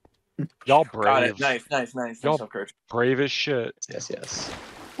 Jeez. Y'all Got brave. it. Nice. Y'all So Kurt. brave as shit. Yes.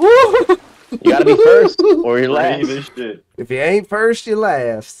 You gotta be first, or you're last. Brave as shit. If you ain't first, you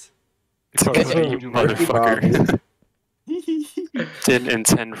last. You motherfucker. Didn't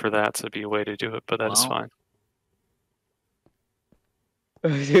intend for that to be a way to do it, but that's fine.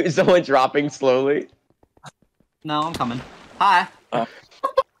 Someone dropping slowly. No, I'm coming. Hi.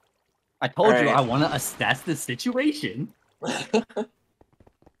 I told you Alright. I want to assess the situation. All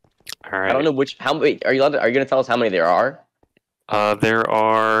I right. don't know which. How many? Are you allowed to, Are you gonna tell us how many there are? There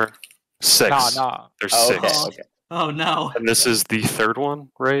are 6. Nah. There's Oh, 6. okay. Oh no. And this is the third one,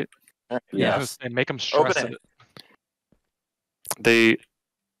 right? Yes. They make them stress Open it.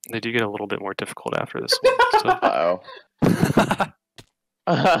 They do get a little bit more difficult after this one. So.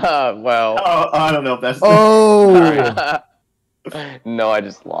 Uh-oh. Well. Oh, I don't know if that's. Oh! No, I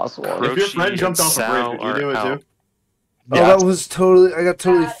just lost one. If your friend jumped off a Sal bridge, would you do it are too? Oh, that was totally. I got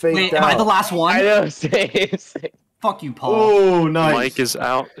totally faked Wait, out. am I the last one? I know. Same. Fuck you, Paul. Oh, nice. Mike is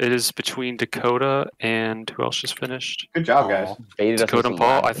out. It is between Dakota and who else just finished? Good job, guys. Baited us Dakota with and some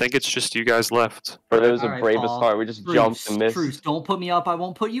Paul. I laughs. think it's just you guys left. For those Alright, of bravest Paul. heart, we just jumped and missed. Truce, don't put me up. I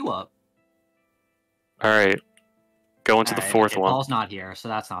won't put you up. All right. Go into the Alright, fourth okay, one. Paul's not here, so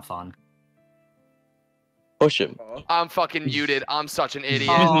that's not fun. Push him. I'm fucking muted. I'm such an idiot.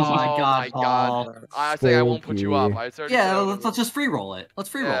 Oh my god, God. Paul. I say I won't put you up. Thank I started Yeah, let's just free roll it. Let's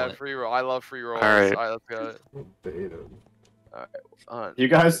free roll yeah, it. free roll. I love free rolls. Alright. Let's go. You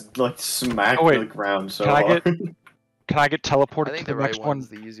guys like smacked Oh, wait. the ground so Can I hard. Can I get I teleported think to the the right next one one's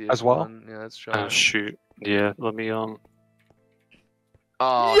the easiest as well? one. Yeah, let's try. Oh shoot. Yeah. Let me Oh,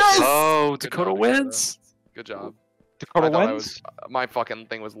 Yes! shit. Oh, Good Dakota job, wins. Good job. Dakota I thought I wins? was, my fucking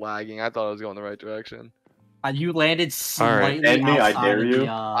thing was lagging. I thought I was going the right direction. You landed slightly End me, I outside dare of you. the.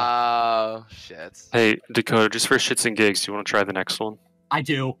 Oh shit. Hey, Dakota, just for shits and gigs, do you want to try the next one? I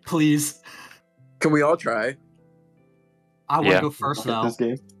do, please. Can we all try? I want to Yeah. go first Look at though. this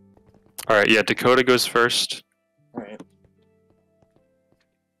game. All right. Yeah, Dakota goes first. Alright.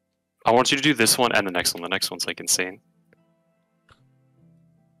 I want you to do this one and the next one. The next one's like insane.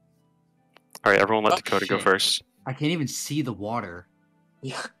 All right, everyone, let Oh, Dakota go shit. first. I can't even see the water.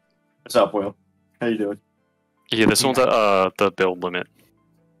 Yeah. What's up, Will? How you doing? Yeah, this one's at the build limit.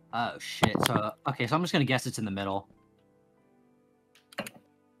 Oh shit. So okay, so I'm just gonna guess it's in the middle.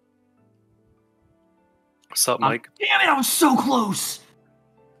 What's up, Mike? Damn it! I was so close.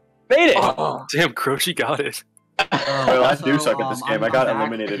 Made it! Oh, Damn, Croce got it. Well, I do so, suck at this game. I I'm got back.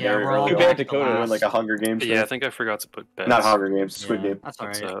 eliminated Yeah, very we're all early. back on. to Dakota. Doing like a Hunger Games. Yeah, I thing. think I forgot to put bets. Not Hunger Games. Squid Yeah, Game. That's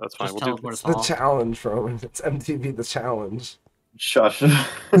alright. That's fine. Just We'll do teleport us The all. challenge, Roman. It's MTV the challenge. Shush. What?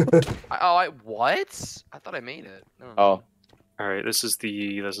 I thought I made it. No. Oh. All right, this is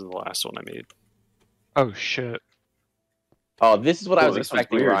the last one I made. Oh shit. Oh, this is what I Oh, was this one's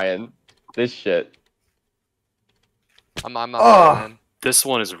expecting, weird. Ryan. This shit. I'm not. Oh. Man. This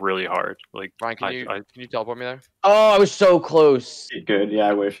one is really hard. Like, Ryan, can you I can you teleport me there? Oh, I was so close. Good. Yeah,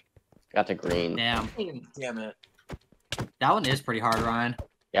 I wish. Got to green. Damn. damn it. That one is pretty hard, Ryan.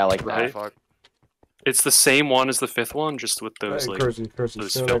 Yeah, I like Ah, that. Right. fuck. it's the same one as the fifth one, just with those Hey, like Kersey, those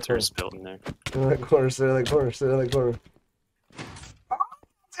stay in that corner. filters built in there. Stay in that corner, stay in that corner, stay in that corner.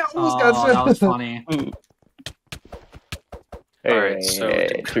 I almost Oh, got you. that was funny. All right, so Hey,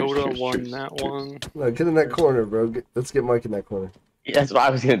 Dakota truce, won truce. that one. No, get in that corner, bro. Let's get Mike in that corner. Yeah, that's what I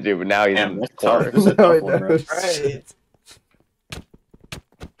was gonna do, but now he's Damn, in the that's tough. corner. This is a No, tough he one, bro. knows. Alright.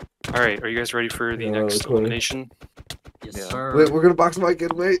 All right, are you guys ready for the No, next that's funny. elimination? Yes, Yeah. sir. Wait, we're gonna box Mike in.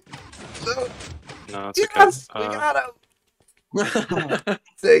 Wait. No. No, it's Yes, okay. we got him.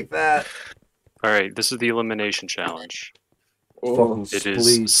 Take that. All right, this is the elimination challenge. Fucking It is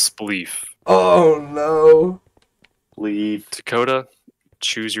spleef. Spleef. Oh no. Leave. Dakota,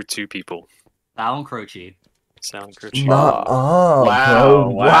 choose your 2 people. Alan Croce. Sound Croce. Not on, Wow, bro.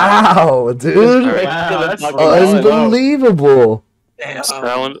 wow. Wow, dude. Wow, that's Unbelievable. Damn.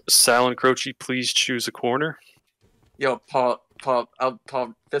 Sal and Croce, please choose a corner. Yo, Paul,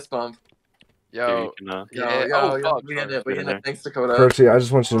 fist bump. Here, you Yo. can, We in it. Thanks, Dakota. Croce, I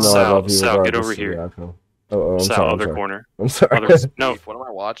just want you to know I love you Sal, get regardless over of the here. outcome. Oh, I'm Sal, sorry. I'm other sorry. corner. I'm sorry. No. What am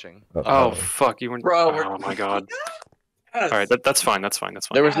I watching? Oh, fuck, you weren't. Bro, oh my god. Yes. All right, that's fine. That's fine. That's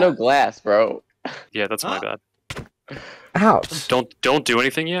fine. There was no glass, bro. Yeah, that's my bad. Ouch. Don't do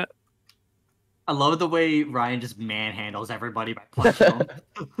anything yet. I love the way Ryan just manhandles everybody by punching them.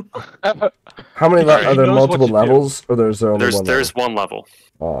 How many Alright. are there? He knows Multiple what to do. levels, or there's there only one? There's level? one level.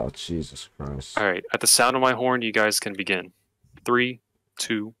 Oh, Jesus Christ! All right, at the sound of my horn, you guys can begin. 3,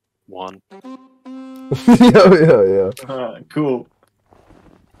 2, 1. yeah. Cool.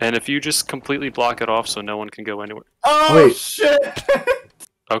 And if you just completely block it off, so no one can go anywhere. Oh Wait. shit!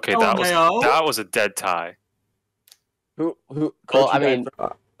 Okay, Oh, no. that was a dead tie. Who? Well, Croce I died mean,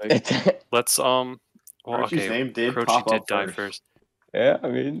 first. Let's Well, Croce's okay. name did Croce pop did up die first. first. yeah, I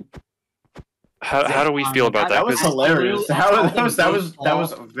mean, How do we feel about that? That was 'Cause- hilarious. That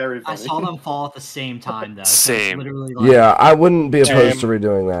was very I funny. saw them fall at the same time, though. so it's Same. literally like, Yeah, I wouldn't be opposed to Same.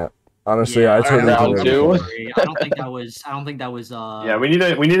 redoing that. Honestly, Yeah, I totally round think two. that'd be fun. I don't think that was. I don't think that was. Yeah, we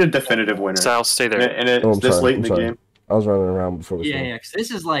need a definitive winner. Sal, stay there. And it's Oh, I'm this sorry, late in I'm the sorry. game. I was running around before this Yeah, one. yeah. 'Cause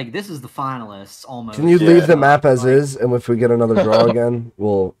this is the finalists almost. Can you Yeah. leave the map as is, and if we get another draw again,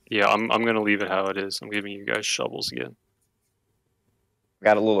 we'll. Yeah, I'm gonna leave it how it is. I'm giving you guys shovels again.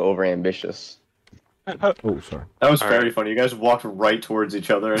 got a little overambitious. Oh, sorry. That was All very right. funny. You guys walked right towards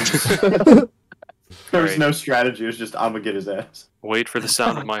each other, and there was Right. no strategy. It was just I'm gonna get his ass. Wait for the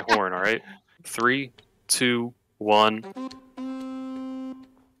sound of my horn. All right. 3, 2, 1.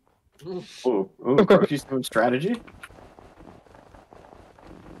 Ooh, Croce's doing strategy.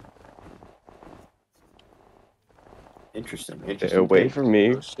 Interesting. Stay away take. from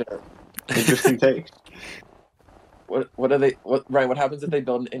me. Oh, shit. Interesting take. What are they? Ryan? What happens if they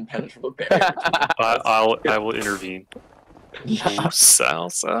build an impenetrable barrier? I will intervene. Ooh, Sal.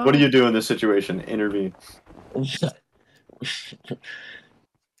 What do you do in this situation? Intervene.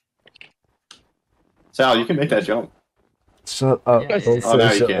 Sal, you can make that jump. Shut up. Yeah. Don't Oh, say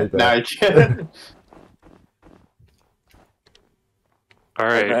now you shit can. like Now that. you can. All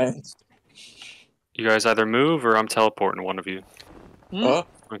right. Alright. You guys either move or I'm teleporting one of you. Oh,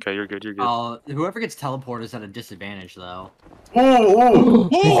 Okay, you're good. You're good. Whoever gets teleported is at a disadvantage, though. Ooh,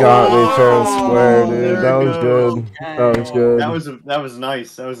 He got me fair and square, there dude. That it was goes. good. That was good. That was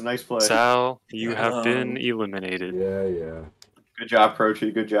nice. That was a nice play. Sal, you have been eliminated. Yeah. Good job,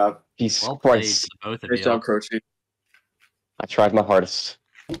 Croce. Good job. Jesus Well played, Christ. to both of great you. job, Croce. I tried my hardest.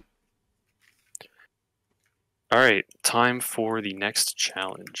 All right, time for the next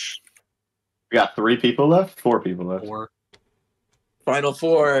challenge. We got 3 people left. 4 people left. Final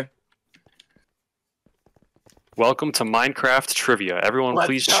 4. Welcome to Minecraft Trivia. Everyone, Let's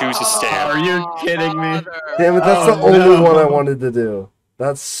please go! choose a Are stand. you kidding me? Damn it, that's Oh, the only no. one I wanted to do.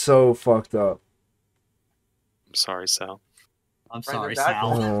 That's so fucked up. I'm sorry, Sal. I'm Ryan, sorry, you're back.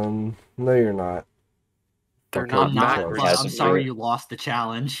 Sal. No, you're not. They're Okay, not I'm not, backwards. but I'm sorry you lost the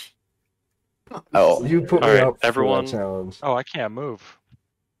challenge. Oh, You put me All right, up everyone. for that challenge. Oh, I can't move.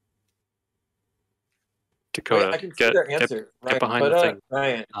 Dakota, Wait, I can see get, their get, answer. Ryan, behind put the up, thing.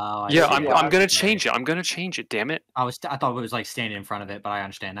 Ryan. Oh, I Yeah, see. I'm gonna change it. I'm gonna change it. Damn it. I thought it was like standing in front of it, but I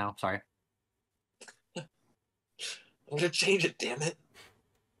understand now. Sorry. I'm gonna change it. Damn it.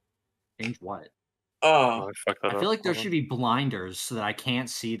 Change what? Oh, Oh, I fucked that I up. feel like there Hold on. should be blinders so that I can't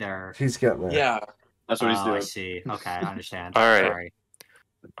see their. He's getting there. yeah. That's what he's Oh, doing. I see. Okay, I understand. All right. Sorry.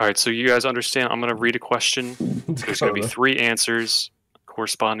 All right, so you guys understand. I'm gonna read a question. There's gonna be 3 answers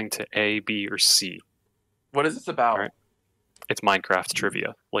corresponding to A, B, or C. What is this about? All right. It's Minecraft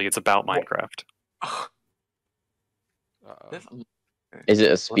trivia. Like it's about Minecraft. This- is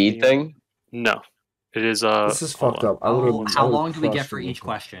it a speed me- thing? No, it is. This is hold fucked on. up. I would've- How I would've long do we get crushed for him each with it.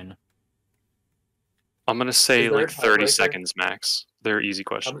 question? I'm gonna say Is there a like 30 tiebreaker? seconds max. They're easy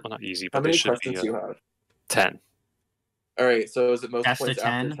questions. How Well, not easy, How but they many should be questions do you have? 10. All right. So is it most Best to points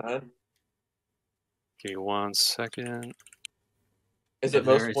after 10? 10? Give me 1 second. Is it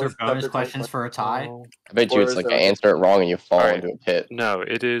most Is there points bonus after 10 questions for a tie? Oh, I bet you Or it's is like there I like a- answer it wrong and you fall Alright. into a pit. No,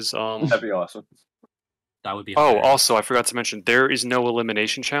 it is. That'd be awesome. That would be. Oh, fair. also, I forgot to mention there is no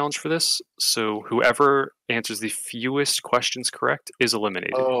elimination challenge for this. So whoever answers the fewest questions correct is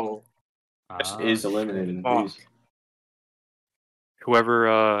eliminated. Oh. Is eliminated. Oh. Please.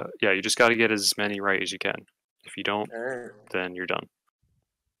 Whoever, yeah, you just got to get as many right as you can. If you don't, Alright. then you're done.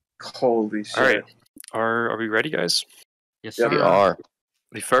 Holy shit. All right, are we ready, guys? Yes, Yeah, sir. We are.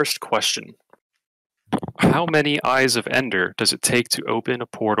 The first question: how many Eyes of Ender does it take to open a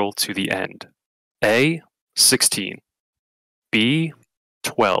portal to the end? A, 16. B,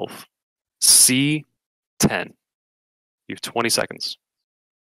 12. C, 10. You have 20 seconds.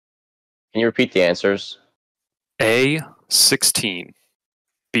 Can you repeat the answers? A 16,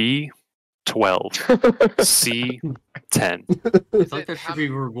 B 12, C 10. I feel like there should be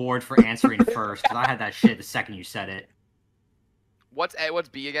a reward for answering first, because I had that shit the second you said it. What's A? What's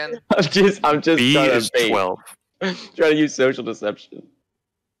B again? I'm just B trying is to bait. 12. Trying to use social deception.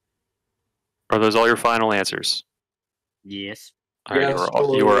 Are those all your final answers? Yes. All right, Yes,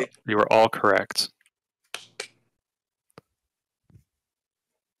 you are all correct.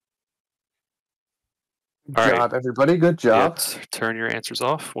 Good job, everybody. Good job. Turn your answers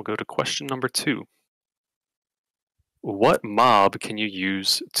off. We'll go to question number 2. What mob can you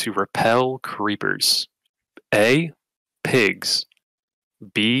use to repel creepers? A. Pigs.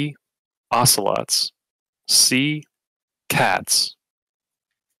 B. Ocelots. C. Cats.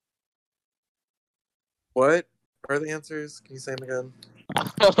 What are the answers? Can you say them again?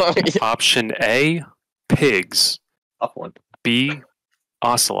 Option A. Pigs. Up one. B.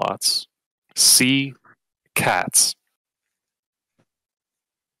 Ocelots. C. Cats.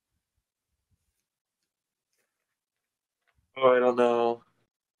 Oh, I don't know.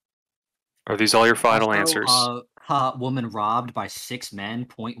 Are these all your final Also, answers? Woman robbed by 6 men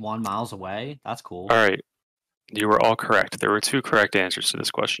 0.1 miles away. That's cool. All right. You were all correct. There were 2 correct answers to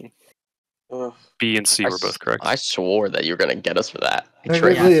this question. Ugh. B and C were both correct. I swore that you were gonna get us for that.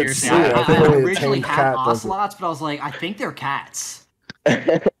 Technically, Yeah, it's seriously. C. I think I only a originally tame had cat does it. ocelots, but I was like, I think they're cats.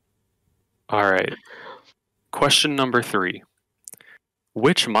 All right. Question number 3.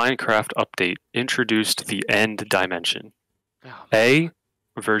 Which Minecraft update introduced the end dimension? A.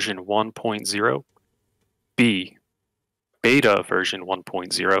 Version 1.0. B. Beta version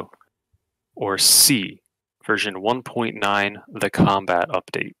 1.0. Or C. Version 1.9, the combat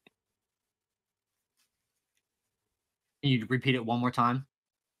update. Can you repeat it one more time?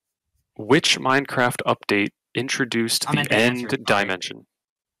 Which Minecraft update introduced I the meant the answer, end sorry. dimension?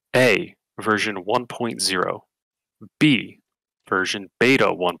 A. Version 1.0. B. Version beta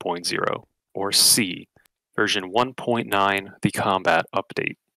 1.0. Or C. Version 1.9, the combat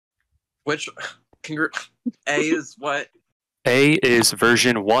update. Which A is what? A is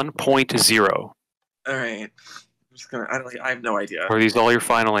version 1.0. All right. I'm just gonna. I have no idea. Are these all your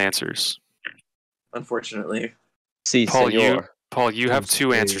final answers? Unfortunately. Si, Paul, senor. you have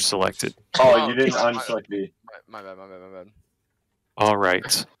 2 answers selected. Oh, you didn't unselect B. My bad. All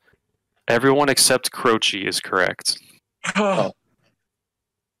right. Everyone except Croce is correct. Oh.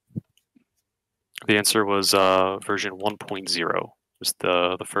 The answer was version 1.0. Was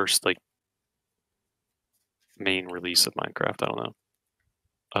the first main release of Minecraft. I don't know.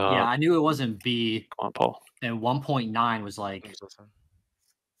 Yeah, I knew it wasn't B. Come on, Paul. And 1.9 was like.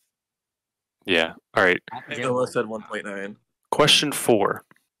 Yeah. All right. Noah said 1.9. Question 4.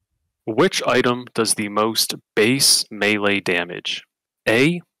 Which item does the most base melee damage?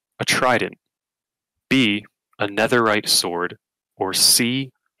 A. A trident. B. A netherite sword. Or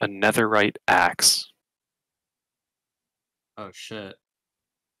C. A netherite axe. Oh shit.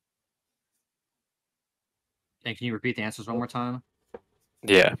 And can you repeat the answers one more time?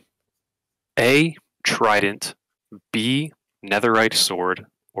 Yeah. A. Trident. B. Netherite sword.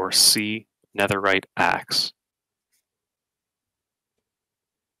 Or C. Netherite axe.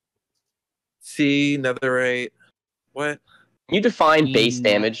 C, netherite. What? Can you define base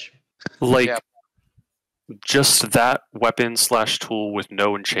damage? Just that weapon / tool with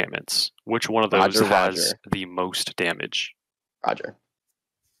no enchantments. Which one of those Roger, has Roger. the most damage? Roger.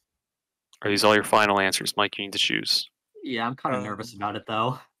 Are these all your final answers, Mike? You need to choose. Yeah, I'm kind of nervous about it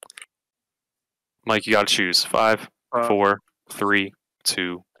though. Mike, you got to choose. 5, 4, 3,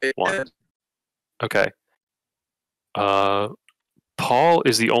 2, 1. Okay. Paul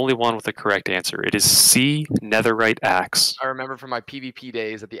is the only one with the correct answer. It is C, netherite axe. I remember from my PvP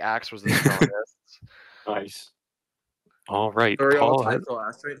days that the axe was the strongest. Nice. All right. Are we all Paul tied for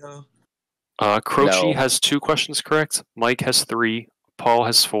last right now? Croce No. has 2 questions correct. Mike has 3. Paul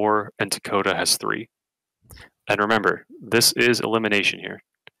has 4, and Dakota has 3. And remember, this is elimination here.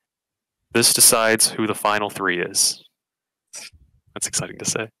 This decides who the final 3 is. That's exciting to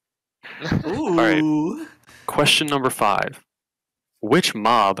say. Ooh. All right. Question number 5. Which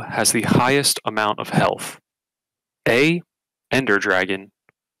mob has the highest amount of health? A. Ender Dragon.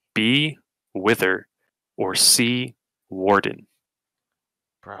 B. Wither. Or C. Warden.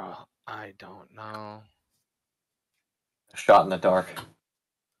 Bro, I don't know. Shot in the dark.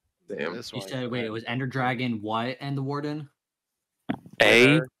 Damn. This You one. said wait, it was Ender Dragon, what, and the Warden?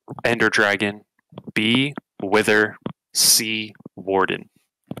 A. Ender Dragon. B. Wither. C. Warden.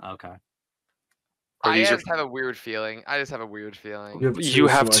 Okay. Are I these just have a weird feeling. I just have a weird feeling. You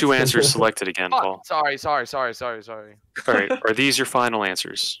have two answers selected again, Fuck, Paul. Sorry. All right. Are these your final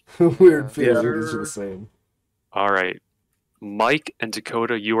answers? Weird feeling. These are the same. All right. Mike and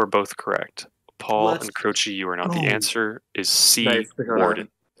Dakota, you are both correct. Paul Let's and Croce, you are not. The go. answer is C. Nice, Dakota. Warden.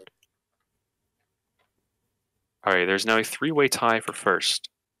 All right. There's now a three-way tie for first,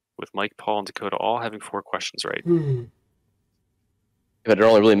 with Mike, Paul, and Dakota all having 4 questions right. But it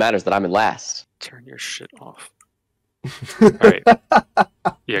only really matters that I'm in last. Turn your shit off. All right.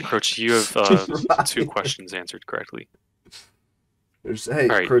 Yeah, Croce, you have 2 questions answered correctly. Hey, All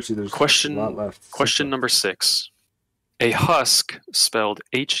right. Croce, there's Question, a lot left. question number 6. A husk, spelled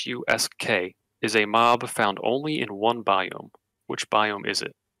Husk, is a mob found only in one biome. Which biome is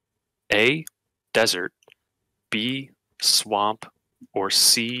it? A. Desert. B. Swamp. Or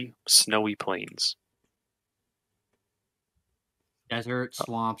C. Snowy plains. Desert,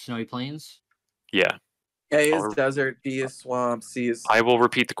 swamp, snowy plains. Yeah. A is desert, B is swamp, C is. I will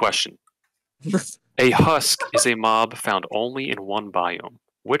repeat the question. A husk is a mob found only in one biome.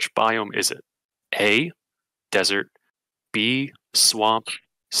 Which biome is it? A. Desert. B. Swamp.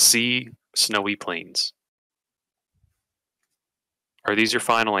 C. Snowy plains. Are these your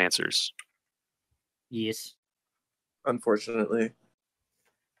final answers? Yes. Unfortunately.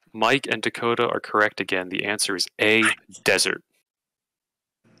 Mike and Dakota are correct again. The answer is A. Desert.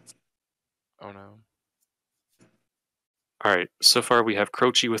 Oh no. All right. So far we have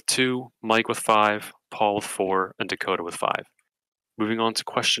Croce with 2, Mike with 5, Paul with 4, and Dakota with 5. Moving on to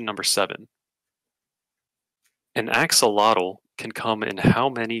question number 7. An axolotl can come in how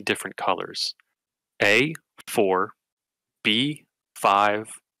many different colors? A. 4, B. 5,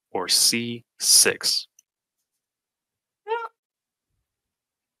 or C. 6?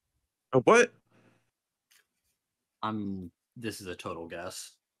 What? This is a total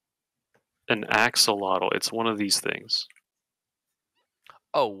guess. An axolotl. It's one of these things.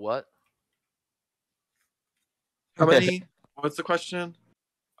 Oh, what? How many? What's the question?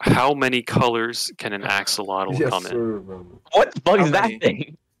 How many colors can an axolotl Yes, come in? sir. What the fuck How is many? that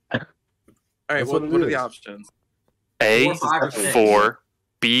thing? All right, That's what what it are the is. options? A. 4, 5, or 6. 4,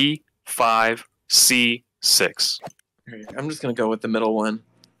 B. 5, C. 6. All right, I'm just gonna go with the middle one.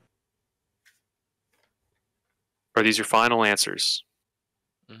 Are these your final answers?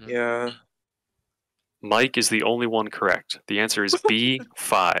 Yeah. Mike is the only one correct. The answer is B.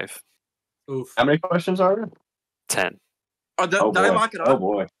 5. Oof. How many questions are there? 10. Oh, did I lock it up? Oh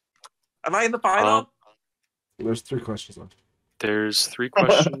boy. Am I in the final? There's 3 questions left. There's 3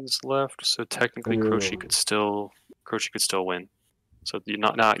 questions left, so technically Oh. Croce could still win. So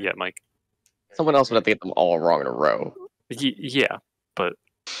not yet, Mike. Someone else would have to get them all wrong in a row. Yeah, but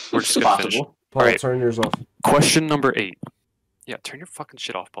we're just It's gonna finish. possible. Paul, Alright. turn yours off. Question number 8. Yeah, turn your fucking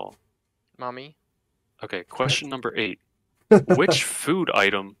shit off, Paul. Mommy? Okay, question number 8. Which food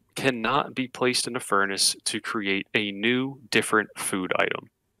item cannot be placed in a furnace to create a new, different food item?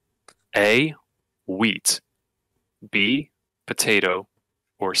 A. Wheat. B. Potato.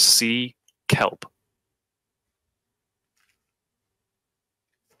 Or C. Kelp.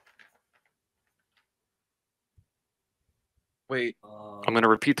 Wait. I'm going to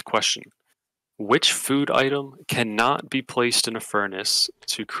repeat the question. Which food item cannot be placed in a furnace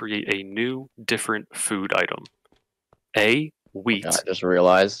to create a new, different food item? A. Wheat. I just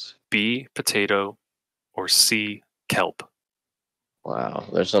realized. B. Potato. Or C. Kelp. Wow,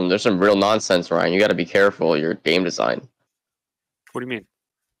 there's some real nonsense, Ryan. You got to be careful. Your game design. What do you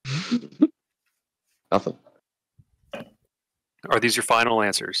mean? Nothing. Are these your final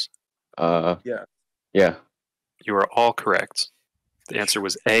answers? Yeah. Yeah. You are all correct. The answer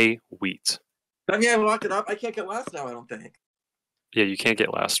was A. Wheat. I mean, I locked it up. I can't get last now, I don't think. Yeah, you can't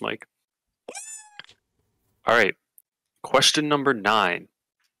get last, Mike. All right. Question number 9.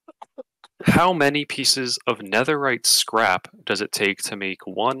 How many pieces of netherite scrap does it take to make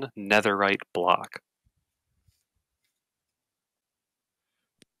one netherite block?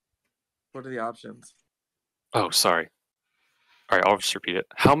 What are the options? Oh, sorry. All right, I'll just repeat it.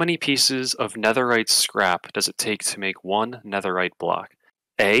 How many pieces of netherite scrap does it take to make one netherite block?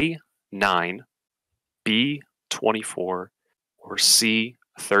 A. 9, B. 24, or C.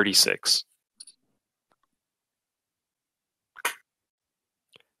 36?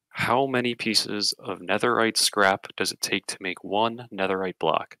 How many pieces of netherite scrap does it take to make one netherite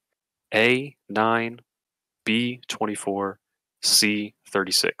block? A. 9, B. 24, C.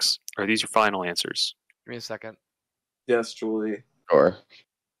 36. Are these your final answers? Give me a second. Yes, Julie. Sure.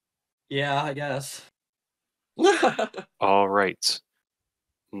 Yeah, I guess. All right.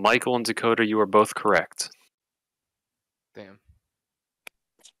 Michael and Dakota, you are both correct. Damn.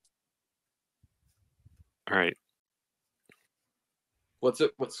 All right. What's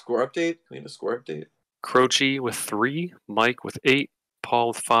it? What score update? Can we have a score update? Croce with 3, Mike with 8, Paul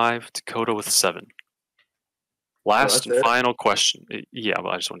with 5, Dakota with 7. Last that's and it? final question. Yeah, but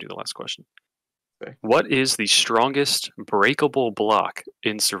I just want to do the last question. Okay. What is the strongest breakable block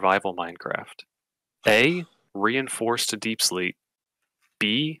in survival Minecraft? A. Reinforced deep slate.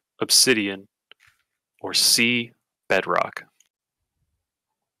 B. Obsidian. Or C. Bedrock.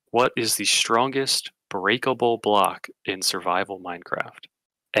 What is the strongest breakable block in survival Minecraft?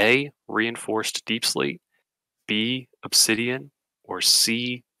 A. Reinforced deep slate. B. Obsidian. Or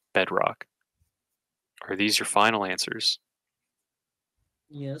C. Bedrock. Are these your final answers?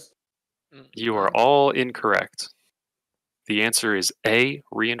 Yes. You are all incorrect. The answer is A.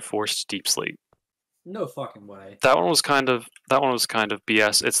 Reinforced deep slate. No fucking way. That one was kind of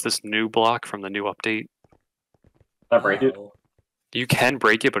BS. It's this new block from the new update. I break it. Oh, You can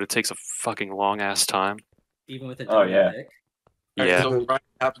break it, but it takes a fucking long ass time. even with a Oh, double yeah. pick. Yeah. So what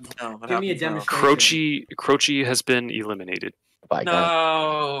happens now? What Give me a happens now? demonstration. Croce has been eliminated. Bye, guys.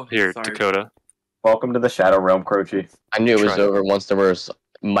 No. Here, Sorry. Dakota. Welcome to the Shadow Realm, Croce. I knew it was Try. over once there were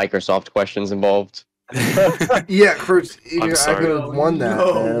Microsoft questions involved. Yeah, Cruz, I'm I sorry. could have won that,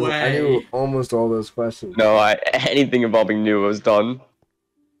 No man. way. I knew almost all those questions. No, anything involving new was done.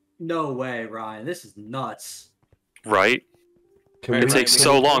 No way, Ryan. This is nuts. Right? Can It we- takes can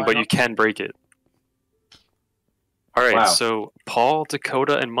so we- long, but you can break it. All right, Wow. so Paul,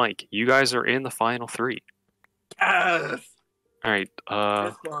 Dakota, and Mike, you guys are in the final 3. Yes. All right,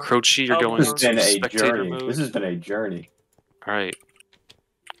 Yes, Mom. Croce, you're Oh, going This has into been a spectator journey. mode. This has been a journey. All right,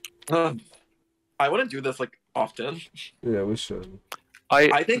 I want to do this like often. Yeah, we should.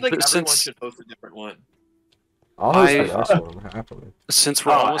 I think like but everyone should host a different one. I'll host I- the next one, happily. Since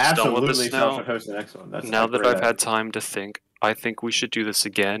we're Oh, almost done with absolutely. this Someone now, should host the next one. That's now a that great I've had idea. time to think, I think we should do this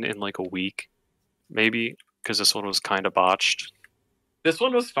again in like a week, maybe, because this one was kind of botched. This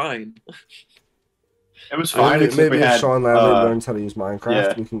one was fine. It was fine. Maybe, except we if had, Sean Ladley learns how to use Minecraft,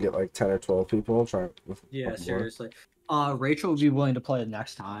 yeah. we can get like 10 or 12 people. Try with a Yeah, couple more. seriously. Rachel would be willing to play it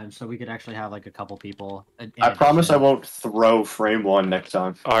next time, so we could actually have like a couple people. I promise I won't throw frame 1 next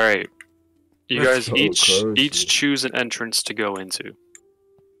time. All right, you That's guys so crazy. each choose an entrance to go into.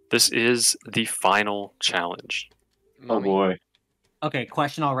 This is the final challenge. Oh boy. Okay,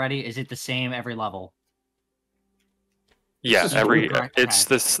 question already. Is it the same every level? Yeah, This is every correct, it's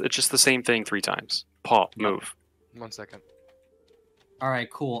okay. this it's just the same thing 3 times. Paul, move. 1 second. All right,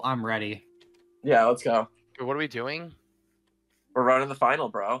 cool. I'm ready. Yeah, let's go. Wait, what are we doing? We're running the final,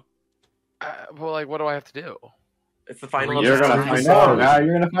 bro. Well, like, what do I have to do? It's the final. of You're the gonna series. find out. Now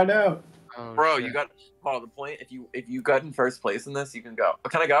you're gonna find out. Oh, Bro, shit. you got Paul. The point, if you got in first place in this, you can go. Oh,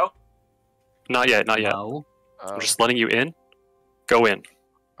 can I go? Not yet, not yet. No. Oh, I'm just letting you in. Go in.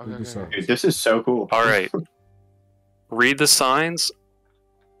 okay, Maybe so. okay. Dude, this is so cool. All right. Read the signs.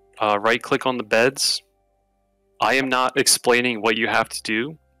 Right click on the beds. I am not explaining what you have to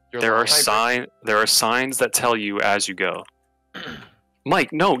do. You're There lying. are signs that tell you as you go.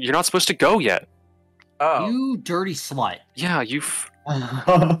 Mike, no, you're not supposed to go yet. Oh, You dirty slut. Yeah,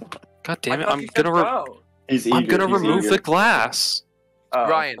 God damn it! I'm gonna He's I'm eager, gonna he's remove eager. the glass. Oh.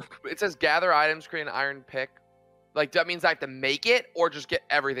 Ryan, it says gather items, create an iron pick. Like, that means I have to make it or just get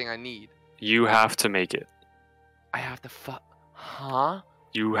everything I need? You have to make it. I have to Huh?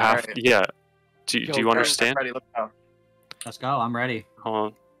 You have Alright. yeah. Do Yo, you Aaron, understand? Ready, let's go. Let's go. I'm ready. Hold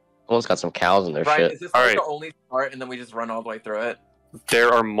on. Almost got some cows in their Right, shit. is this All like right. the only part, and then we just run all the way through it? There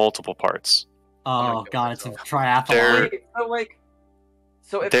are multiple parts. gonna Oh kill god, it's a myself. triathlon. There- Wait, so like,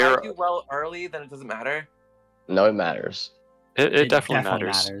 so if There- I do well early, then it doesn't matter. No, it matters. It definitely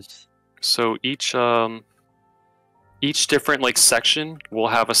matters. So each different like section will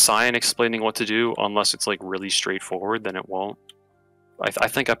have a sign explaining what to do, unless it's like really straightforward, then it won't. I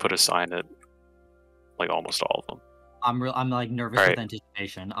think I put a sign at like almost all of them. I'm like nervous All right. with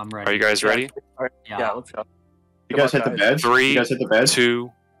anticipation. I'm ready. Are you guys ready? All right, Yeah. yeah, let's go. You Come guys on, hit the beds? 3, You guys hit the beds?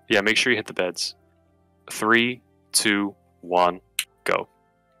 2, yeah, make sure you hit the beds. 3, 2, 1, go.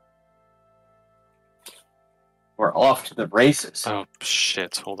 We're off to the races. Oh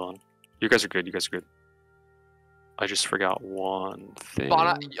shit! Hold on. You guys are good. You guys are good. I just forgot one thing.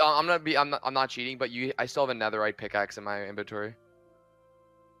 Fauna, I'm not cheating, but I still have a netherite pickaxe in my inventory.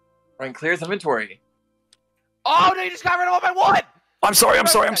 Ryan clears inventory. Oh no, you just got rid of all my wood! I'm sorry. I'm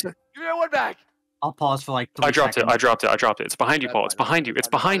sorry. Give me my wood back! I'll pause for like 3 I dropped it. seconds. I dropped it. I dropped it. It's behind you, That's Paul. It's fine, behind you. that's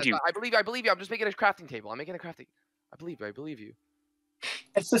It's fine, behind that's you. fine. I believe you. I'm just making a crafting table. I'm making a crafting. I believe you.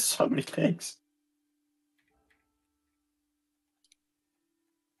 It's just so many things.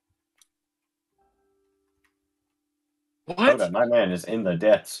 What? Hold on, my man is in the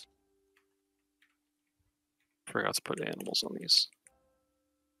depths. Forgot to put animals on these.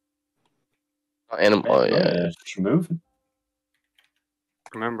 Animal. Oh yeah. It's moving.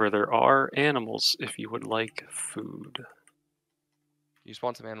 Remember, there are animals if you would like food. You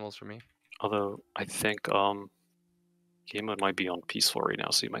spawn some animals for me. Although I think game mode might be on peaceful right now,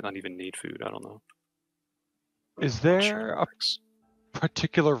 so you might not even need food. I don't know. Is there a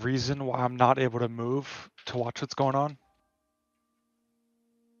particular reason why I'm not able to move to watch what's going on?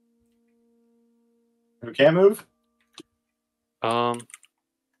 Who can't move? I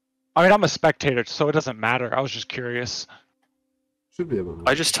mean, I'm a spectator, so it doesn't matter. I was just curious. Should be able to.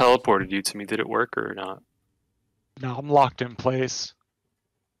 I just teleported you to me. Did it work or not? No, I'm locked in place.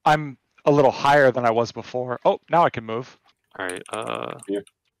 I'm a little higher than I was before. Oh, now I can move. All right. Here.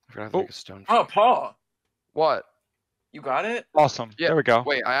 I forgot to make a stone. Oh, Paul, What? you got it? Awesome. Yeah. There we go.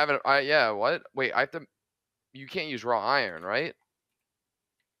 Wait, I haven't. Yeah. What? Wait, I have to. You can't use raw iron, right?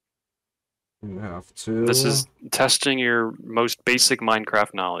 You have to. This is testing your most basic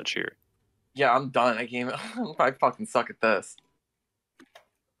Minecraft knowledge here. Yeah, I'm done. I fucking suck at this.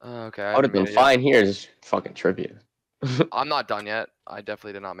 Okay. I would have been fine here. Just fucking trivia. I'm not done yet. I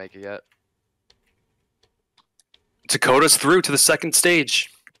definitely did not make it yet. Dakota's through to the second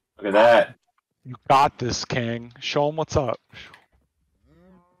stage. Look at that. You got this, King. Show him what's up.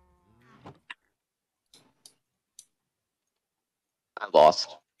 I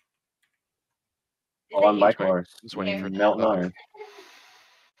lost. All on my course. Just waiting for Melting iron.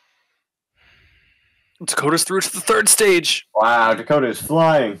 Dakota's through to the third stage. Wow, Dakota is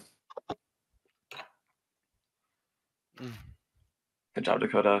flying. Good job,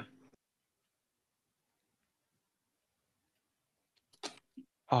 Dakota.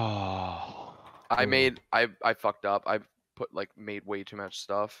 Oh. I fucked up. I made way too much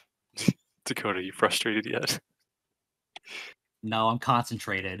stuff. Dakota, you frustrated yet? No, I'm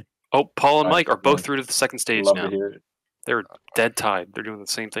concentrated. Oh, Paul and Alright, Mike are both through to the second stage Love now. to hear it. They're dead tied. They're doing the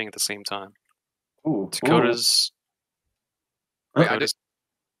same thing at the same time. Ooh, Dakota's Wait, I Dakota's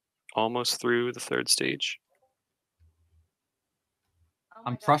almost through the third stage.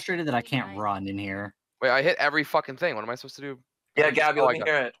 I'm frustrated that I can't run in here. Wait, I hit every fucking thing. What am I supposed to do? Yeah, Gabby, Oh, let I me got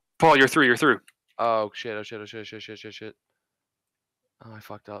hear it. Paul, you're through. You're through. Oh shit! Oh shit! Oh shit! Shit! Shit! Shit! Shit! Oh, I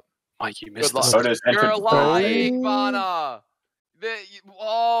fucked up. Mike, you Good missed luck. this. Dakota's entered You're the third lying, stage. Mana.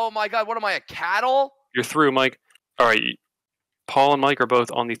 Oh my god! What am I, a cattle? You're through, Mike. All right. Paul and Mike are both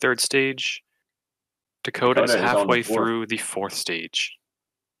on the third stage. Dakota is Dakota is on the halfway fourth. through the fourth stage.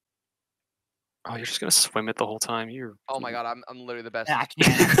 Oh, you're just gonna swim it the whole time. You're. Oh my god! I'm literally the best. I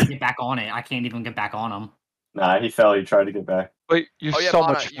can't get back on it. I can't even get back on him. Nah, he fell. He tried to get back. Wait, you're Oh yeah, so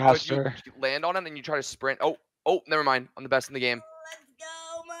Mana, much you faster. land on it and you try to sprint. Oh, never mind. I'm the best in the game. Let's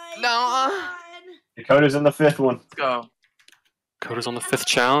go, Mike. No. Dakota's in the fifth one. Let's go. Dakota's on the fifth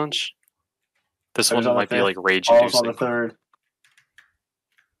challenge. This Dakota's one on the might be fifth. like rage Paul's on the inducing. third.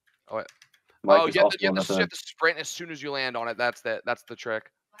 Oh, wait. Mike Oh, is you have, also to, you, on have the to, you have third. to sprint as soon as you land on it. That's the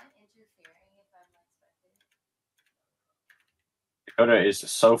trick. Dakota is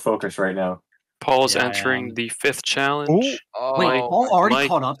so focused right now. Paul is Yeah, I entering am. the fifth challenge. Oh, Wait, Paul already Mike-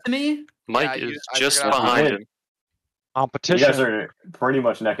 caught up to me? Mike Yeah, is I just figured out- behind Wait. him. You Competition. guys are pretty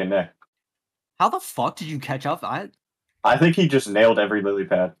much neck and neck. How the fuck did you catch up? I think he just nailed every lily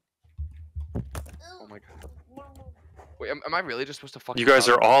pad. Oh my god. Wait, am I really just supposed to fucking? You guys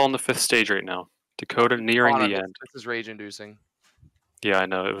are all on the fifth stage right now. Dakota nearing the end. This is rage inducing. Yeah, I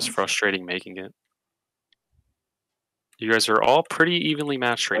know. It was frustrating making it. You guys are all pretty evenly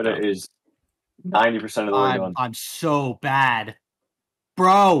matched right now. Dakota is 90% of the way done. I'm so bad.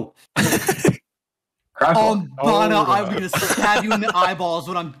 Bro! Crackle. Bana, I'm gonna stab you in the eyeballs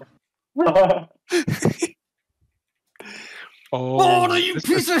when I'm. Oh, Bana, you this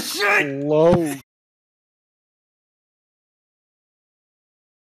piece is of shit! close.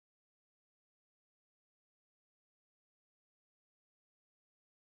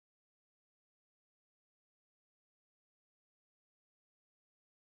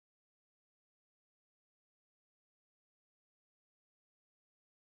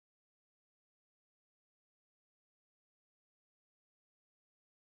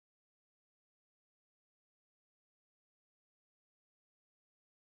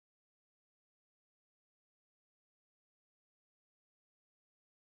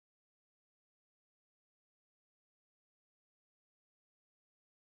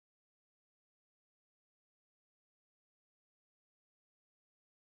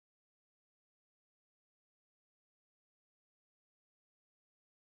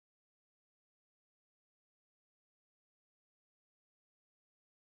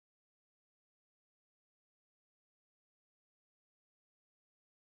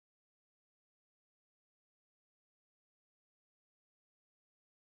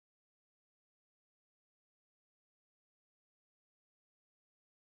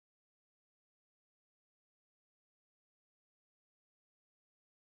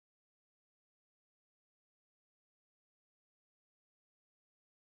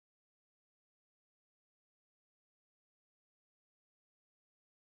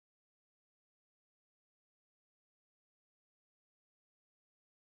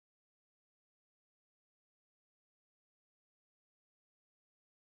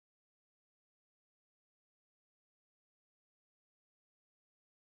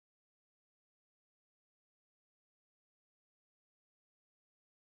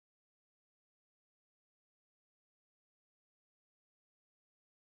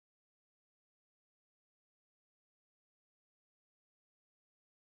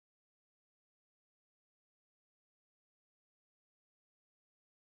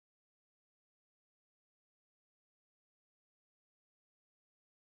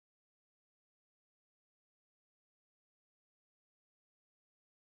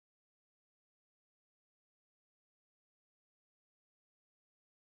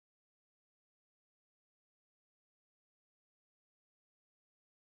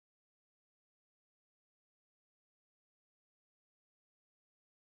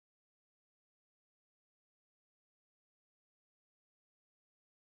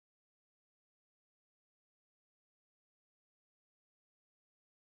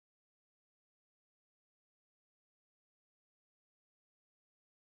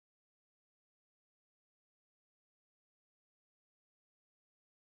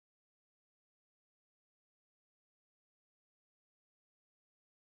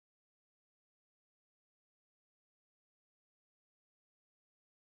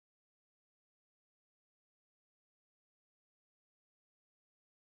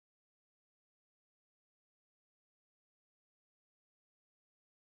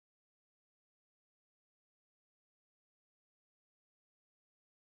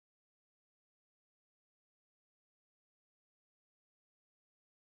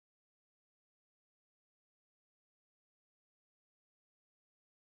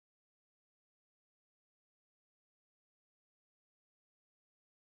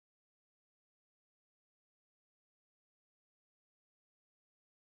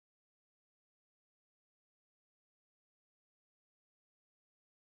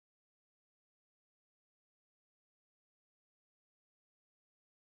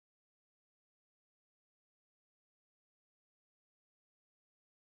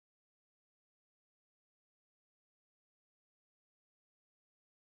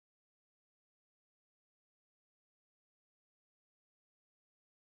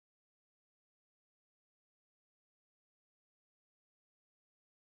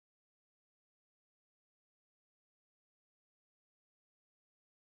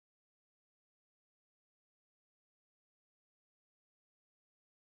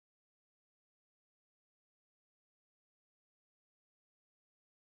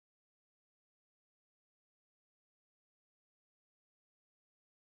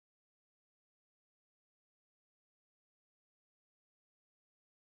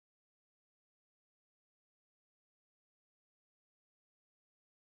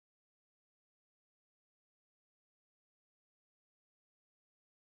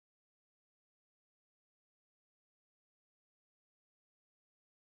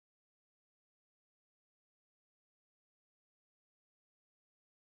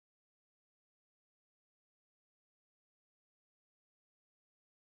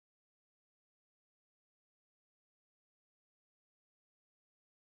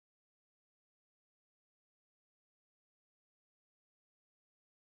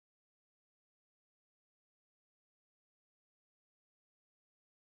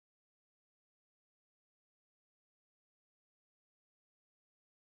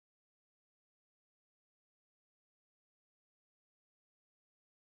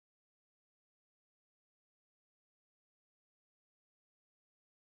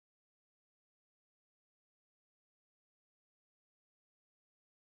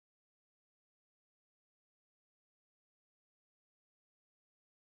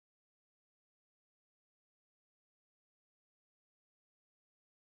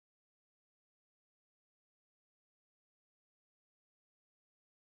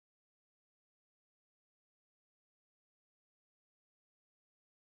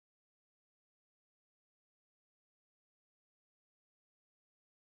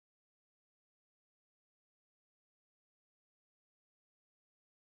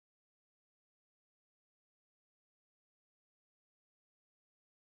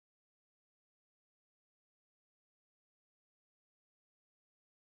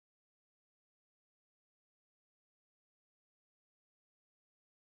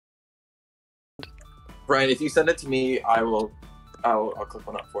 Brian, if you send it to me, I'll click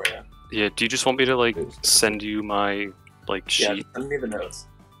one up for you. Yeah, do you just want me to like send you my like Yeah, sheet? send me the notes.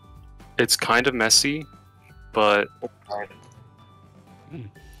 It's kind of messy, but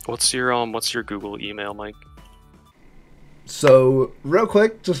what's your Google email, Mike? So, real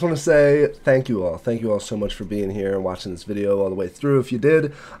quick, just want to say thank you all. Thank you all so much for being here and watching this video all the way through. If you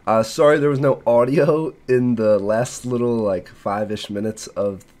did, sorry there was no audio in the last little, like, 5-ish minutes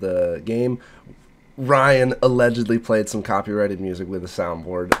of the game. Ryan allegedly played some copyrighted music with a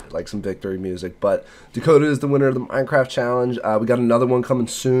soundboard, like some victory music. But Dakota is the winner of the Minecraft Challenge. We got another one coming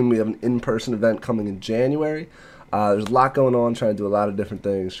soon. We have an in-person event coming in January. There's a lot going on, trying to do a lot of different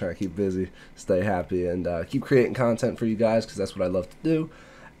things, trying to keep busy, stay happy, and keep creating content for you guys because that's what I love to do.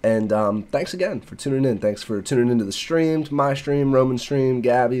 And thanks again for tuning in. Thanks for tuning into the stream, to my stream, Roman's stream,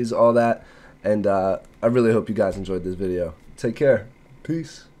 Gabby's, all that. And I really hope you guys enjoyed this video. Take care.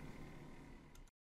 Peace.